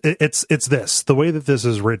 And it's the way that this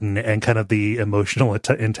is written and kind of the emotional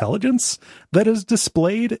intelligence that is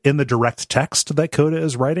displayed in the direct text that Coda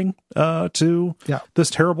is writing to this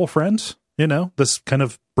terrible friend, this kind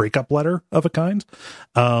of breakup letter of a kind.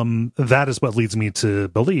 That is what leads me to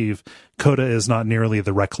believe Coda is not nearly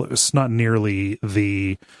the recluse, not nearly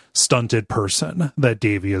the stunted person that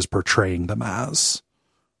Davy is portraying them as.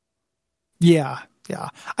 Yeah. Yeah.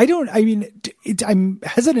 I'm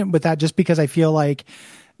hesitant with that just because I feel like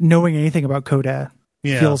knowing anything about Coda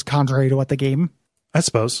feels contrary to what the game I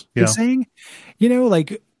suppose is saying.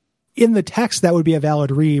 Like in the text, that would be a valid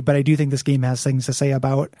read, but I do think this game has things to say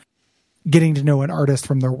about getting to know an artist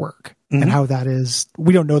from their work and how that is.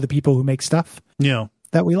 We don't know the people who make stuff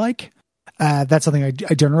that we like. That's something I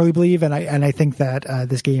generally believe, and I think that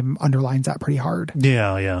this game underlines that pretty hard.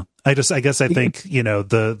 Yeah. I guess I think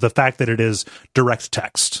the fact that it is direct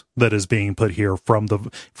text that is being put here from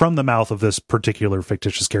the mouth of this particular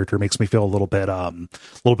fictitious character makes me feel a little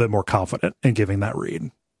bit more confident in giving that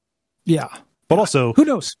read. Yeah, but also, who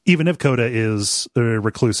knows? Even if Coda is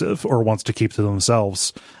reclusive or wants to keep to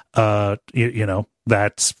themselves,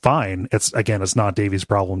 that's fine. It's not Davy's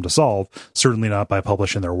problem to solve. Certainly not by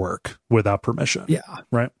publishing their work without permission. Yeah,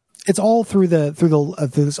 right. It's all through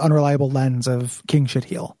this unreliable lens of King Should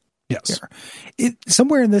Heal. Yes.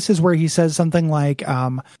 Somewhere in this is where he says something like,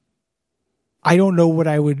 I don't know what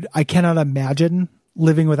I cannot imagine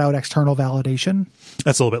living without external validation.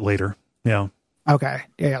 That's a little bit later. Yeah. Okay.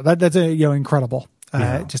 Yeah. That's incredible.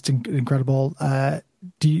 Just incredible.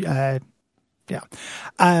 Yeah.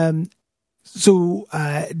 So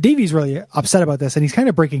Davy's really upset about this and he's kind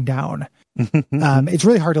of breaking down. It's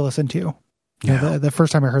really hard to listen to. The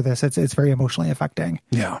first time I heard this, it's very emotionally affecting.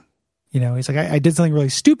 Yeah. He's like, I did something really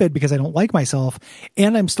stupid because I don't like myself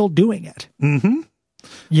and I'm still doing it. Mm-hmm.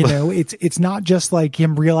 It's not just like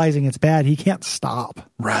him realizing it's bad. He can't stop.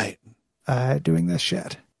 Right. Doing this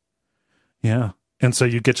shit. Yeah. And so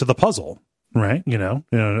you get to the puzzle, right?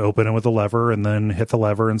 Open it with a lever and then hit the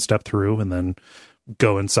lever and step through and then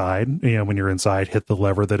go inside. When you're inside, hit the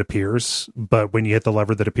lever that appears. But when you hit the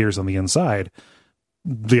lever that appears on the inside,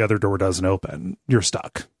 the other door doesn't open. You're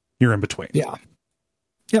stuck. You're in between. Yeah.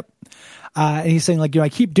 Yep. And he's saying like, I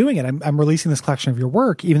keep doing it. I'm releasing this collection of your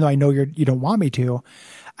work, even though I know you don't want me to.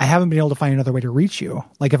 I haven't been able to find another way to reach you.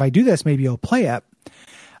 Like if I do this, maybe you'll play it.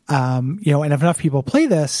 And if enough people play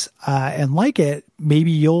this, and like it,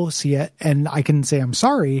 maybe you'll see it and I can say, I'm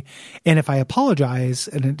sorry. And if I apologize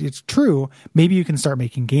and it's true, maybe you can start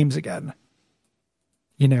making games again.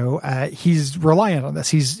 He's reliant on this.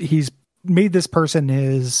 He's made this person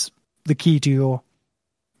the key to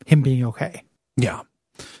him being okay. Yeah.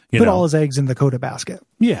 Put all his eggs in the Coda basket.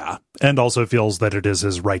 Yeah. And also feels that it is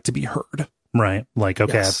his right to be heard, right? Like,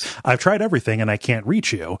 okay, yes. I've tried everything and I can't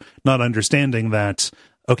reach you. Not understanding that,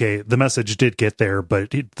 okay, the message did get there,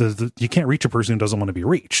 but you can't reach a person who doesn't want to be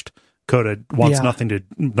reached. Coda wants nothing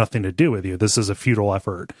to do with you. This is a futile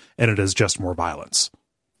effort and it is just more violence.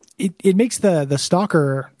 It makes the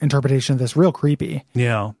stalker interpretation of this real creepy.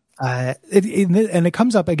 Yeah. And it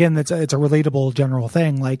comes up again. It's a relatable general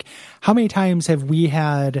thing. Like how many times have we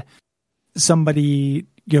had somebody,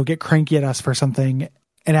 get cranky at us for something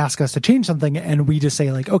and ask us to change something. And we just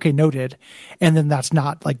say like, okay, noted. And then that's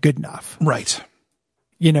not like good enough. Right.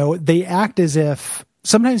 They act as if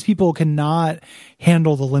sometimes people cannot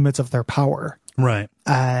handle the limits of their power. Right.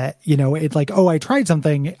 It's like, oh, I tried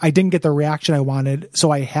something. I didn't get the reaction I wanted. So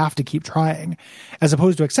I have to keep trying, as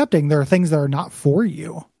opposed to accepting there are things that are not for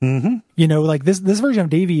you. Mm-hmm. Like this version of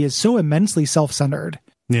Davy is so immensely self-centered.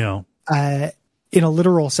 Yeah. In a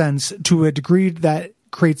literal sense, to a degree that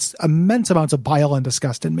creates immense amounts of bile and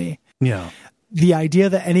disgust in me. Yeah. The idea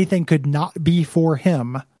that anything could not be for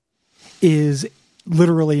him is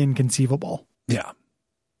literally inconceivable. Yeah.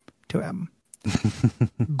 To him.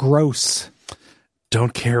 Gross.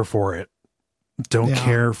 Don't care for it. Don't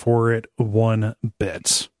care for it one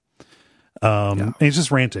bit. And he's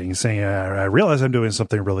just ranting. He's saying, I realize I'm doing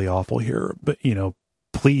something really awful here, but,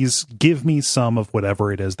 please give me some of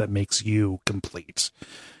whatever it is that makes you complete.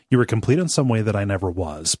 You were complete in some way that I never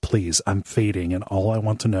was. Please, I'm fading, and all I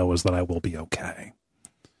want to know is that I will be okay.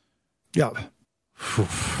 Yeah.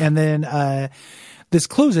 And then this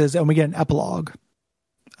closes, and we get an epilogue.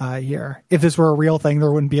 Here, if this were a real thing,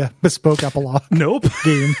 there wouldn't be a bespoke epilogue. Nope.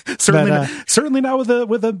 Game. certainly not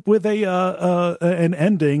with an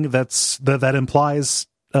ending that implies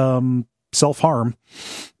self-harm.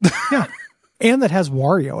 Yeah, and that has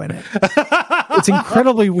Wario in it. It's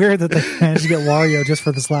incredibly weird that they managed to get Wario just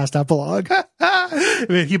for this last epilogue. I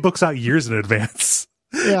mean, he books out years in advance.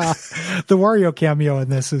 Yeah. The Wario cameo in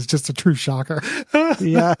this is just a true shocker.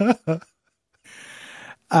 Yeah.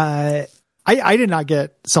 I did not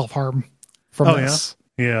get self-harm from this.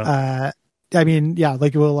 Yeah. I mean, yeah,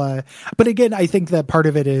 like but again, I think that part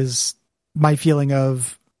of it is my feeling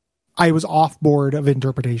of I was off board of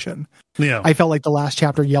interpretation. Yeah. I felt like the last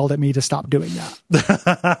chapter yelled at me to stop doing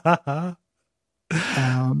that.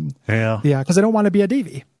 Yeah. Yeah. Because I don't want to be a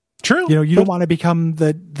Davy. True. You know, you don't want to become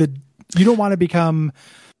you don't want to become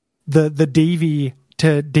the Davy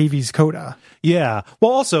to Davy's Coda. Yeah.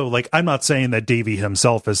 Well, also, like, I'm not saying that Davy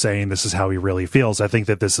himself is saying this is how he really feels. I think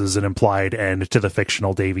that this is an implied end to the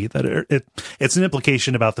fictional Davy, that it's an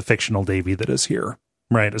implication about the fictional Davy that is here,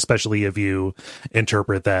 right? Especially if you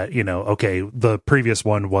interpret that, you know, okay, the previous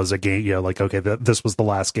one was a game, you know, like, okay, this was the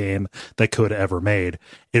last game that Coda ever made.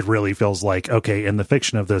 It really feels like, okay, in the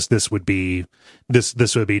fiction of this would be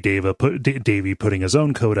Davy putting his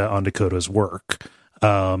own Coda onto Coda's work.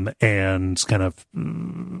 And kind of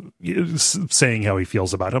saying how he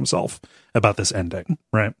feels about himself, about this ending,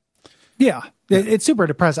 right? Yeah. It's super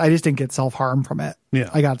depressed. I just didn't get self-harm from it. Yeah.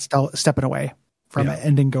 I got stepping away from it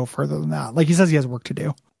and didn't go further than that. Like he says he has work to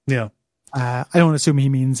do. Yeah. I don't assume he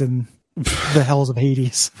means in the hells of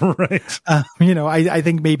Hades. Right. You know, I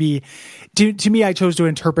think maybe to me, I chose to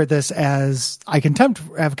interpret this as have contempt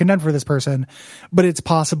for this person, but it's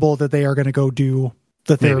possible that they are going to go do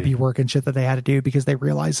the therapy work and shit that they had to do because they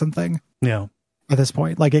realized something. Yeah. At this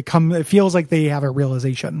point, like it feels like they have a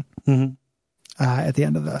realization at the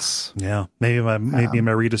end of this. Yeah. Maybe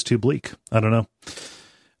my read is too bleak. I don't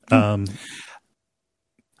know.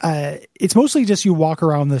 It's mostly just you walk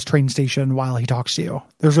around this train station while he talks to you.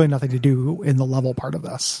 There's really nothing to do in the level part of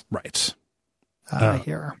this. Right.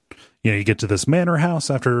 Here. You know, you get to this manor house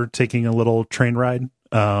after taking a little train ride.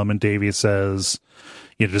 And Davy says,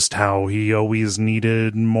 you know, just how he always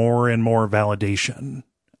needed more and more validation.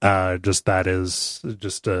 Just that is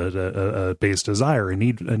just a base desire, a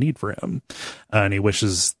need for him. And he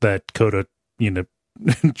wishes that Coda, you know,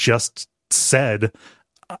 just said,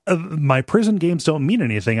 my prison games don't mean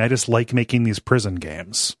anything. I just like making these prison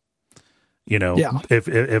games. You know,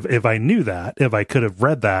 if I knew that, if I could have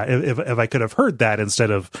read that, if I could have heard that instead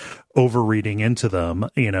of overreading into them,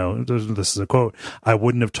 you know, this is a quote, I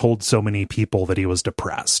wouldn't have told so many people that he was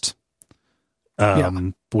depressed.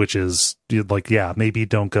 Which is like, yeah, maybe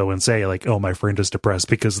don't go and say like, oh, my friend is depressed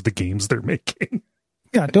because of the games they're making.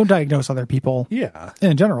 Yeah. Don't diagnose other people. Yeah.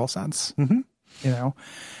 In a general sense, mm-hmm. You know,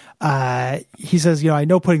 he says, you know, I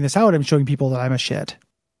know putting this out, I'm showing people that I'm a shit.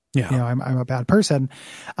 Yeah. You know, I'm a bad person.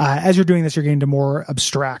 As you're doing this, you're getting to more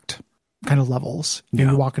abstract kind of levels.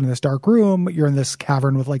 You walk into this dark room, you're in this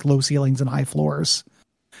cavern with like low ceilings and high floors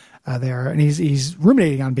there. And he's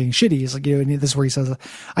ruminating on being shitty. He's like, you know, this is where he says,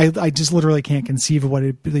 I just literally can't conceive of what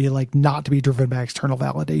it'd be like not to be driven by external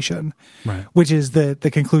validation, right? Which is the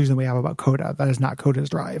conclusion we have about Coda. That is not Coda's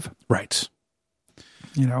drive. Right.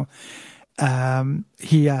 You know,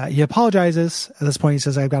 he apologizes at this point. He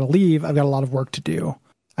says, I've got to leave. I've got a lot of work to do.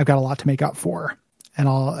 I've got a lot to make up for, and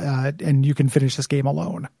and you can finish this game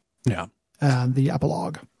alone. Yeah. The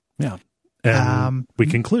epilogue. Yeah. And we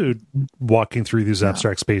conclude walking through these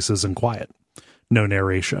abstract spaces in quiet, no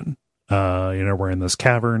narration. You know, we're in this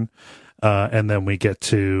cavern, and then we get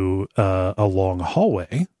to a long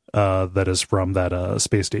hallway that is from that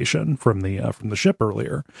space station from the ship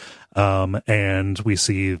earlier, and we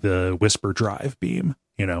see the Whisper Drive beam.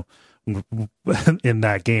 You know, in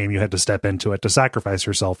that game, you had to step into it to sacrifice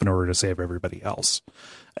yourself in order to save everybody else.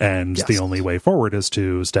 And the only way forward is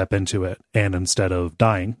to step into it. And instead of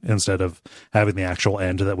dying, instead of having the actual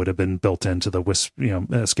end that would have been built into the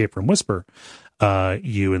escape from Whisper,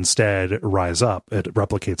 you instead rise up. It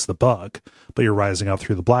replicates the bug, but you're rising up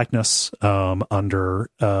through the blackness, under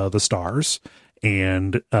the stars.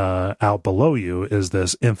 And out below you is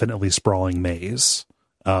this infinitely sprawling maze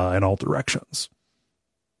in all directions.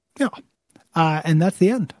 Yeah. And that's the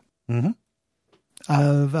end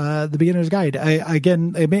of the beginner's guide. I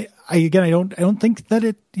don't think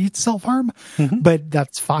that it's self-harm, but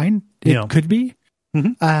that's fine. It could be.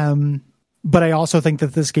 But I also think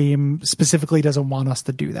that this game specifically doesn't want us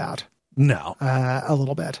to do that. No. A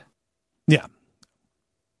little bit. Yeah.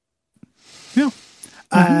 Yeah.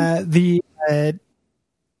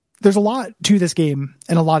 There's a lot to this game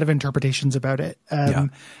and a lot of interpretations about it. I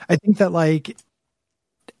think that like,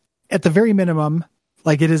 at the very minimum,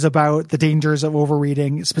 like it is about the dangers of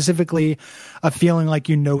overreading, specifically of feeling like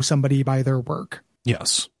you know somebody by their work.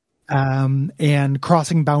 Yes. And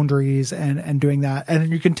crossing boundaries and doing that. And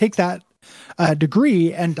you can take that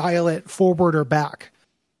degree and dial it forward or back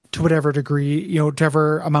to whatever degree, to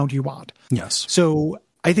whatever amount you want. Yes. So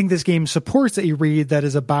I think this game supports a read that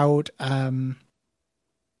is about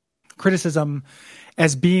criticism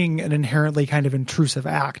as being an inherently kind of intrusive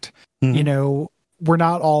act. Mhm. We're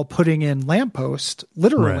not all putting in lamppost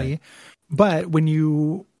literally, Right. but when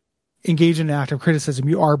you engage in an act of criticism,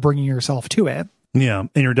 you are bringing yourself to it. Yeah, and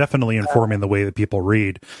you're definitely informing the way that people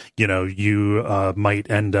read. You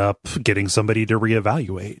might end up getting somebody to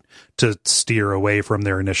reevaluate, to steer away from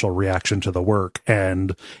their initial reaction to the work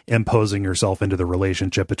and imposing yourself into the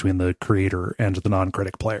relationship between the creator and the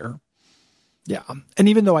non-critic player. Yeah. And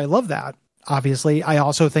even though I love that, obviously, I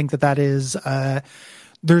also think that is,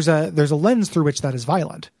 there's a lens through which that is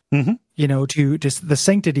violent, to just the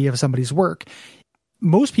sanctity of somebody's work.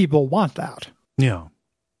 Most people want that. Yeah.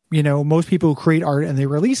 Most people who create art and they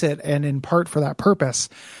release it and in part for that purpose.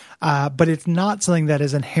 But it's not something that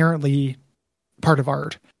is inherently part of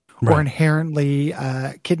art or Right. inherently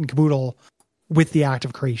kit and caboodle with the act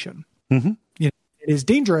of creation. Mm-hmm. It is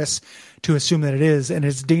dangerous to assume that it is, and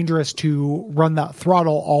it's dangerous to run that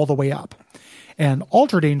throttle all the way up. And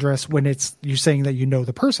ultra dangerous when it's you saying that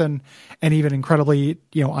the person, and even incredibly,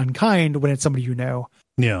 unkind when it's somebody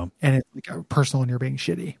Yeah. and it's like personal and you're being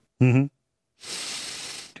shitty. Mm-hmm.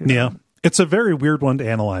 Yeah. It's a very weird one to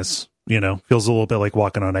analyze, feels a little bit like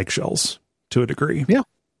walking on eggshells to a degree. Yeah.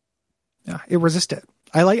 Yeah. It resists it.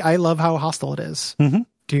 I love how hostile it is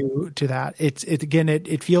to that.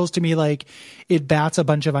 It feels to me like it bats a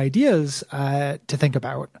bunch of ideas to think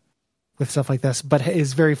about with stuff like this, but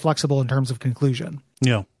is very flexible in terms of conclusion.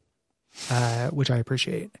 Yeah. Which I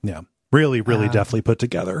appreciate. Yeah. Really, really deftly put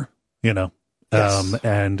together, Yes.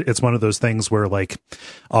 And it's one of those things where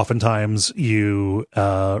oftentimes you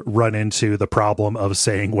run into the problem of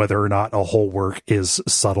saying whether or not a whole work is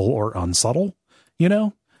subtle or unsubtle,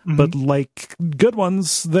 but good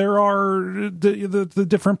ones, there are the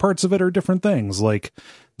different parts of it are different things.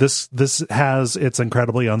 This has its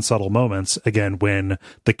incredibly unsubtle moments, again, when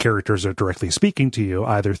the characters are directly speaking to you,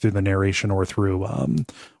 either through the narration or through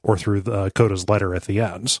the Coda's letter at the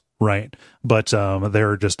end, right? But there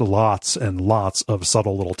are just lots and lots of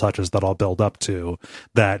subtle little touches that all build up to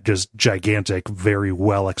that just gigantic, very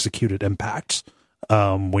well executed impact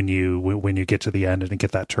when you get to the end and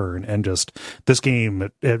get that turn. And just this game,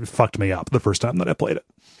 it fucked me up the first time that I played it.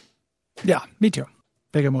 Yeah, me too.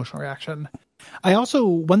 Big emotional reaction. I also,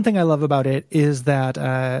 one thing I love about it is that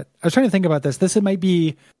I was trying to think about this. This, it might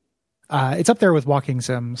be, it's up there with walking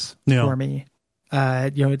sims for me.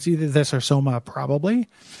 It's either this or Soma, probably,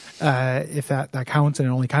 if that counts, and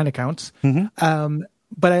it only kind of counts.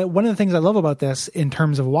 But one of the things I love about this in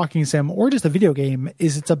terms of walking sim or just a video game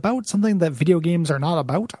is it's about something that video games are not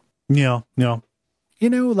about. Yeah. Yeah.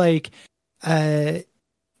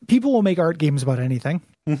 People will make art games about anything.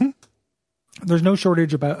 There's no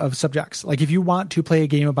shortage of subjects. Like if you want to play a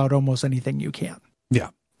game about almost anything, you can. Yeah.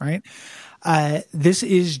 Right. This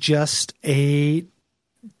is just a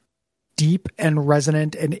deep and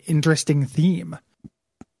resonant and interesting theme.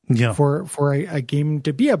 Yeah. For a game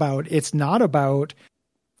to be about. It's not about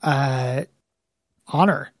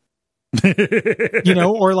honor,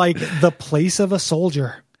 or like the place of a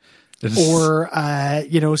soldier, or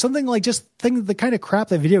something like just the kind of crap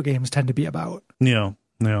that video games tend to be about. Yeah.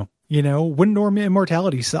 Yeah. Wouldn't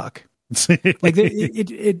immortality suck? Like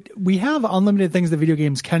we have unlimited things that video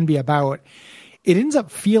games can be about. It ends up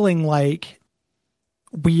feeling like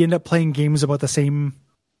we end up playing games about the same,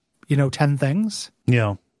 10 things.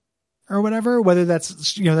 Yeah. Or whatever, whether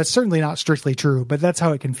that's, that's certainly not strictly true, but that's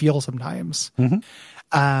how it can feel sometimes.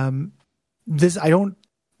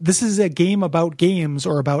 This is a game about games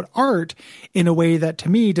or about art in a way that to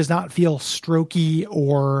me does not feel strokey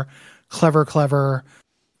or clever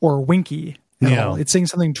or winky at all. It's saying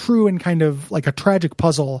something true and kind of like a tragic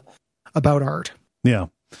puzzle about art. Yeah.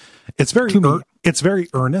 It's very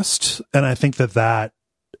earnest. And I think that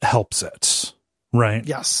helps it. Right.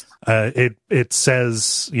 Yes. It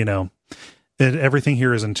says, everything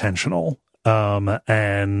here is intentional.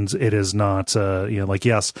 And it is not,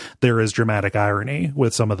 yes, there is dramatic irony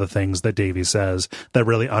with some of the things that Davey says that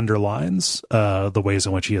really underlines, the ways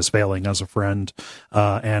in which he is failing as a friend,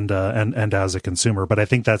 and as a consumer. But I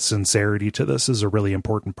think that sincerity to this is a really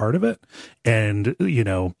important part of it. And,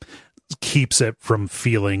 keeps it from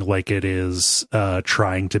feeling like it is,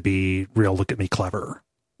 trying to be real, look at me clever.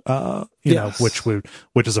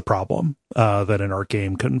 Which is a problem, that an art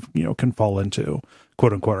game can fall into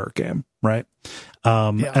quote unquote art game, right?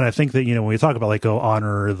 And I think that, when we talk about like,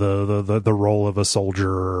 honor the role of a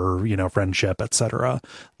soldier, or, friendship, etc.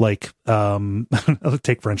 Like, I'll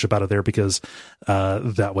take friendship out of there because,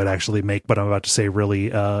 that would actually make what I'm about to say really,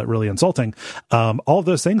 really insulting. All of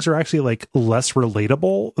those things are actually like less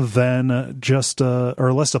relatable than just,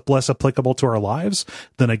 or less applicable to our lives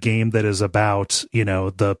than a game that is about,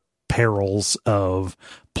 the perils of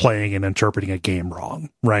playing and interpreting a game wrong,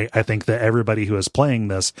 right? I think that everybody who is playing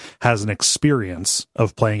this has an experience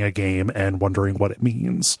of playing a game and wondering what it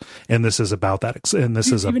means, and this is about that. And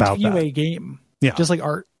this is about that. A game, yeah, just like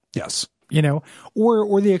art. Yes,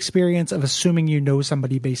 or the experience of assuming you know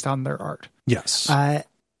somebody based on their art. Yes, I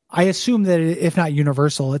assume that if not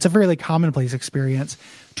universal, it's a fairly commonplace experience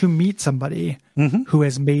to meet somebody who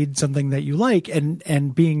has made something that you like,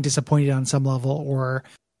 and being disappointed on some level, or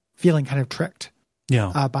feeling kind of tricked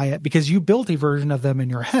by it, because you built a version of them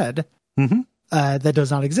in your head that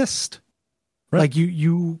does not exist. Right. Like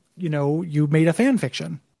you made a fan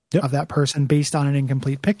fiction of that person based on an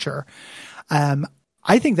incomplete picture.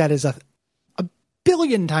 I think that is a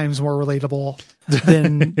billion times more relatable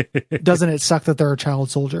than doesn't it suck that there are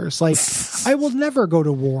child soldiers? Like, I will never go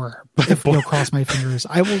to war if cross my fingers.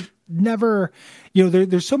 I will never,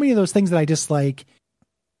 there's so many of those things that I just like.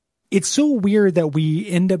 It's so weird that we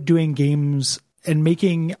end up doing games and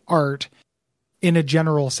making art in a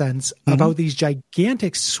general sense about these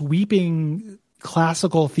gigantic sweeping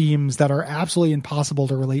classical themes that are absolutely impossible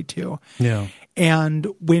to relate to. Yeah. And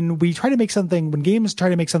when games try to make something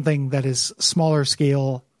that is smaller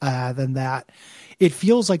scale than that, it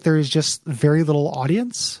feels like there is just very little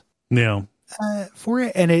audience for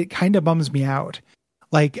it. And it kind of bums me out.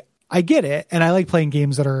 Like, I get it. And I like playing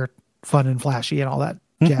games that are fun and flashy and all that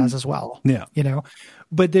jazz as well. Yeah.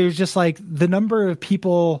 But there's just like the number of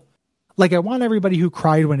people, like I want everybody who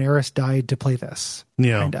cried when Eris died to play this.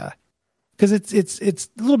 Yeah. Kinda. Cause it's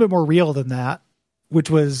a little bit more real than that,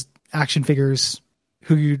 which was action figures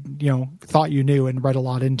who you thought you knew and read a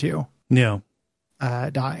lot into. Yeah.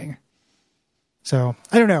 Dying. So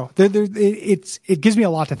I don't know. It gives me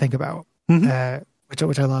a lot to think about,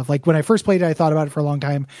 which I love. Like when I first played it, I thought about it for a long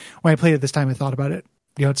time. When I played it this time, I thought about it.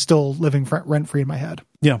 It's still living rent free in my head.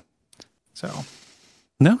 Yeah. So,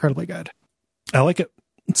 no, incredibly good. I like it.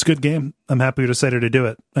 It's a good game. I'm happy we decided to do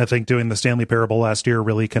it. I think doing the Stanley Parable last year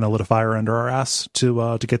really kind of lit a fire under our ass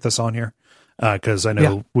to get this on here. Because I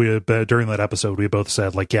know during that episode we both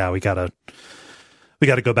said like, we gotta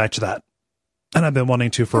go back to that. And I've been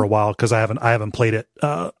wanting to for a while because I haven't played it.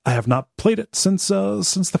 I have not played it since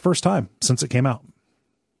the first time since it came out.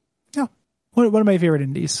 Yeah, one of my favorite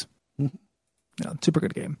indies. Super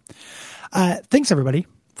good game. Thanks everybody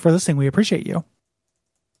for listening. We appreciate you.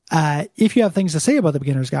 If you have things to say about the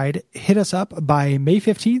Beginner's Guide, hit us up by May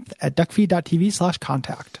 15th at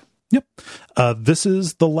duckfeed.tv/contact. Yep. This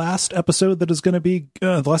is the last episode that is going to be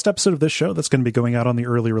the last episode of this show that's going to be going out on the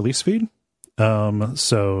early release feed.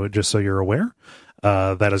 So just so you're aware,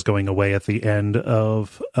 that is going away at the end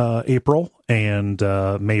of April, and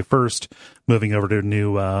May 1st moving over to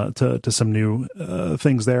new to some new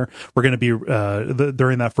things there. We're going to be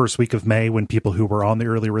during that first week of May, when people who were on the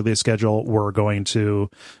early release schedule were going to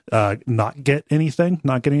not get anything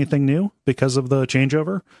new because of the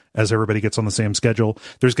changeover. As everybody gets on the same schedule,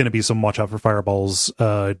 there's going to be some Watch Out for Fireballs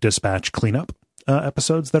dispatch cleanup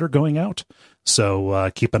episodes that are going out.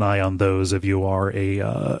 So keep an eye on those if you are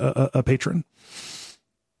a patron.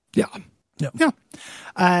 Yeah.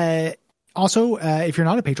 Also, if you're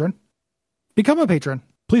not a patron, become a patron.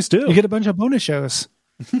 Please do. You get a bunch of bonus shows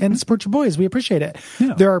and support your boys. We appreciate it.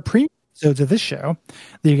 Yeah. There are premium episodes of this show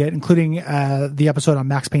that you get, including the episode on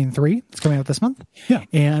Max Payne 3. It's coming out this month. Yeah.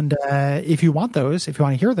 And if you want to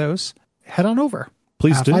hear those, head on over.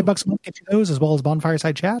 Please do. $5 a month gets you those, as well as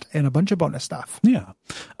Bonfireside Chat and a bunch of bonus stuff. Yeah.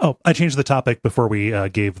 Oh, I changed the topic before we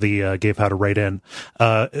gave how to write in.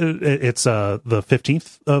 It's the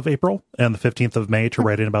 15th of April and the 15th of May to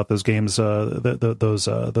write in about those games.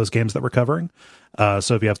 Those games that we're covering.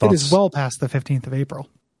 So if you have thoughts, it is well past the 15th of April,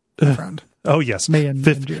 my friend. Oh yes, May and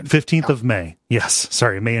June. 15th of May. Yes,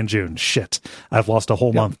 sorry, May and June. Shit, I've lost a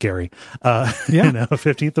whole month, Gary.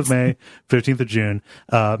 15th of May, 15th of June.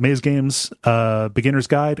 May's games: Beginner's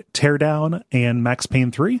Guide, Teardown, and Max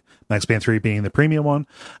Payne 3. Max Payne 3 being the premium one.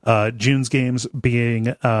 June's games being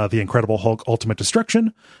The Incredible Hulk: Ultimate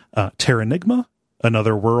Destruction, Terranigma,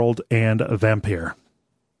 Another World, and Vampire.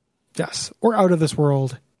 Yes, or Out of This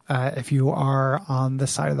World if you are on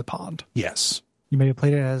this side of the pond. Yes. You may have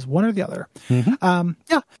played it as one or the other. Other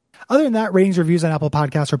than that, ratings, reviews on Apple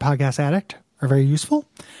Podcasts or Podcast Addict are very useful.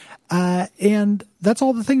 And that's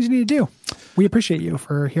all the things you need to do. We appreciate you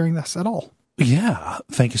for hearing this at all. Yeah.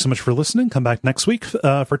 Thank you so much for listening. Come back next week for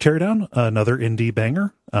Teardown, another indie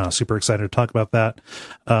banger. Super excited to talk about that.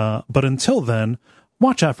 But until then,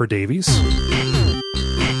 watch out for Davies.